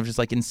everything is kind of just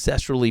like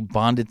ancestrally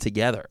bonded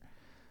together.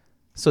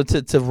 So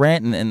to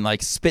rant and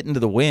like spit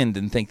into the wind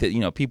and think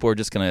that, people are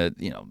just going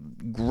to,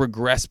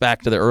 regress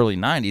back to the early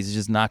 90s is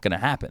just not going to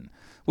happen.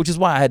 Which is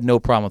why I had no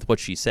problem with what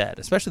she said,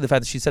 especially the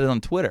fact that she said it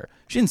on Twitter.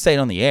 She didn't say it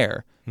on the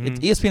air.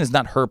 ESPN is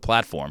not her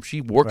platform.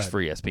 She works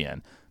for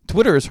ESPN.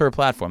 Twitter is her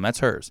platform. That's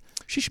hers.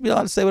 She should be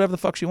allowed to say whatever the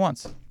fuck she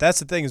wants. That's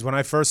the thing, is when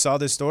I first saw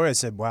this story, I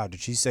said, wow, did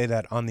she say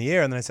that on the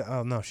air? And then I said,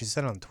 oh, no, she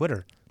said it on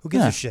Twitter. Who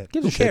gives a shit?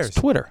 Who cares? It's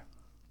Twitter.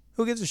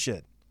 Who gives a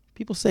shit?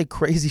 People say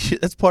crazy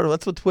shit. That's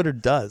what Twitter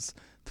does.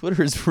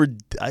 Twitter is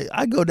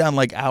I go down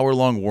like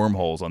hour-long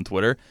wormholes on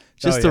Twitter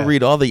just to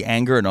read all the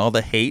anger and all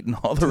the hate and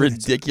all the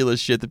ridiculous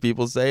shit that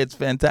people say. It's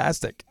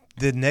fantastic.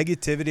 The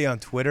negativity on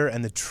Twitter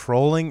and the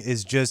trolling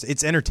is just,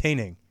 it's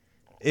entertaining.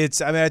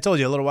 I told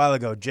you a little while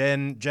ago,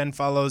 Jen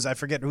follows, I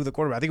forget who the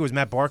quarterback, I think it was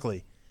Matt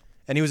Barkley,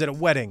 and he was at a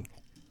wedding,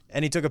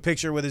 and he took a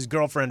picture with his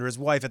girlfriend or his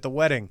wife at the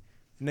wedding.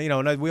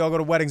 And, we all go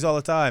to weddings all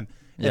the time.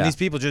 And these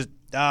people just,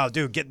 oh,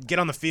 dude, get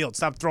on the field.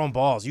 Stop throwing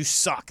balls. You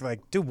suck.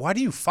 Like, dude, why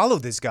do you follow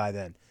this guy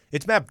then?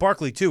 It's Matt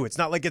Barkley, too. It's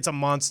not like it's a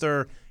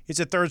monster. It's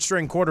a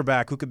third-string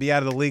quarterback who could be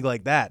out of the league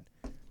like that.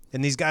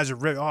 And these guys are,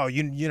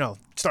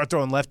 start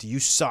throwing lefty. You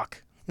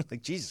suck.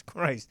 Like, Jesus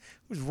Christ.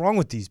 What's wrong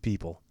with these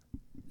people?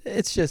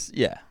 It's just,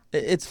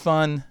 it's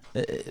fun.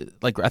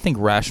 Like, I think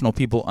rational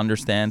people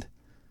understand.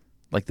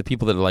 Like, the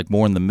people that are, like,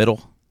 more in the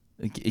middle,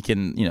 it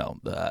can,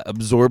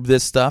 absorb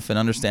this stuff and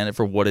understand it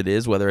for what it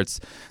is, whether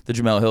it's the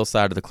Jamel Hill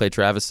side or the Clay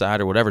Travis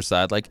side or whatever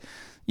side. Like,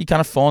 you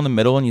kind of fall in the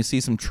middle and you see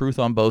some truth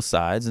on both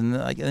sides, and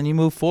then you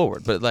move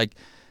forward. But like,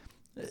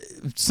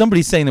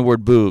 somebody saying the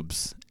word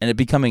boobs and it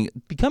becoming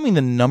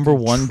the number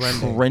one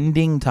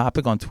trending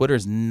topic on Twitter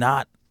is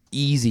not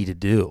easy to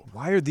do.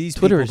 Why are these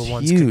Twitter people the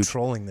ones huge.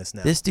 Controlling this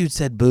now? This dude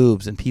said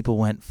boobs and people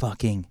went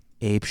fucking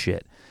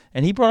apeshit.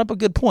 And he brought up a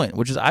good point,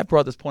 which is I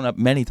brought this point up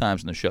many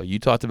times in the show. You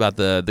talked about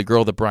the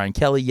girl that Brian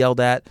Kelly yelled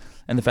at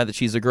and the fact that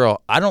she's a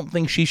girl. I don't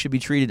think she should be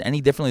treated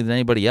any differently than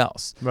anybody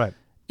else. Right.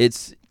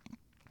 It's...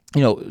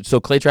 so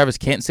Clay Travis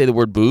can't say the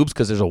word boobs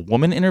because there's a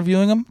woman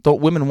interviewing him?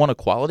 Don't women want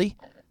equality?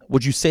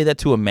 Would you say that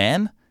to a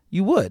man?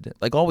 You would.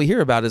 Like, all we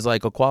hear about is,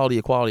 like, equality,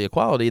 equality,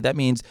 equality. That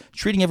means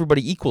treating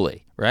everybody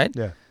equally, right?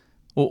 Yeah.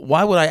 Well,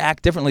 why would I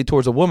act differently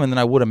towards a woman than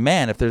I would a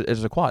man if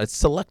there's equality? It's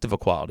selective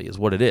equality is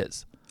what it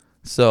is.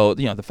 So,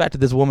 the fact that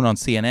this woman on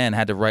CNN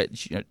had to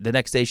write, the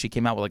next day she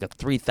came out with, like, a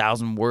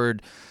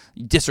 3,000-word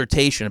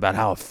dissertation about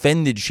how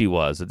offended she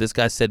was that this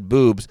guy said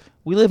boobs.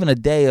 We live in a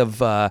day of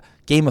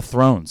Game of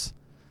Thrones.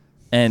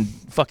 And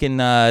fucking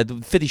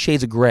 50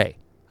 Shades of Grey.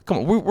 Come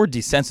on, we're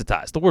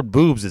desensitized. The word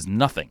boobs is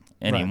nothing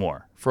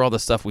anymore for all the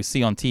stuff we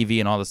see on TV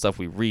and all the stuff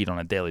we read on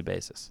a daily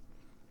basis.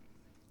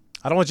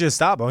 I don't want you to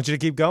stop. I want you to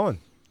keep going.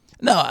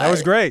 No, that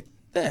was great.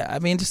 Yeah, I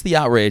mean, just the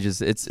outrage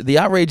the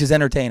outrage is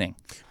entertaining.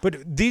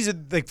 But these are,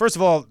 like, first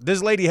of all,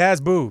 this lady has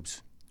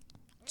boobs.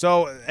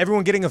 So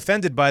everyone getting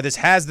offended by this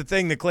has the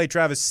thing that Clay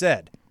Travis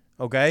said.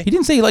 Okay? He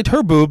didn't say he liked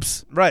her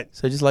boobs. Right.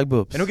 So he just liked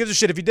boobs. And who gives a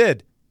shit if he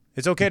did?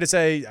 It's okay to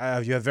say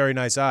you have very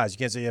nice eyes. You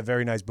can't say you have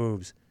very nice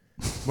boobs.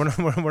 We're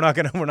not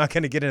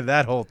gonna get into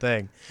that whole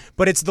thing.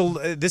 But it's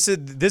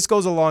this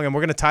goes along, and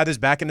we're gonna tie this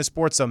back into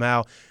sports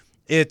somehow.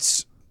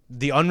 It's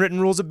the unwritten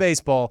rules of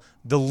baseball.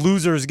 The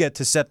losers get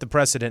to set the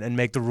precedent and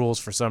make the rules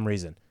for some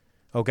reason.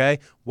 Okay?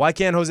 Why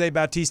can't Jose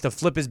Bautista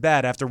flip his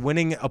bat after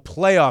winning a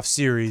playoff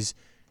series,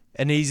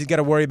 and he's got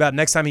to worry about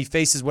next time he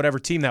faces whatever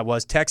team that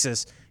was,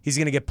 Texas, he's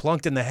gonna get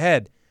plunked in the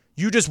head.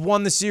 You just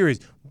won the series.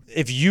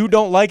 If you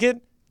don't like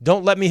it,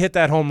 don't let me hit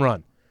that home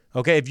run.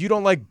 Okay? If you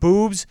don't like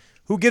boobs,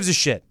 who gives a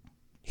shit?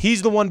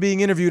 He's the one being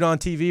interviewed on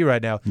TV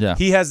right now. Yeah.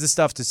 He has the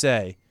stuff to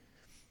say.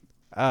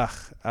 I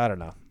don't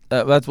know.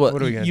 That's what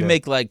are we gonna you do?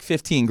 make like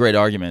 15 great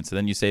arguments, and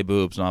then you say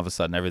boobs, and all of a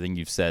sudden everything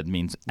you've said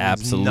means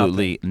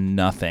absolutely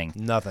nothing.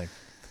 Nothing.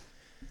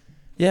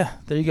 Yeah,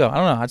 there you go. I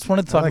don't know. I just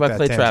wanted to talk like about that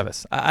Clay tangent.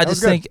 Travis. I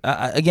just think,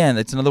 again,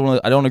 it's another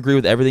one. I don't agree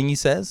with everything he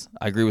says.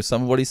 I agree with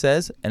some of what he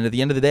says. And at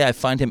the end of the day, I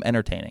find him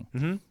entertaining.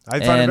 Mm-hmm. I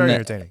find him very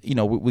entertaining.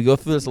 We go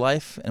through this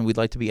life, and we'd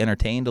like to be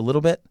entertained a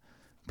little bit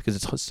because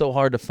it's so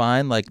hard to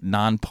find, like,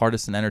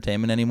 nonpartisan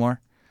entertainment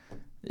anymore.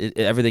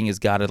 Everything has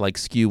got to, like,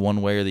 skew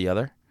one way or the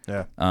other.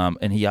 Yeah.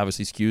 And he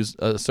obviously skews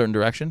a certain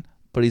direction,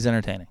 but he's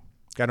entertaining.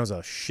 Guy knows a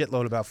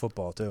shitload about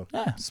football, too.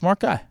 Yeah,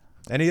 smart guy.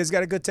 And he has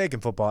got a good take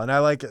in football. And I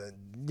like...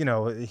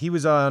 he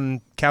was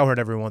on Cowherd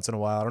every once in a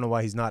while. I don't know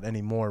why he's not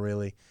anymore,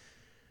 really.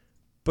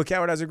 But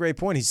Cowherd has a great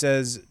point. He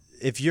says,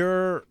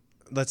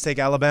 let's take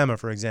Alabama,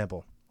 for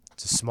example.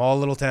 It's a small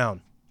little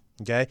town,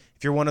 okay?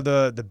 If you're one of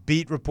the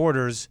beat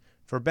reporters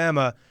for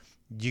Bama,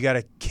 you got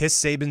to kiss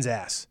Saban's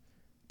ass.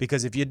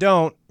 Because if you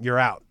don't, you're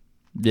out,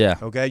 Yeah.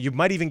 okay? You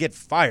might even get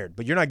fired,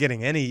 but you're not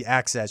getting any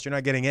access. You're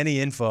not getting any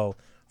info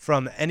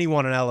from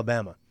anyone in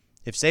Alabama.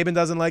 If Saban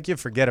doesn't like you,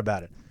 forget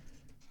about it.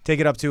 Take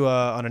it up to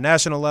on a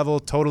national level,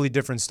 totally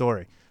different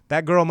story.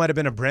 That girl might have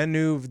been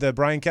the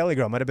Brian Kelly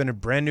girl might have been a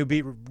brand new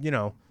beat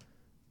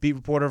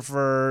reporter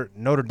for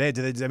Notre Dame.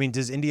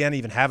 Does Indiana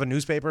even have a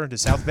newspaper?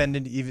 Does South Bend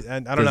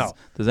even? I don't know.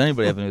 Does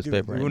anybody have a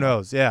newspaper? Who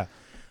knows? Yeah.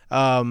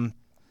 But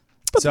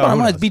the bottom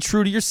line is be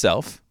true to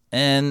yourself,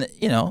 and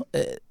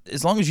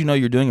as long as you know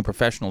you're doing a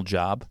professional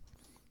job,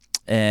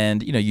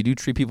 and you do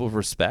treat people with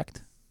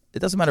respect. It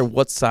doesn't matter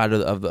what side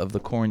of the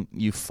coin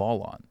you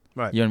fall on.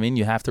 Right. You know what I mean?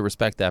 You have to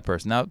respect that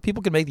person. Now,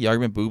 people can make the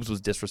argument Boobs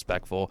was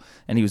disrespectful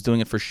and he was doing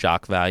it for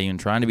shock value and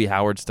trying to be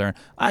Howard Stern.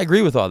 I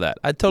agree with all that.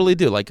 I totally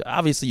do. Like,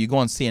 obviously, you go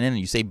on CNN and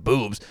you say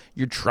Boobs,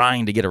 you're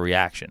trying to get a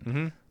reaction.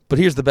 Mm-hmm. But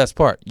here's the best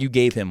part. You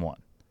gave him one.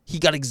 He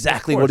got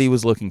exactly what he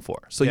was looking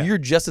for. So you're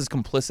just as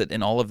complicit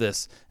in all of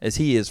this as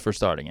he is for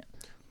starting it.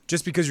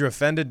 Just because you're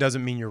offended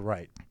doesn't mean you're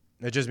right.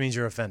 It just means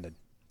you're offended.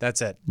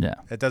 That's it. Yeah.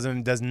 It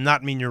does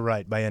not mean you're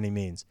right by any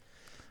means.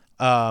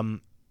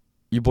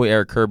 Your boy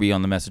Eric Kirby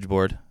on the message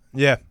board.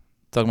 Yeah.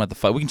 Talking about the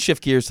fight. We can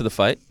shift gears to the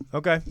fight.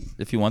 Okay.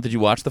 If you want. Did you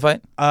watch the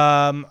fight?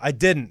 I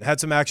didn't. Had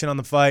some action on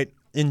the fight.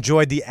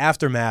 Enjoyed the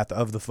aftermath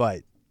of the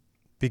fight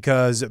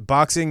because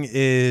boxing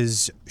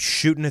is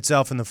shooting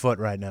itself in the foot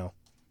right now.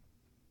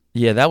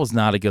 Yeah, that was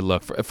not a good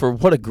look for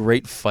what a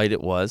great fight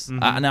it was.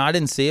 Mm-hmm. Now I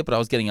didn't see it, but I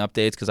was getting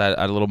updates because I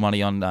had a little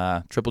money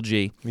on Triple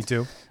G. Me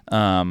too.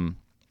 And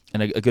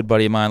a good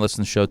buddy of mine,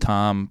 listening to the show,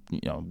 Tom,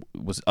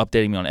 was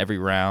updating me on every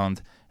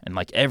round. And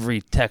like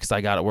every text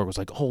I got at work was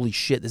like, "Holy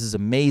shit, this is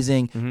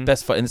amazing! Mm-hmm.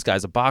 Best fight!" And this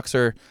guy's a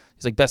boxer.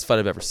 He's like, "Best fight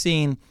I've ever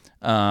seen."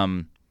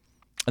 And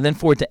then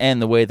for it to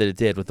end the way that it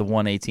did with the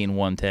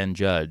 118-110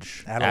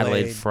 judge,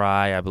 Adelaide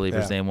Fry, I believe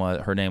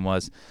her name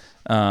was.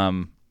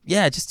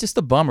 Just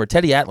a bummer.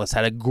 Teddy Atlas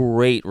had a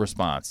great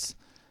response,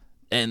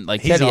 and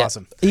like he's Teddy,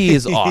 awesome. He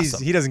is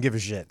awesome. He doesn't give a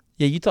shit.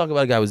 Yeah, you talk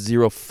about a guy with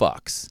zero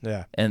fucks.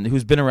 Yeah, and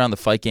who's been around the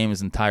fight game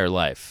his entire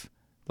life.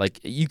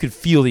 Like, you could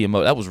feel the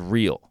emotion. That was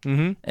real.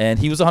 Mm-hmm. And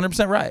he was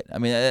 100% right. I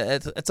mean,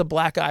 it's a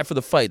black eye for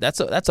the fight. That's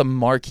a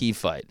marquee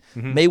fight.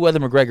 Mm-hmm.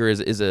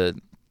 Mayweather-McGregor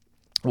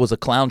was a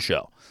clown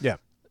show. Yeah.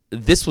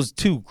 This was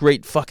two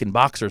great fucking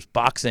boxers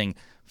boxing,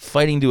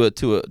 fighting to a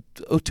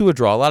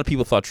draw. A lot of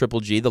people thought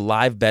Triple G, the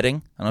live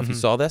betting. I don't know if you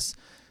saw this.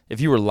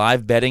 If you were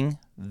live betting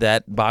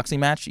that boxing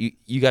match,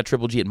 you got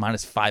Triple G at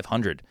minus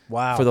 500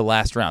 for the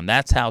last round.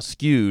 That's how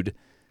skewed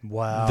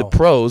the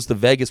pros, the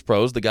Vegas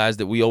pros, the guys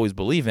that we always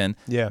believe in,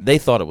 they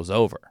thought it was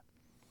over.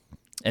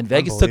 And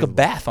Vegas took a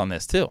bath on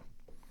this, too.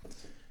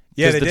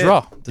 Yeah, they the did.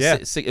 draw. Yeah.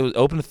 It was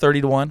open to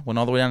 30-1, went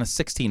all the way down to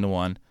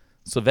 16-1.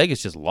 So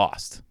Vegas just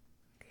lost.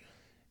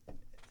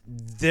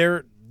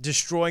 They're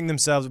destroying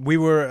themselves.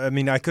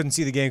 I couldn't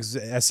see the game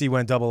because SC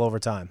went double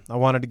overtime. I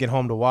wanted to get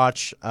home to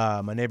watch.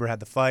 My neighbor had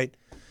the fight.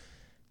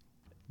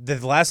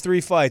 The last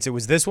three fights, it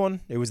was this one.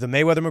 It was the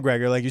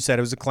Mayweather-McGregor. Like you said,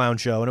 it was a clown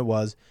show, and it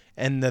was.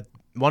 And the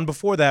one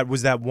before that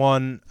was that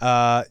one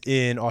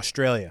in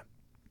Australia.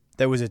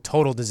 That was a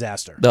total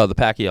disaster. No, the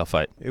Pacquiao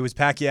fight. It was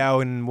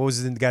Pacquiao and what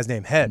was the guy's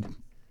name? Head.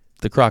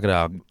 The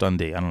Crocodile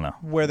Dundee. I don't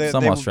know.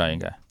 Some Australian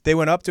guy. They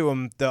went up to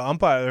him. The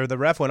umpire or the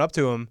ref went up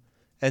to him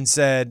and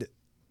said,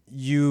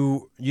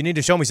 "You need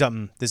to show me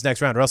something this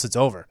next round, or else it's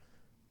over."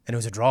 And it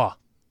was a draw.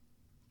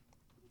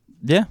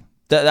 Yeah.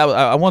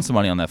 I won some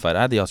money on that fight.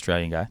 I had the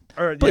Australian guy.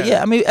 But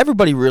I mean,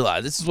 everybody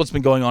realized this is what's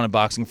been going on in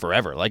boxing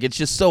forever. Like, it's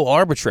just so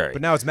arbitrary.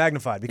 But now it's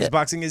magnified because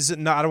boxing is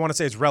not. I don't want to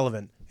say it's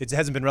relevant. It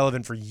hasn't been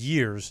relevant for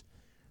years,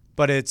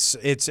 but it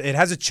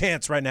has a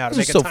chance right now to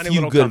make a tiny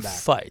little comeback. There's so few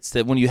good fights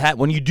that when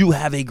you do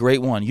have a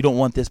great one, you don't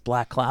want this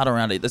black cloud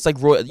around it. It's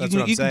like Roy.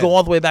 You can go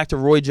all the way back to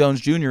Roy Jones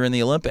Jr. in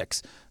the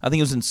Olympics. I think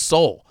it was in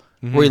Seoul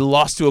where he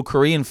lost to a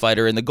Korean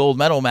fighter in the gold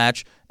medal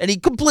match, and he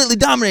completely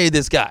dominated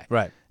this guy.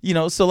 Right.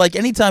 So like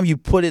anytime you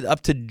put it up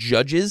to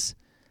judges,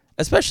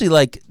 especially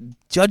like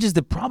judges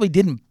that probably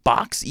didn't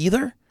box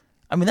either.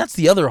 I mean, that's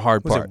the other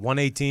hard part. Was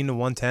it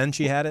 118-110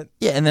 she had it?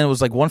 Yeah, and then it was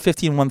like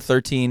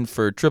 115-113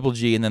 for Triple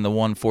G, and then the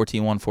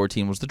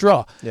 114-114 was the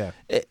draw. Yeah.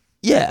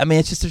 I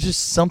mean, there's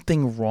just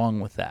something wrong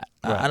with that.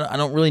 Right. I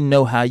don't really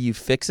know how you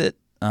fix it.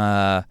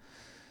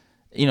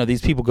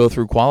 These people go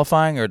through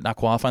qualifying or not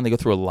qualifying. They go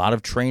through a lot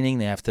of training.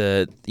 They have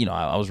to,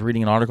 I was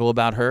reading an article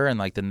about her, and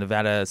like the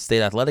Nevada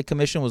State Athletic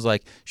Commission was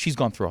like, she's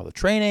gone through all the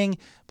training,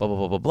 blah, blah,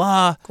 blah, blah,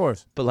 blah. Of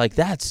course. But like,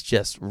 that's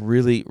just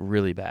really,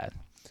 really bad.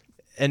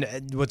 And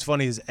what's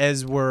funny is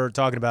as we're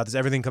talking about this,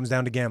 everything comes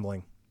down to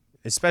gambling,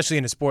 especially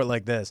in a sport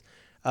like this.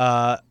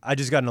 I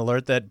just got an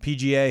alert that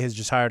PGA has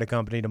just hired a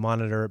company to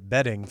monitor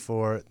betting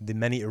for the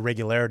many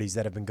irregularities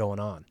that have been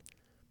going on.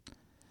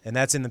 And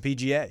that's in the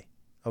PGA.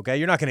 Okay,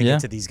 you're not going to get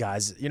to these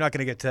guys. You're not going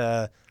to get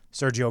to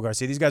Sergio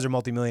Garcia. These guys are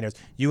multimillionaires.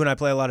 You and I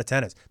play a lot of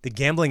tennis. The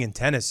gambling in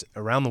tennis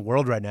around the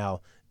world right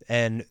now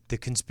and the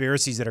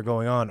conspiracies that are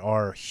going on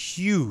are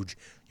huge.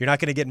 You're not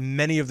going to get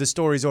many of the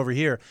stories over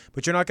here,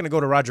 but you're not going to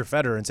go to Roger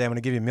Federer and say, I'm going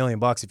to give you $1 million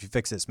if you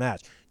fix this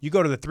match. You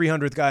go to the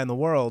 300th guy in the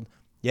world,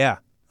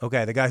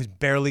 okay, the guy who's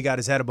barely got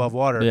his head above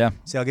water,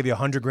 say, I'll give you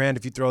 $100,000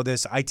 if you throw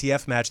this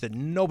ITF match that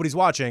nobody's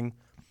watching.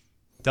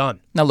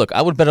 Done. Now, look,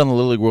 I would bet on the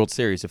Little League World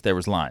Series if there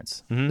was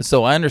lines. Mm-hmm.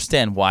 So I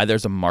understand why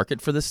there's a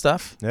market for this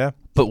stuff. Yeah.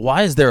 But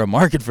why is there a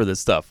market for this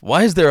stuff?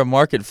 Why is there a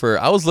market for?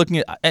 I was looking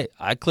at. Hey,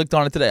 I clicked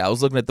on it today. I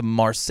was looking at the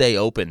Marseille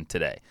Open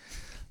today.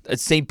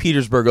 It's St.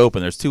 Petersburg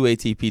Open. There's 2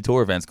 ATP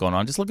Tour events going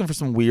on. Just looking for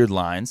some weird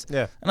lines.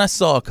 Yeah. And I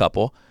saw a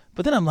couple.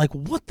 But then I'm like,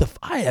 what the?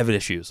 I have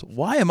issues.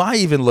 Why am I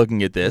even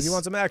looking at this? You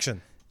want some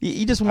action?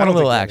 You just I want a don't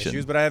little think I have action.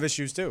 issues, but I have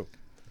issues too.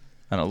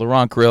 I don't know.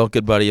 Laurent Grill,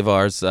 good buddy of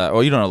ours. You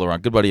don't know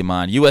Laurent, good buddy of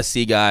mine.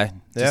 USC guy.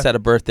 Just had a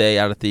birthday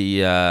out at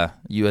the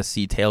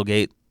USC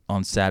tailgate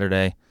on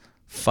Saturday.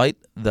 Fight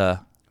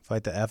the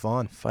F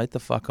on. Fight the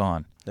fuck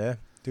on. Yeah.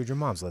 Dude, your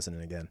mom's listening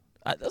again.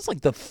 That's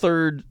like the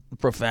third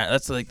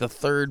that's like the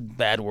third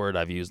bad word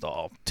I've used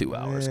all 2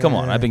 hours. Come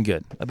on, I've been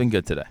good. I've been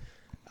good today.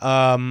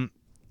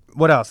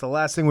 What else? The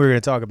last thing we were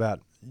going to talk about.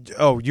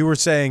 Oh, you were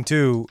saying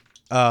too,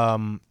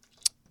 the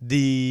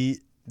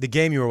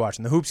game you were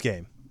watching, the hoops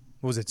game.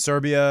 What was it?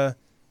 Serbia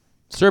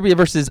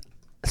versus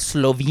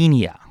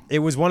Slovenia. It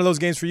was one of those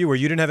games for you where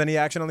you didn't have any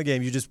action on the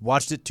game. You just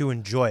watched it to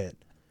enjoy it.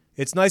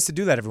 It's nice to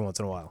do that every once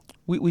in a while.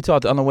 We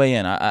talked on the way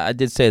in. I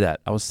did say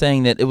that. I was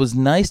saying that it was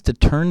nice to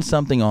turn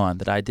something on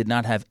that I did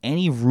not have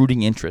any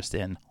rooting interest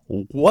in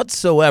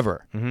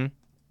whatsoever,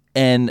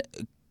 and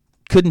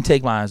couldn't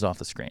take my eyes off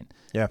the screen.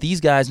 Yeah.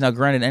 These guys, now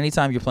granted,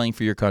 anytime you're playing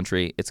for your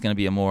country, it's going to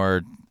be a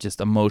more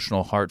just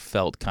emotional,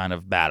 heartfelt kind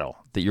of battle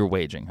that you're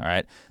waging, all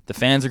right? The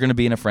fans are going to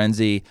be in a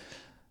frenzy.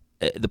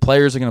 The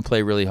players are going to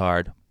play really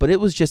hard. But it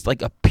was just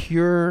like a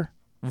pure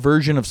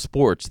version of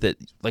sports that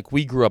like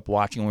we grew up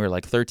watching when we were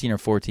like 13 or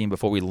 14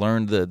 before we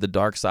learned the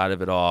dark side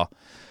of it all.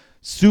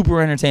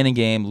 Super entertaining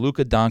game.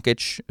 Luka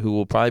Doncic, who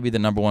will probably be the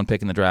number 1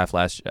 pick in the draft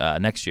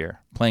next year,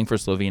 playing for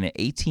Slovenia,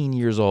 18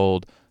 years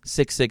old,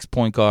 6'6"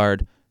 point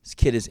guard. This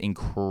kid is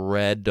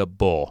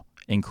incredible.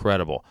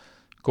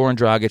 Goran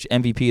Dragic,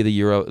 MVP of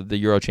the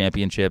Euro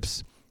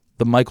Championships.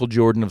 The Michael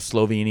Jordan of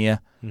Slovenia.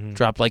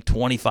 Dropped like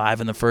 25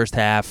 in the first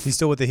half. He's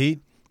still with the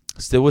Heat?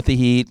 Still with the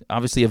Heat.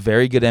 Obviously a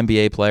very good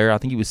NBA player. I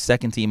think he was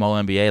second team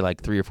All-NBA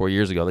like 3 or 4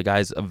 years ago. The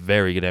guy's a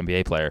very good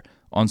NBA player.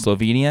 On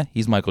Slovenia,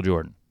 he's Michael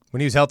Jordan.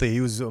 When he was healthy,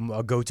 he was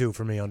a go-to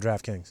for me on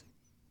DraftKings.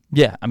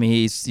 Yeah, I mean,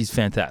 he's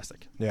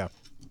fantastic. Yeah.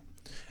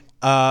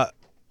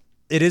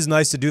 It is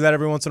nice to do that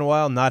every once in a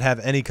while, not have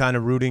any kind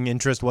of rooting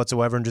interest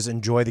whatsoever and just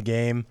enjoy the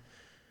game.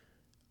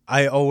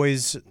 I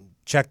always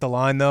check the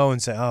line, though,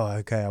 and say, oh,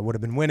 okay, I would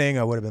have been winning,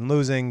 I would have been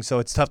losing, so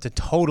it's tough to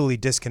totally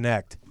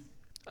disconnect.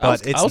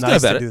 But it's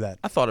nice to do that.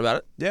 I thought about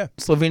it. Yeah.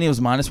 Slovenia was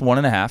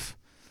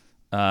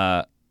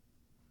 -1.5.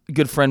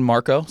 Good friend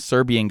Marco,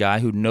 Serbian guy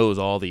who knows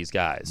all these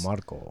guys.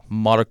 Marco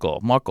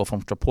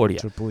from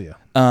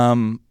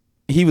Traporia.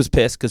 He was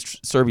pissed because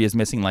Serbia is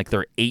missing like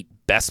their 8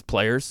 best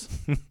players,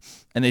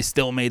 and they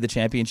still made the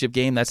championship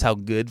game. That's how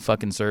good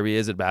fucking Serbia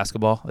is at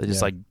basketball. They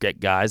just like get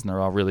guys, and they're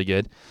all really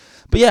good.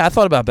 But yeah, I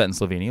thought about betting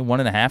Slovenia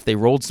 1.5. They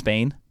rolled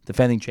Spain,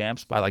 defending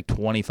champs, by like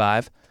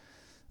 25.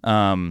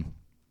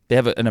 They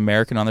have an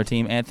American on their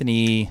team,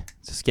 Anthony.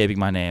 It's escaping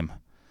my name,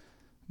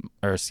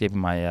 or escaping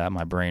my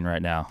my brain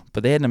right now.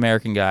 But they had an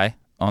American guy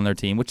on their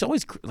team, which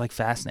always like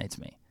fascinates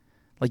me.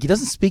 Like he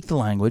doesn't speak the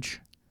language,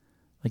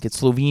 like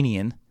it's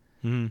Slovenian.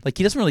 Like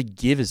he doesn't really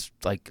give his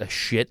like a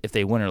shit if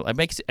they win or I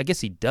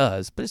guess he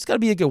does, but it's got to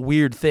be like a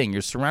weird thing.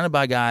 You're surrounded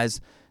by guys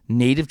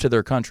native to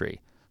their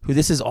country who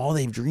this is all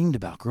they've dreamed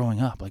about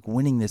growing up, like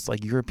winning this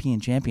like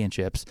European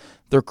championships.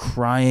 They're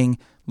crying,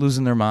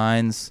 losing their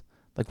minds.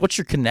 Like, what's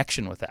your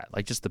connection with that?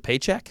 Like, just the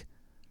paycheck?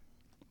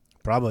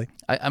 Probably.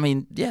 I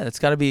mean, yeah, that's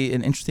got to be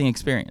an interesting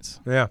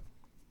experience. Yeah.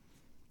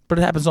 But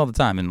it happens all the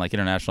time in like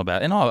international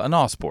in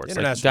all sports.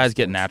 Like, guys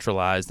get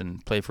naturalized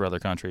and play for other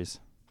countries.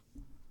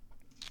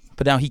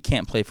 But now he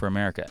can't play for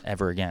America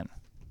ever again.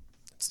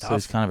 It's tough. So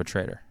he's kind of a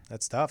traitor.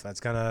 That's tough. That's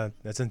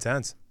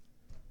intense.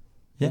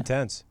 Yeah.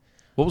 Intense.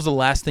 What was the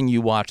last thing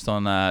you watched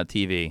on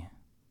TV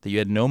that you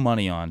had no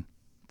money on,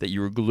 that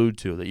you were glued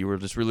to, that you were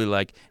just really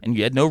like, and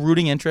you had no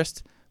rooting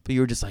interest, but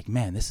you were just like,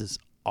 man, this is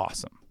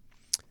awesome?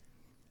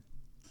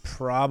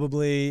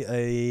 Probably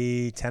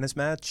a tennis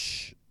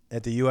match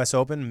at the U.S.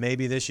 Open,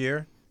 maybe this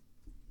year.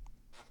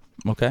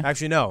 Okay.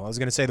 Actually, no. I was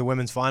going to say the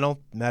women's final,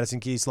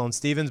 Madison Keys, Sloane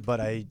Stephens, but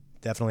I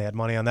definitely had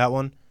money on that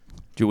one.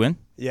 Did you win?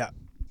 Yeah.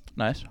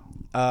 Nice.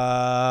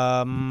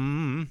 I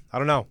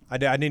don't know.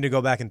 I need to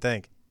go back and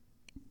think.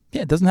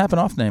 Yeah, it doesn't happen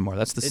often anymore.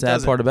 That's the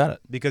sad part about it.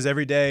 Because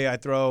every day I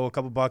throw a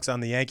couple bucks on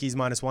the Yankees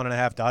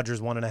 -1.5,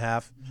 Dodgers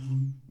 1.5.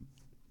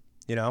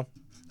 You know?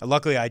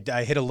 Luckily,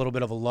 I hit a little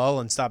bit of a lull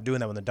and stopped doing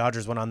that when the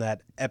Dodgers went on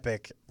that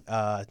epic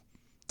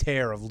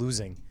tear of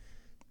losing.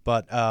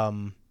 But,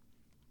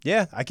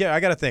 yeah, I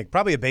got to think.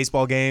 Probably a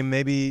baseball game.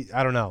 Maybe,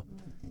 I don't know.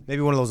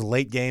 Maybe one of those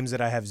late games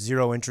that I have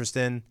zero interest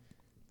in.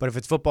 But if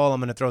it's football, I'm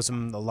going to throw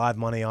some live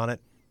money on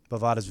it.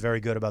 Bovada's very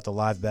good about the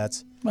live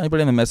bets.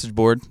 Anybody on the message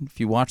board,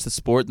 if you watched the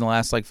sport in the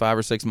last like 5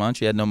 or 6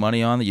 months, you had no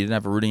money on, that you didn't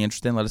have a rooting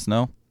interest in, let us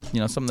know. You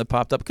know, something that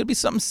popped up. It could be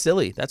something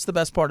silly. That's the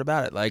best part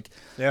about it. Like,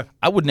 yeah,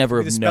 I would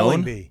never have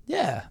known. Bee.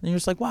 Yeah, and you're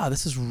just like, wow,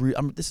 this is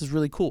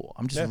really cool.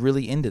 I'm just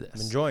really into this.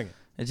 I'm enjoying it.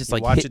 It just you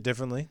like watch it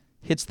differently.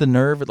 Hits the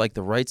nerve at like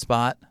the right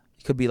spot.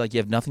 It could be like you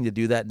have nothing to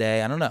do that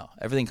day. I don't know.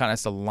 Everything kind of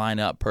has to line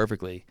up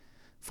perfectly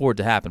for it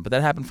to happen. But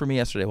that happened for me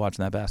yesterday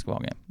watching that basketball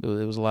game.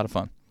 It was a lot of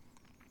fun.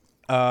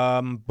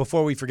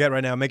 Before we forget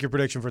right now, make your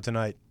prediction for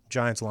tonight.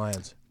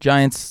 Giants-Lions.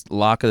 Giants,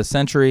 lock of the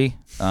century.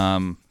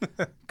 Got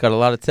a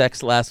lot of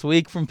texts last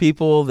week from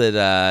people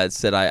that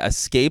said I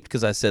escaped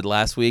because I said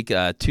last week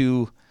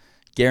 2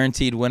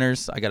 guaranteed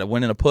winners. I got a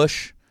win and a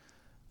push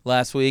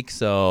last week,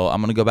 so I'm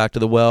going to go back to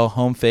the well.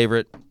 Home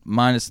favorite,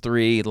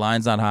 -3.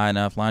 Line's not high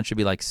enough. Line should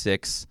be like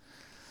 6.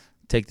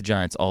 Take the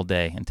Giants all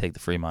day and take the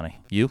free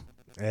money. You?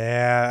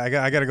 Yeah,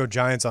 I got to go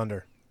Giants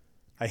under.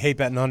 I hate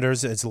betting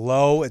unders. It's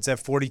low. It's at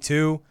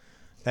 42.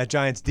 That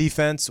Giants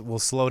defense will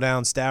slow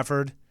down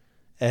Stafford,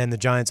 and the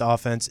Giants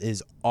offense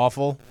is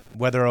awful,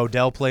 whether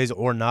Odell plays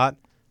or not.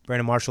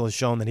 Brandon Marshall has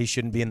shown that he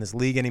shouldn't be in this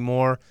league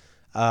anymore.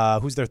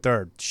 Who's their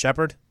third?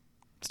 Shepard?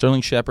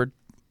 Sterling Shepard.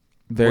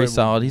 Very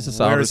solid. He's a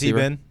solid receiver.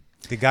 Where has he been?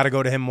 They got to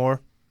go to him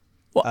more.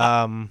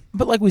 Well,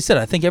 but like we said,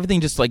 I think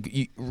everything just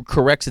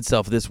corrects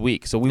itself this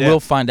week. So we will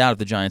find out if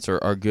the Giants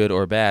are good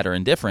or bad or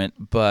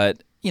indifferent.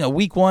 But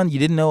week 1, you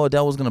didn't know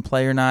Odell was going to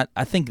play or not.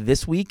 I think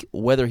this week,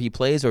 whether he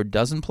plays or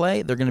doesn't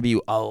play, they're going to be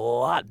a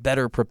lot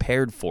better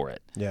prepared for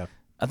it. Yeah,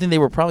 I think they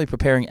were probably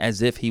preparing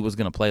as if he was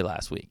going to play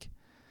last week.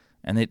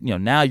 And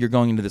now you're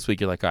going into this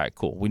week, you're like, all right,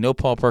 cool. We know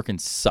Paul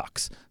Perkins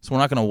sucks, so we're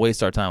not going to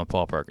waste our time with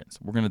Paul Perkins.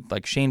 We're going to,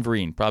 like Shane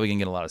Vereen, probably going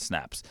to get a lot of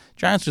snaps.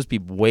 Giants just be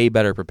way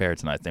better prepared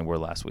tonight than we were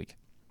last week.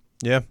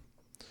 Yeah.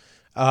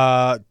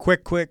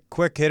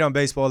 Quick hit on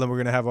baseball, then we're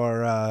going to have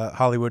our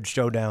Hollywood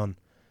showdown.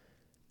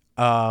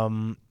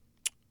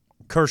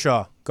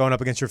 Kershaw going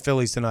up against your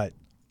Phillies tonight.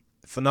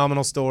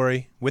 Phenomenal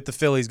story with the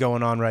Phillies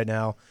going on right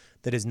now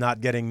that is not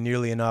getting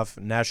nearly enough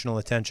national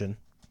attention.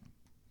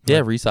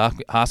 Yeah, Rhys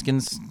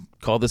Hoskins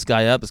called this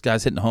guy up. This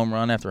guy's hitting home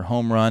run after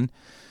home run.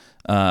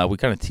 We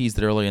kind of teased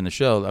it earlier in the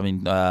show. I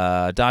mean,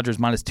 Dodgers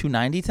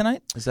 -290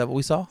 tonight. Is that what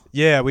we saw?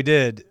 Yeah, we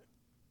did.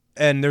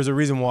 And there's a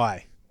reason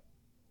why.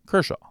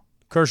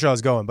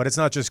 Kershaw's going, but it's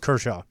not just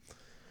Kershaw.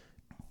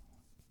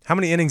 How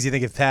many innings do you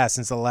think have passed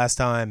since the last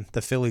time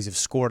the Phillies have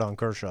scored on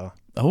Kershaw?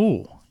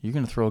 Oh, you're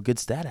going to throw a good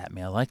stat at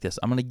me. I like this.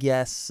 I'm going to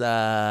guess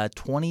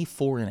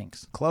 24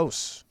 innings.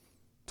 Close.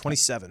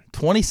 27.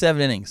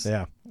 27 innings.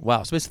 Yeah.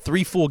 Wow. So it's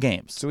 3 full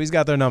games. So he's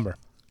got their number.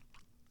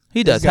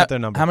 He does. He's got their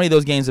number. How many of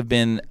those games have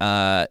been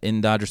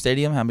in Dodger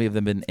Stadium? How many of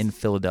them have been in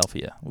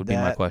Philadelphia would be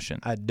my question.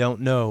 I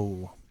don't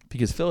know.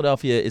 Because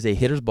Philadelphia is a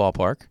hitter's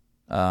ballpark.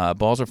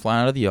 Balls are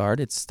flying out of the yard.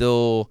 It's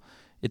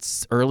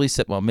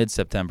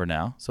mid-September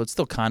now, so it's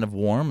still kind of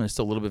warm and there's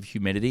still a little bit of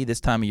humidity.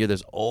 This time of year,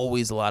 there's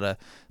always a lot of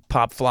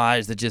pop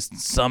flies that just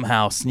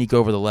somehow sneak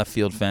over the left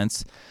field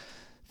fence.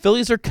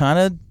 Phillies are kind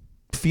of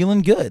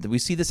feeling good. We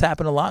see this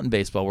happen a lot in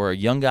baseball where a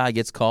young guy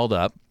gets called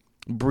up,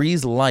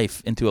 breathes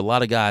life into a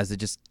lot of guys that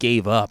just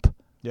gave up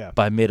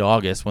by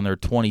mid-August when they're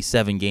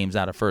 27 games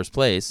out of first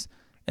place.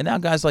 And now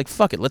guys are like,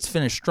 fuck it, let's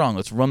finish strong.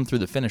 Let's run through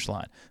the finish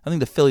line. I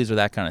think the Phillies are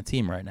that kind of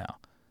team right now,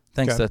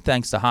 thanks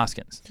to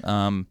Hoskins.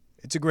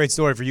 It's a great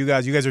story for you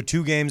guys. You guys are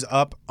 2 games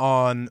up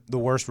on the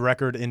worst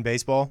record in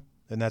baseball,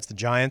 and that's the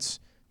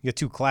Giants. You got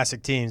 2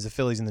 classic teams, the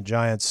Phillies and the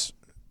Giants,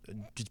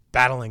 just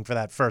battling for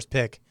that first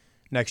pick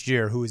next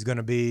year. Who is going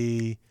to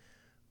be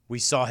 – we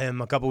saw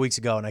him a couple weeks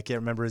ago, and I can't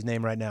remember his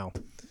name right now.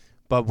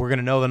 But we're going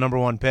to know the number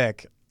 1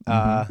 pick,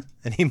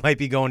 and he might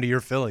be going to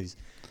your Phillies.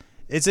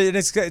 It's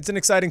an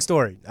exciting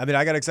story. I mean,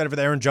 I got excited for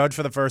the Aaron Judge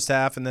for the first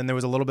half, and then there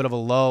was a little bit of a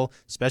lull,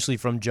 especially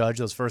from Judge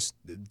those first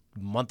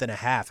month and a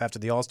half after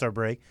the All-Star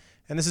break.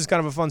 And this is kind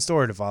of a fun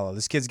story to follow.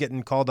 This kid's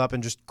getting called up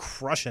and just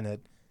crushing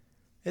it.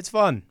 It's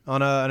fun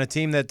on a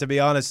team that, to be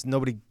honest,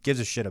 nobody gives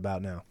a shit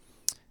about now.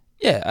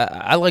 Yeah,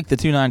 I like the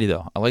 290,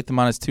 though. I like the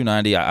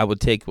 -290. I would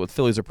take what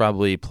Phillies are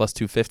probably plus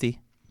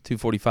 250,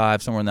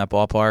 245, somewhere in that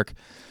ballpark.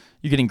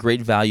 You're getting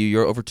great value.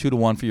 You're over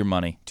 2-1 for your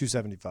money.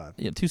 275.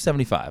 Yeah,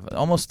 275.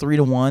 Almost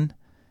 3-1.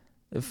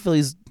 The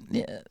Phillies,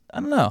 I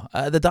don't know.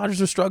 The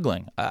Dodgers are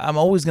struggling. I'm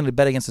always going to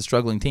bet against a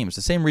struggling team. It's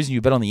the same reason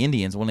you bet on the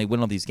Indians when they win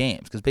all these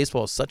games, because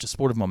baseball is such a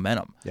sport of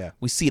momentum. Yeah.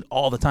 We see it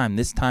all the time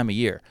this time of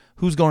year.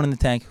 Who's going in the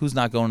tank, who's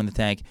not going in the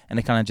tank, and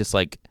it kind of just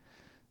like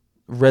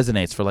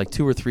resonates for like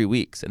 2 or 3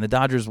 weeks. And the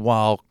Dodgers,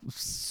 while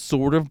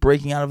sort of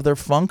breaking out of their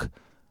funk,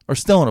 are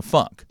still in a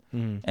funk.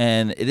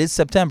 And it is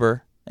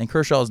September, and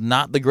Kershaw is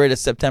not the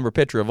greatest September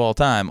pitcher of all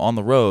time on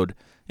the road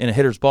in a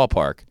hitter's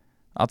ballpark.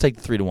 I'll take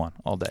the 3-1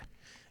 all day.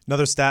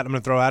 Another stat I'm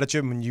going to throw out at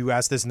you when you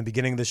asked this in the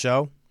beginning of the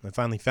show. I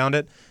finally found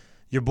it.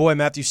 Your boy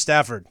Matthew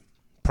Stafford,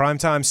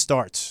 primetime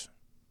starts.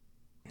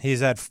 He's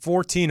had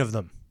 14 of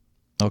them.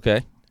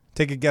 Okay.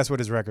 Take a guess what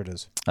his record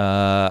is.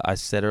 I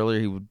said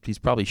earlier he's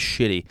probably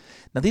shitty.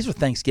 Now, these were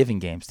Thanksgiving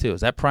games, too.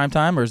 Is that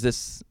primetime, or is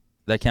this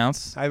 – that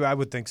counts? I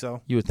would think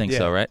so. You would think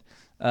so, right?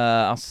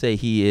 I'll say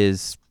he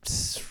is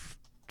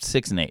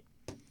 6-8.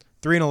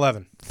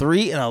 3-11.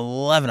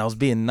 3-11. I was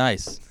being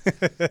nice.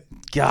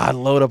 God,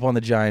 load up on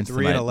the Giants.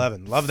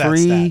 3-11. Love that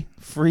stat.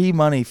 Free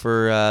money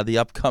for the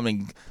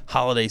upcoming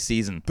holiday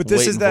season. But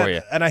this is for you.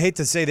 that, and I hate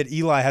to say that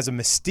Eli has a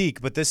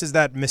mystique, but this is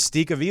that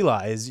mystique of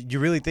Eli. Is you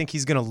really think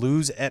he's going to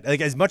lose?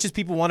 As much as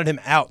people wanted him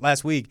out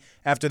last week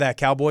after that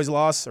Cowboys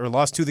loss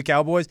to the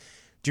Cowboys,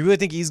 do you really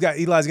think Eli's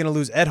going to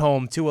lose at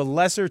home to a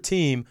lesser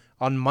team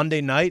on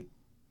Monday night?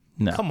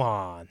 No. Come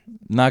on.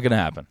 Not going to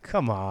happen.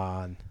 Come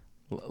on.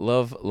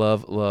 Love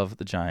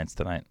the Giants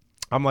tonight.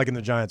 I'm liking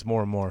the Giants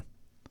more and more.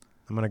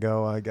 I'm going to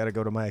go. I got to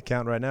go to my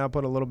account right now,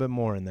 put a little bit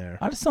more in there.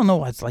 I just don't know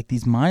why it's like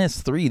these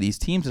 -3, these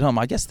teams at home.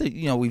 I guess that,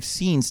 we've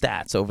seen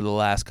stats over the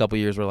last couple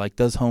of years where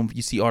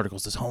you see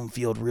articles, does home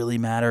field really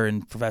matter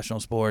in professional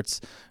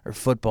sports or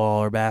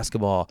football or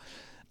basketball?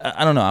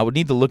 I don't know. I would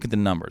need to look at the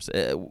numbers.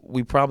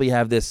 We probably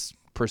have this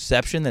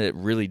perception that it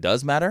really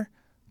does matter,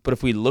 but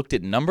if we looked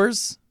at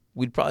numbers,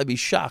 we'd probably be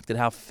shocked at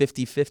how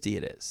 50-50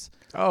 it is.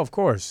 Oh, of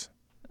course.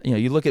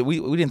 You look at,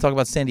 we didn't talk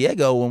about San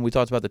Diego when we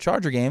talked about the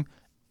Charger game.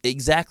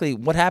 Exactly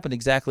what happened,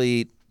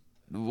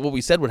 what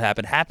we said would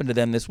happen happened to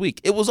them this week.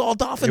 It was all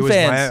Dolphin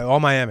fans. All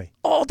Miami.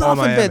 All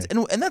Dolphin fans.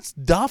 And that's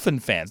Dolphin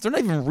fans. They're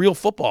not even real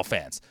football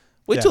fans.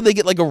 Wait till they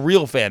get like a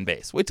real fan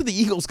base. Wait till the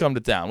Eagles come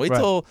to town. Wait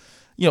till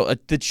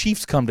the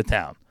Chiefs come to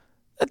town.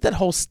 That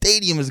whole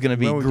stadium is going to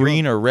be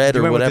green or red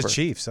or whatever. With the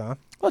Chiefs, huh?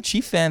 Well,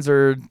 Chief fans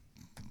are.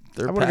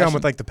 I would have gone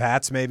with the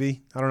Pats,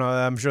 maybe. I don't know.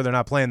 I'm sure they're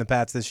not playing the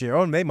Pats this year.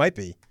 Oh, they might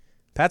be.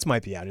 Pats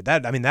might be out here.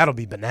 That'll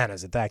be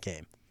bananas at that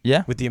game.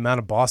 Yeah. With the amount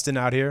of Boston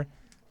out here,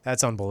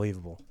 that's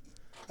unbelievable.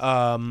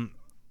 Being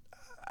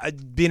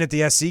at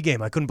the SC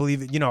game, I couldn't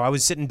believe it. I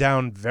was sitting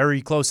down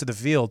very close to the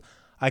field.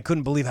 I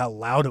couldn't believe how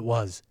loud it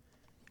was.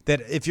 That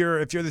if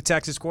you're the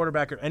Texas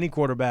quarterback or any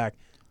quarterback,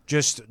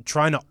 just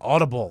trying to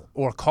audible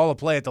or call a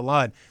play at the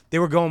line, they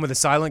were going with a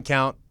silent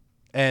count,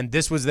 and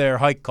this was their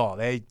hike call.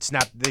 They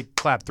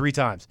clapped 3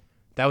 times.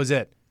 That was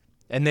it.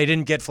 And they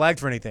didn't get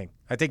flagged for anything.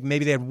 I think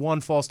maybe they had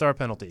 1 false start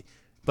penalty.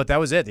 But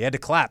that was it. They had to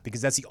clap because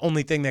that's the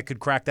only thing that could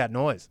crack that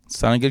noise.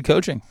 Sounding good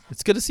coaching.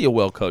 It's good to see a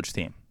well-coached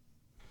team.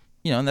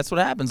 And that's what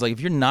happens. Like, if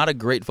you're not a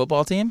great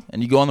football team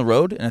and you go on the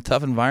road in a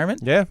tough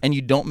environment and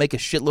you don't make a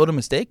shitload of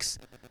mistakes,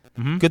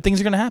 good things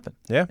are going to happen.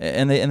 Yeah.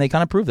 And they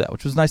kind of proved that,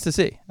 which was nice to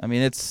see. I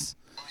mean, it's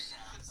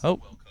 – oh,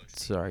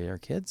 sorry, our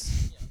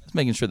kids. Just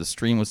making sure the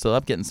stream was still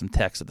up, getting some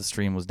text that the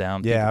stream was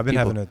down. Yeah, I've been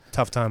having a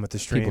tough time with the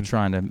stream. People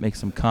trying to make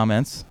some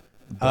comments.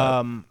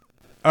 All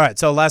right,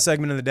 so last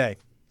segment of the day.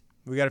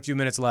 We got a few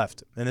minutes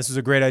left, and this was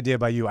a great idea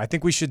by you. I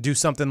think we should do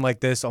something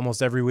like this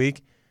almost every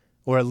week,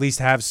 or at least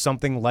have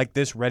something like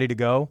this ready to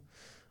go.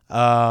 Do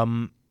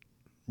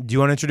you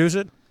want to introduce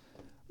it?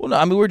 Well, no,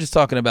 I mean, we're just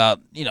talking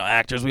about,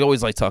 actors. We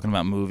always like talking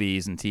about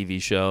movies and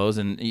TV shows,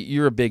 and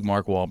you're a big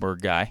Mark Wahlberg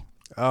guy.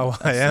 Oh,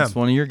 I am. That's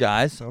one of your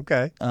guys.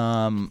 Okay.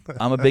 I'm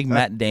a big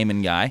Matt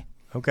Damon guy.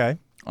 Okay.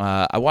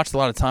 I watched a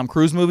lot of Tom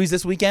Cruise movies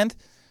this weekend.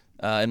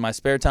 In my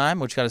spare time,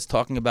 which got us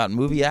talking about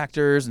movie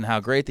actors and how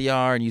great they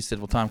are, and you said,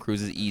 well, Tom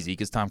Cruise is easy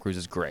because Tom Cruise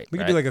is great. We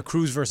could do like a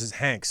Cruise versus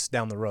Hanks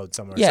down the road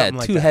somewhere. Yeah, something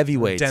like 2 that.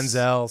 heavyweights. Or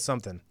Denzel,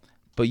 something.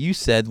 But you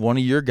said one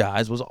of your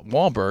guys was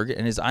Wahlberg,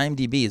 and his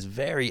IMDb is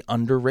very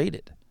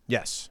underrated.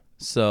 Yes.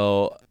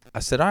 So I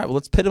said, all right, well,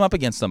 let's pit him up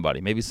against somebody.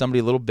 Maybe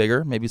somebody a little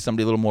bigger, maybe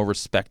somebody a little more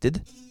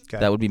respected. Okay.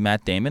 That would be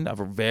Matt Damon, a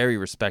very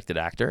respected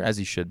actor, as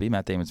he should be.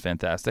 Matt Damon's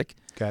fantastic.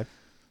 Okay.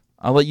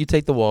 I'll let you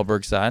take the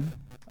Wahlberg side.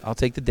 I'll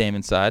take the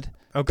Damon side.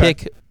 Okay.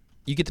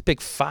 You get to pick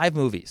 5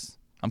 movies.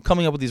 I'm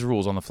coming up with these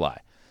rules on the fly.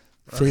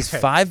 For his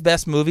 5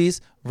 best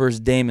movies versus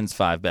Damon's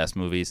 5 best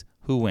movies,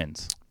 who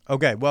wins?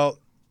 Okay, well,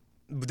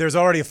 there's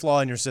already a flaw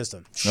in your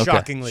system.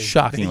 Shockingly.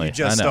 Shockingly. You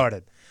just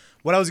started.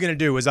 What I was going to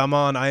do is I'm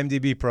on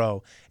IMDb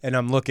Pro, and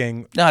I'm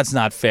looking. No, it's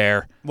not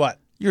fair. What?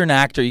 You're an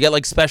actor. You got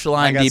like special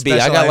IMDb.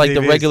 I got like the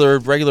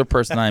IMDb's. regular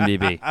person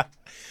IMDb.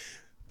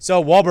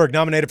 So Wahlberg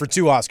nominated for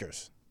 2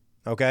 Oscars.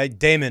 Okay,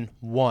 Damon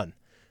 1.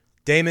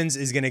 Damon's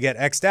is going to get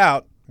X'd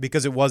out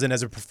because it wasn't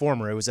as a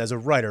performer. It was as a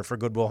writer for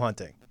Good Will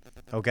Hunting.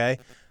 Okay?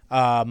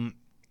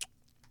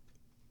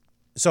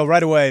 So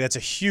right away, that's a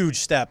huge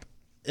step.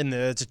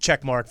 It's a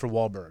check mark for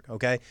Wahlberg.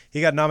 Okay?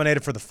 He got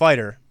nominated for The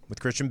Fighter with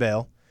Christian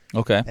Bale.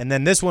 Okay. And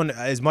then this one,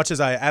 as much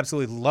as I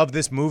absolutely love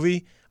this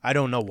movie, I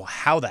don't know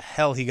how the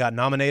hell he got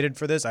nominated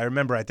for this. I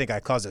remember I think I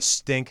caused a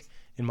stink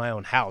in my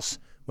own house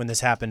when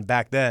this happened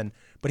back then.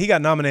 But he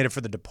got nominated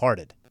for The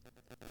Departed.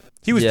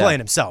 He was playing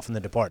himself in The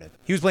Departed.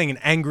 He was playing an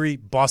angry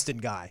Boston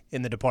guy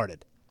in The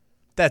Departed.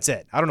 That's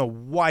it. I don't know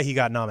why he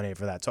got nominated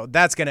for that. So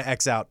that's going to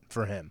X out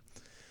for him.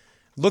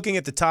 Looking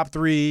at the top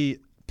 3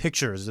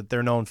 pictures that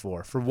they're known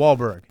for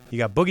Wahlberg, you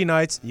got Boogie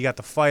Nights, you got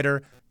The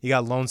Fighter, you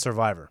got Lone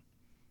Survivor.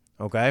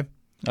 Okay?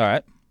 All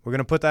right. We're going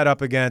to put that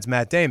up against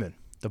Matt Damon,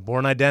 The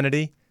Bourne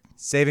Identity,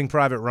 Saving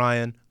Private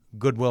Ryan,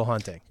 Good Will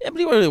Hunting. Yeah, but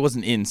he really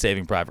wasn't in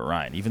Saving Private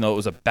Ryan. Even though it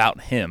was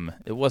about him,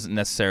 it wasn't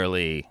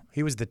necessarily...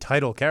 He was the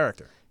title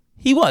character.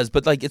 He was,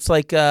 but it's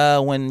like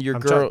when your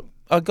girl...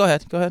 Oh, go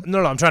ahead.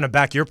 No, I'm trying to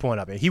back your point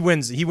up. He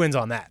wins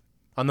on that,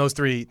 on those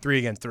 3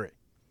 against 3.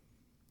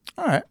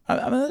 All right.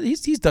 I mean,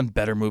 he's done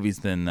better movies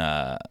than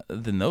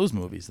those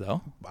movies,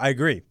 though. I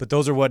agree, but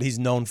those are what he's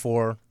known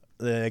for.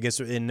 I guess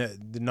in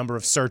the number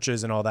of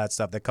searches and all that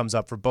stuff that comes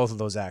up for both of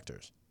those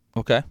actors.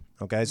 Okay.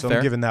 Okay, so Fair.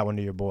 I'm giving that one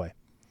to your boy.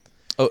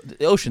 Oh,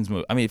 the Ocean's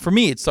movie. I mean, for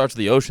me, it starts with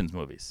the Ocean's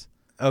movies.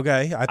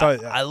 Okay, I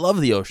thought I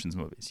love the Ocean's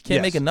movies. You can't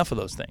Yes. make enough of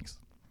those things.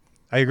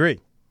 I agree.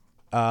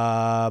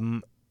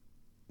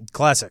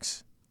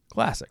 Classics.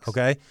 Classics.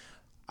 Okay,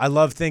 I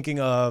love thinking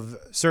of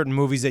certain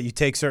movies that you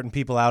take certain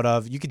people out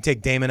of. You can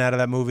take Damon out of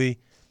that movie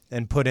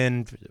and put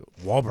in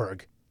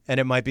Wahlberg, and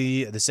it might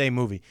be the same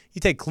movie. You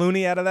take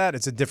Clooney out of that,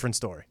 it's a different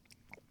story.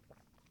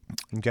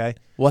 Okay,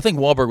 Well, I think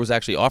Wahlberg was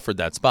actually offered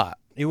that spot.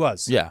 he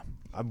was. Yeah.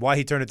 Why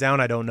he turned it down,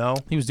 I don't know.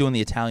 He was doing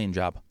the Italian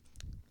job.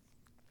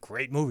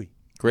 Great movie.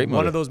 Great movie.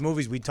 One of those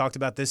movies we talked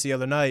about this the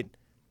other night.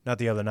 Not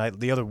the other night,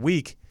 the other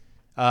week.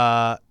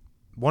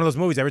 One of those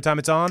movies, every time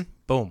it's on,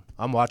 boom,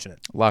 I'm watching it.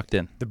 Locked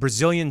in. The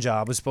Brazilian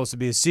Job was supposed to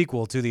be a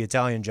sequel to the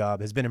Italian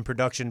Job. Has been in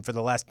production for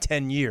the last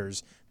 10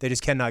 years. They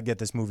just cannot get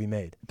this movie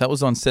made. That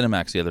was on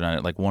Cinemax the other night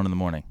at like 1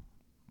 a.m.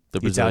 The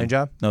Italian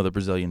Job? No, the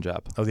Brazilian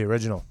Job. Oh, the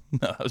original.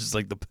 No, it was just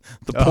like the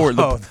porn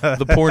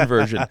the porn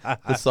version,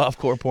 the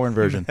softcore porn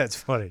version. That's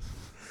funny.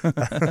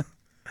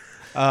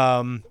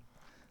 All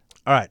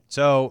right,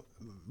 so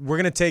we're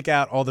going to take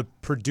out all the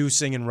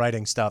producing and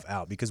writing stuff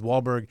out because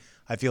Wahlberg,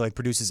 I feel like,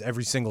 produces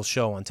every single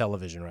show on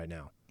television right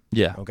now.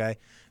 Yeah. Okay?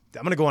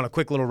 I'm going to go on a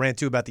quick little rant,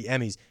 too, about the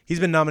Emmys. He's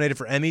been nominated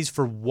for Emmys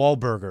for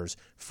Wahlburgers,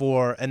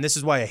 and this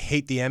is why I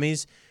hate the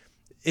Emmys.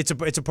 It's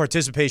a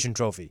participation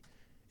trophy.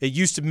 It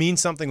used to mean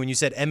something when you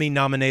said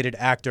Emmy-nominated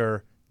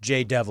actor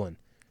Jay Devlin.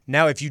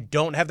 Now, if you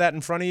don't have that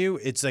in front of you,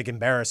 it's, like,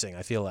 embarrassing,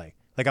 I feel like.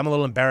 Like, I'm a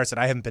little embarrassed that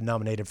I haven't been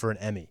nominated for an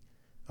Emmy.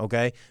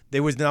 Okay?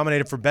 They was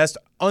nominated for Best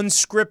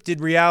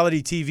Unscripted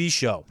Reality TV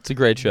Show. It's a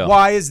great show.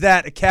 Why is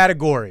that a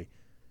category?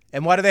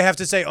 And why do they have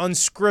to say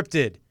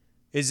unscripted?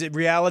 Is it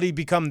reality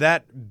become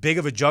that big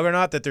of a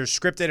juggernaut that there's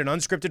scripted and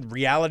unscripted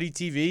reality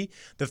TV?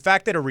 The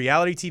fact that a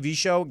reality TV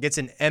show gets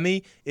an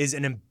Emmy is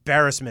an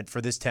embarrassment for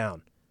this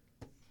town.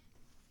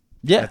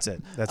 Yeah. That's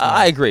it. That's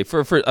I agree.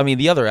 For I mean,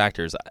 the other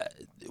actors,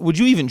 would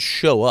you even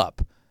show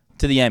up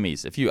to the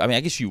Emmys? I mean, I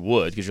guess you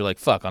would because you're like,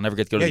 fuck, I'll never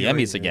get to go to the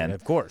Emmys again.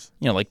 Of course.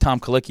 You know, like Tom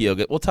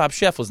Colicchio. Top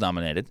Chef was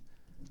nominated.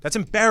 That's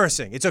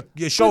embarrassing. It's a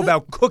show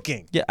about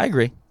cooking. Yeah, I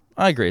agree.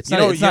 It's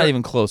not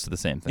even close to the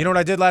same thing. You know what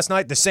I did last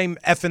night? The same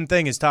effing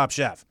thing as Top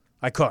Chef.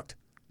 I cooked.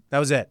 That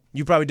was it.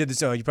 You probably did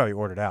this. You probably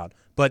ordered out.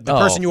 But the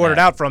person you ordered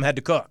out from had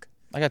to cook.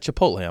 I got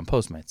Chipotle on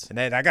Postmates. And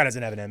that guy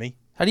doesn't have an Emmy.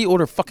 How do you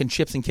order fucking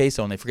chips and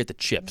queso and they forget the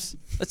chips?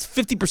 That's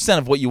 50%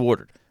 of what you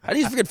ordered. How do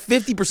you forget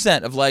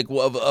 50% of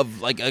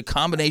like a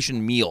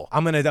combination meal?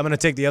 I'm gonna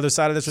take the other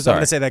side of this. I'm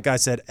gonna say that guy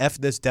said, "F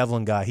this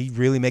Devlin guy. He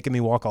really making me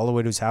walk all the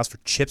way to his house for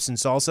chips and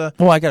salsa."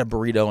 Well, I got a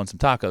burrito and some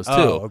tacos too.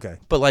 Oh, okay.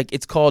 But like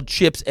it's called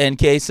chips and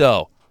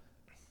queso.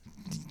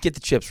 Get the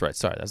chips right.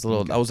 Sorry, that's a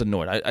little. I was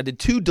annoyed. I did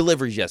 2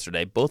 deliveries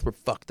yesterday. Both were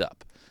fucked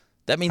up.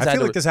 That means I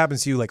feel like this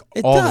happens to you like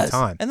it all does. the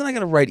time. And then I got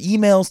to write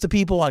emails to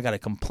people. I got to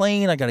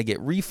complain. I got to get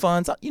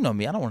refunds. You know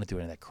me. I don't want to do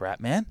any of that crap,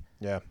 man.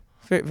 Yeah,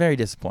 Very, very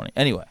disappointing.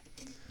 Anyway,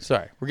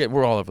 sorry.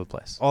 We're all over the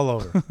place. all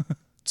over.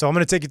 So I'm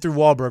gonna take you through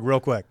Wahlberg real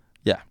quick.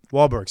 Yeah.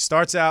 Wahlberg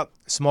starts out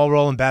small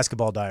role in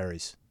Basketball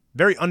Diaries.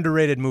 Very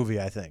underrated movie,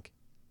 I think.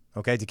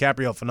 Okay,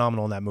 DiCaprio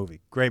phenomenal in that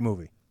movie. Great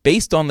movie.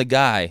 Based on the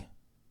guy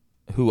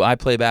who I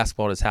play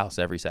basketball at his house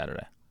every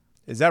Saturday.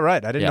 Is that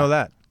right? I didn't Yeah. know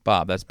that.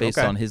 Bob. That's based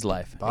Okay. on his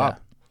life. Bob. Yeah.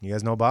 You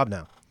guys know Bob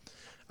now.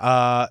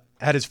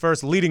 Had his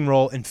first leading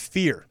role in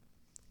Fear.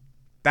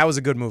 That was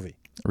a good movie.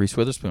 Reese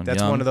Witherspoon.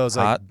 That's young, one of those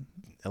like hot.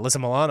 Alyssa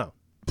Milano,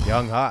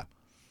 young hot.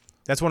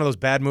 That's one of those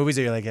bad movies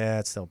that you're like, yeah,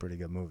 it's still a pretty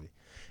good movie.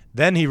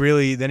 Then he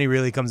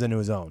really comes into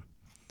his own.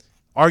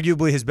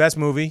 Arguably his best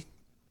movie,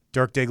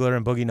 Dirk Diggler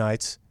and Boogie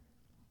Nights.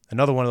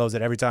 Another one of those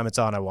that every time it's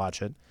on, I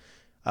watch it.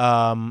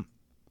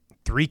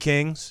 3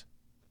 Kings.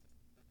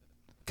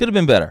 Could have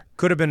been better.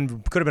 Could have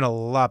been a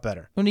lot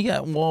better. When you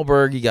got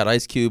Wahlberg, you got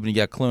Ice Cube, and you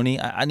got Clooney,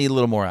 I need a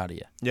little more out of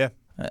you. Yeah.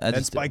 I And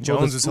just- Spike a little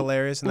Jones was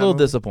hilarious in A that little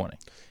movie. disappointing.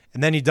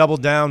 And then he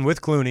doubled down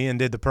with Clooney and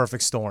did The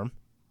Perfect Storm.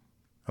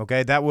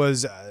 Okay, that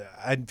was,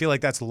 I feel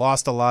like that's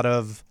lost a lot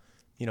of,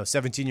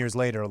 17 years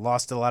later,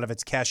 lost a lot of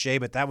its cachet,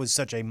 but that was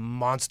such a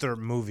monster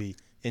movie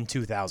in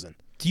 2000.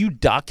 Do you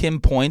dock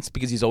him points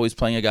because he's always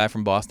playing a guy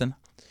from Boston?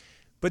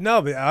 But no,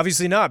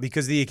 obviously not,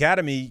 because the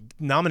Academy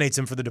nominates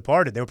him for The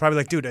Departed. They were probably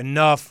like, dude,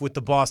 enough with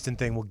the Boston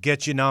thing. We'll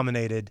get you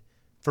nominated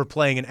for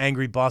playing an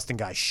angry Boston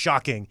guy.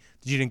 Shocking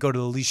that you didn't go to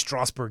the Lee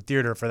Strasberg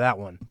Theater for that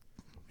one.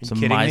 Are you Some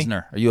kidding me?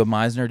 Meisner. Are you a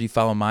Meisner? Do you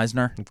follow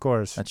Meisner? Of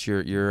course. That's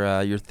your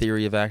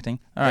theory of acting.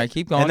 All right,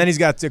 keep going. And then he's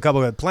got a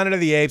couple of Planet of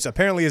the Apes.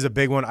 Apparently, is a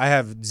big one. I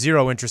have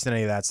zero interest in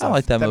any of that stuff.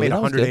 like that movie. That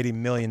That was made good. $180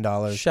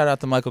 million. Shout out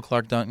to Michael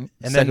Clark Duncan.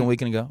 And Second then-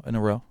 weekend ago in a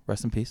row.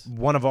 Rest in peace.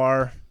 One of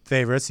our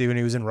favorites, even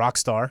he was in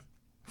Rockstar.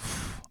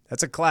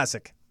 That's a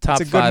classic. Top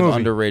That's a good 5 movie.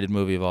 underrated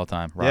movie of all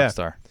time. Yeah.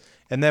 Rockstar.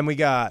 And then we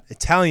got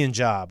Italian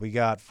Job. We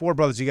got Four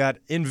Brothers. You got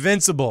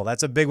Invincible.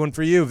 That's a big one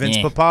for you, Vince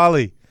Yeah.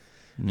 Papali.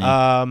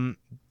 Yeah.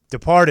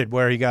 Departed,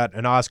 where he got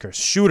an Oscar.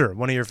 Shooter,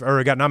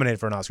 he got nominated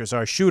for an Oscar.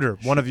 Sorry, Shooter,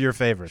 one of your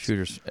favorites.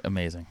 Shooter's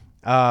amazing.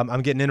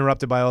 I'm getting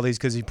interrupted by all these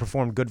because he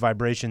performed Good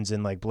Vibrations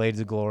in like Blades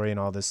of Glory and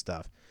all this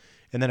stuff.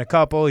 And then a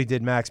couple, he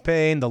did Max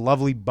Payne, The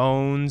Lovely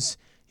Bones.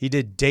 He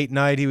did Date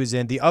Night. He was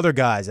in The Other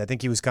Guys. I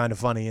think he was kind of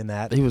funny in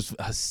that. He was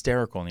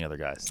hysterical in The Other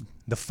Guys.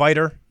 The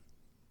Fighter.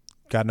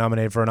 Got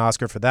nominated for an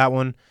Oscar for that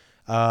one.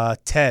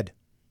 Ted.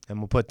 And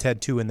we'll put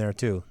Ted 2 in there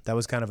too. That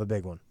was kind of a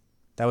big one.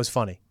 That was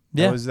funny.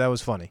 Yeah. That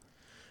was funny.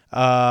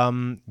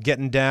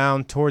 Getting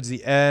down towards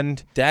the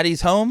end.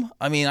 Daddy's Home.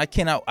 I mean, I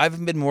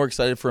haven't been more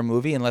excited for a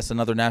movie unless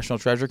another National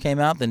Treasure came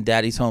out than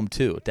Daddy's Home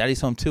 2. Daddy's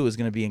Home 2 is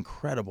going to be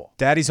incredible.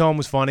 Daddy's Home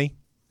was funny.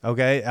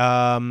 Okay.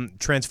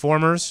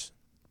 Transformers.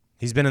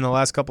 He's been in the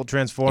last couple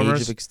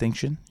Transformers. Age of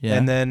Extinction. Yeah.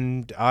 And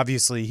then,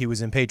 obviously, he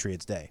was in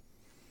Patriots Day.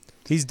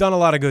 He's done a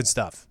lot of good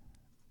stuff.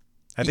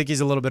 I think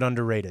he's a little bit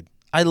underrated.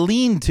 I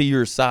lean to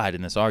your side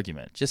in this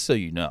argument, just so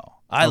you know.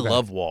 I Okay.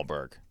 love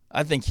Wahlberg.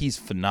 I think he's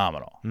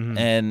phenomenal.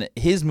 And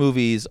his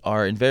movies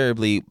are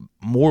invariably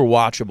more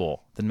watchable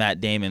than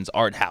Matt Damon's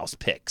art house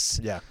picks.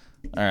 Yeah.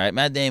 All right,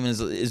 Matt Damon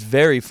is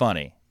very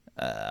funny.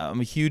 I'm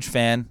a huge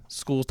fan.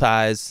 School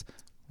Ties,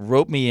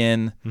 Rope Me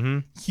In.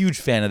 Huge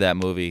fan of that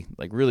movie.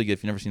 Like, really good. If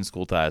you've never seen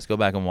School Ties, go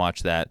back and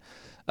watch that.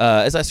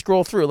 As I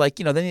scroll through, like,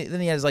 you know, then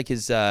he has like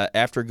his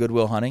after Good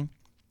Will Hunting,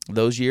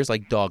 those years,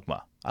 like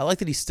Dogma. I like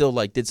that he still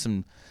like did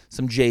some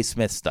Jay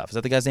Smith stuff. Is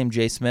that the guy's name,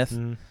 Jay Smith?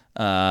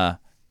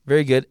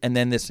 Very good. And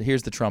then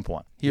here's the Trump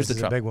one. Here's This the is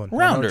a Trump big one. I know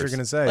what Rounders. you're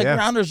gonna say, Like, yeah.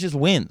 Rounders just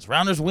wins.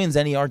 Rounders wins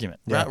any argument.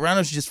 Yeah.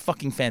 Rounders is just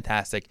fucking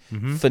fantastic.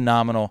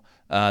 Phenomenal.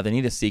 They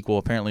need a sequel.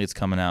 Apparently it's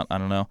coming out. I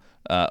don't know.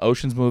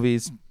 Ocean's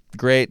movies,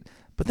 great.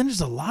 But then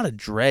there's a lot of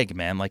dreg,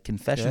 man. Like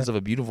Confessions of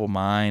a Beautiful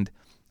Mind.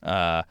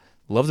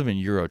 Love them in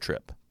Euro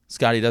Trip.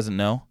 Scotty Doesn't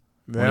Know.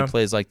 When Yeah. he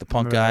plays like the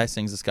punk guy,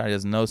 sings the Scotty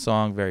Doesn't Know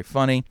song. Very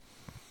funny.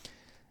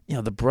 You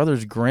know, the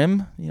Brothers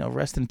Grimm, you know,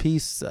 rest in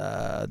peace,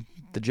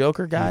 the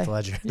Joker guy. Heath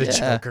Ledger, the Yeah.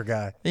 Joker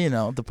guy. You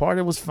know,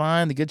 Departed was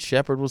fine. The Good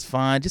Shepherd was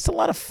fine. Just a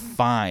lot of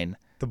fine.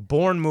 The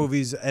Bourne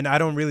movies, and I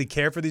don't really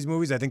care for these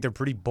movies. I think they're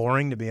pretty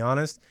boring, to be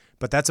honest.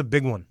 But that's a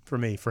big one for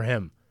me, for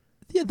him.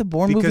 Yeah, the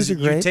Bourne Because movies are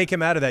you great. take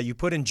him out of that. You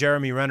put in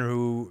Jeremy Renner,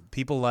 who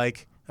people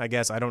like, I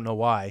guess, I don't know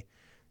why.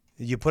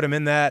 You put him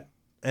in that,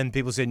 and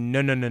people say,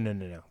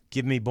 no.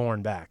 Give me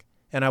Bourne back.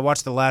 And I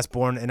watched the last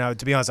Bourne, and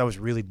to be honest, I was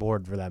really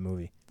bored for that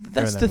movie.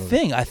 That's during the that movie.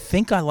 thing. I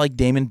think I like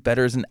Damon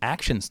better as an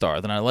action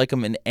star than I like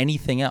him in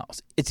anything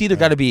else. It's either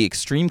got to be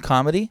extreme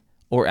comedy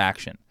or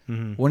action.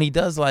 When he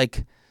does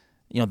like,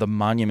 you know, The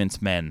Monuments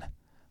Men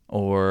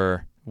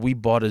or We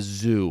Bought a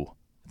Zoo,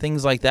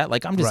 things like that,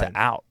 like I'm just Right.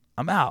 out.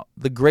 I'm out.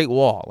 The Great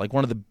Wall, like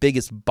one of the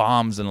biggest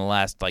bombs in the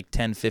last like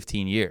 10,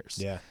 15 years.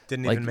 Yeah,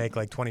 didn't Like- even make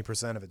like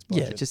 20% of its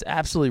budget. Yeah, just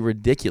absolutely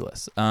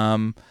ridiculous.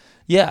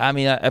 Yeah, I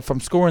mean, if I'm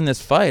scoring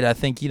this fight, I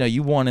think, you know,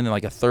 you won in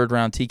like a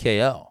third-round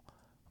TKO.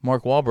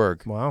 Mark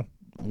Wahlberg Wow.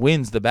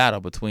 wins the battle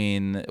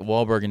between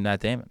Wahlberg and Matt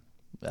Damon.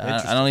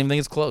 I don't even think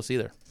it's close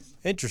either.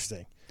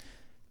 Interesting.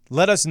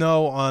 Let us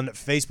know on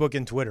Facebook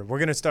and Twitter. We're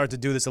going to start to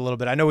do this a little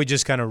bit. I know we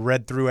just kind of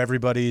read through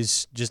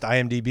everybody's just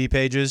IMDb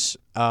pages.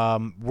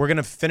 We're going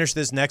to finish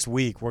this next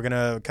week. We're going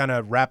to kind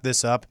of wrap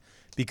this up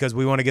because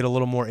we want to get a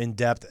little more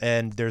in-depth,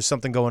 and there's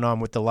something going on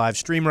with the live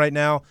stream right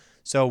now,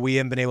 so we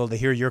haven't been able to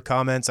hear your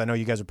comments. I know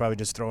you guys are probably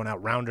just throwing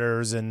out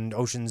Rounders and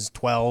Ocean's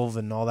 12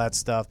 and all that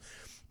stuff,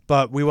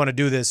 but we want to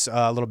do this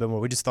a little bit more.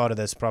 We just thought of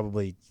this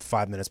probably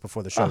 5 minutes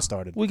before the show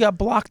started. We got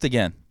blocked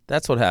again.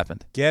 That's what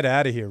happened. Get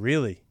out of here,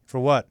 really? For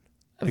what?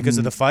 Because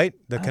of the fight?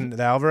 The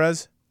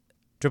Alvarez?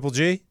 Triple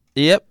G?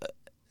 Yep.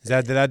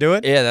 Did I do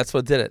it? Yeah, that's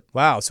what did it.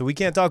 Wow, so we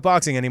can't talk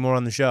boxing anymore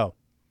on the show.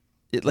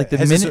 Like the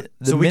Has this- minute,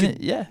 so we minute,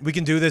 can, yeah. We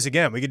can do this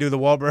again. We can do the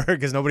Wahlberg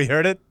because nobody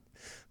heard it.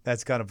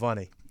 That's kind of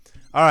funny.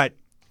 All right,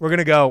 we're going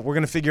to go. We're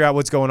going to figure out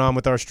what's going on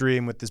with our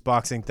stream with this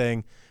boxing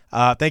thing.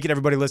 Thank you to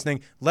everybody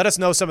listening. Let us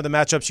know some of the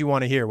matchups you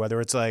want to hear, whether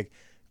it's like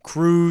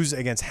Cruz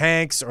against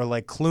Hanks or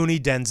like Clooney,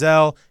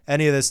 Denzel,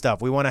 any of this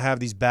stuff. We want to have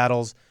these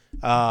battles.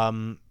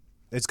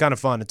 It's kind of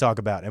fun to talk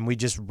about, and we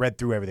just read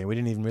through everything. We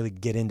didn't even really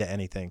get into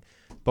anything,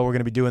 but we're going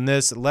to be doing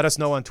this. Let us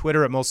know on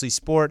Twitter at Mostly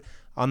Sport,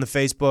 on the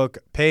Facebook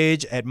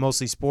page at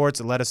Mostly Sports.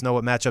 Let us know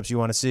what matchups you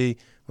want to see.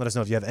 Let us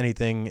know if you have any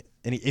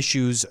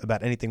issues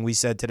about anything we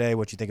said today,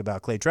 what you think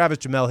about Clay Travis,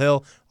 Jamel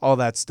Hill, all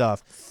that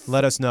stuff.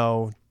 Let us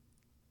know.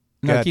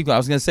 Go No, ahead. keep going. I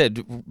was going to say,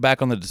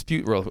 back on the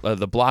dispute,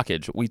 the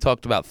blockage, we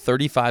talked about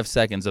 35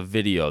 seconds of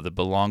video that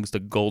belongs to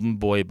Golden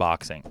Boy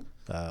Boxing.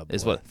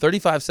 Is what?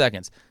 35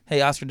 seconds.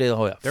 Hey, Oscar De La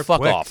Hoya, They're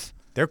fuck quick. off.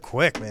 They're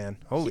quick, man.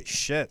 Holy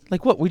shit.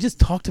 Like what? We just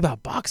talked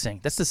about boxing.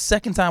 That's the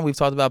second time we've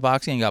talked about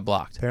boxing and got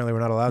blocked. Apparently,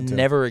 we're not allowed to.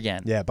 Never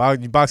again. Yeah,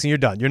 boxing, you're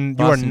done. You are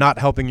Boxing. not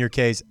helping your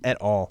case at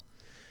all.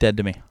 Dead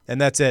to me. And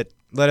that's it.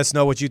 Let us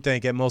know what you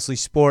think at Mostly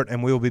Sport,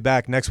 and we will be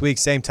back next week,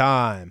 same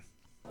time.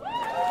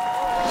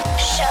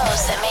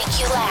 Shows that make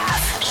you laugh.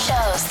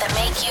 Shows that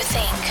make you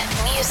think.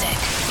 Music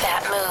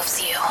that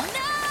moves you.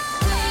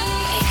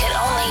 It could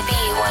only be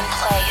one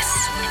place.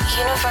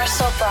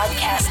 Universal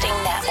Broadcasting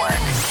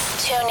Network.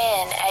 Tune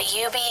in at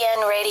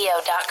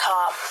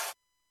ubnradio.com.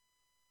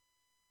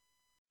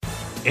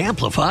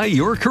 Amplify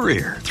your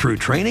career through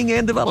training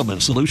and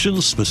development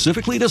solutions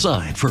specifically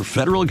designed for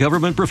federal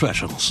government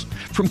professionals.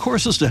 From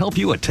courses to help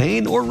you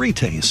attain or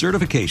retain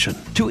certification,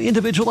 to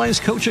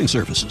individualized coaching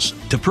services,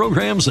 to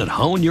programs that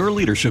hone your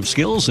leadership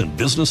skills and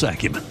business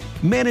acumen,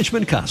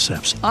 Management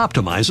Concepts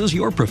optimizes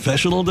your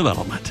professional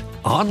development.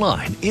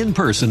 Online, in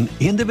person,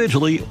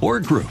 individually, or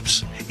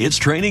groups, it's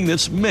training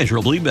that's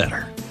measurably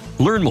better.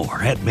 Learn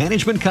more at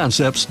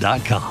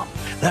managementconcepts.com.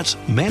 That's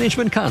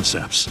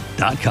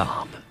managementconcepts.com.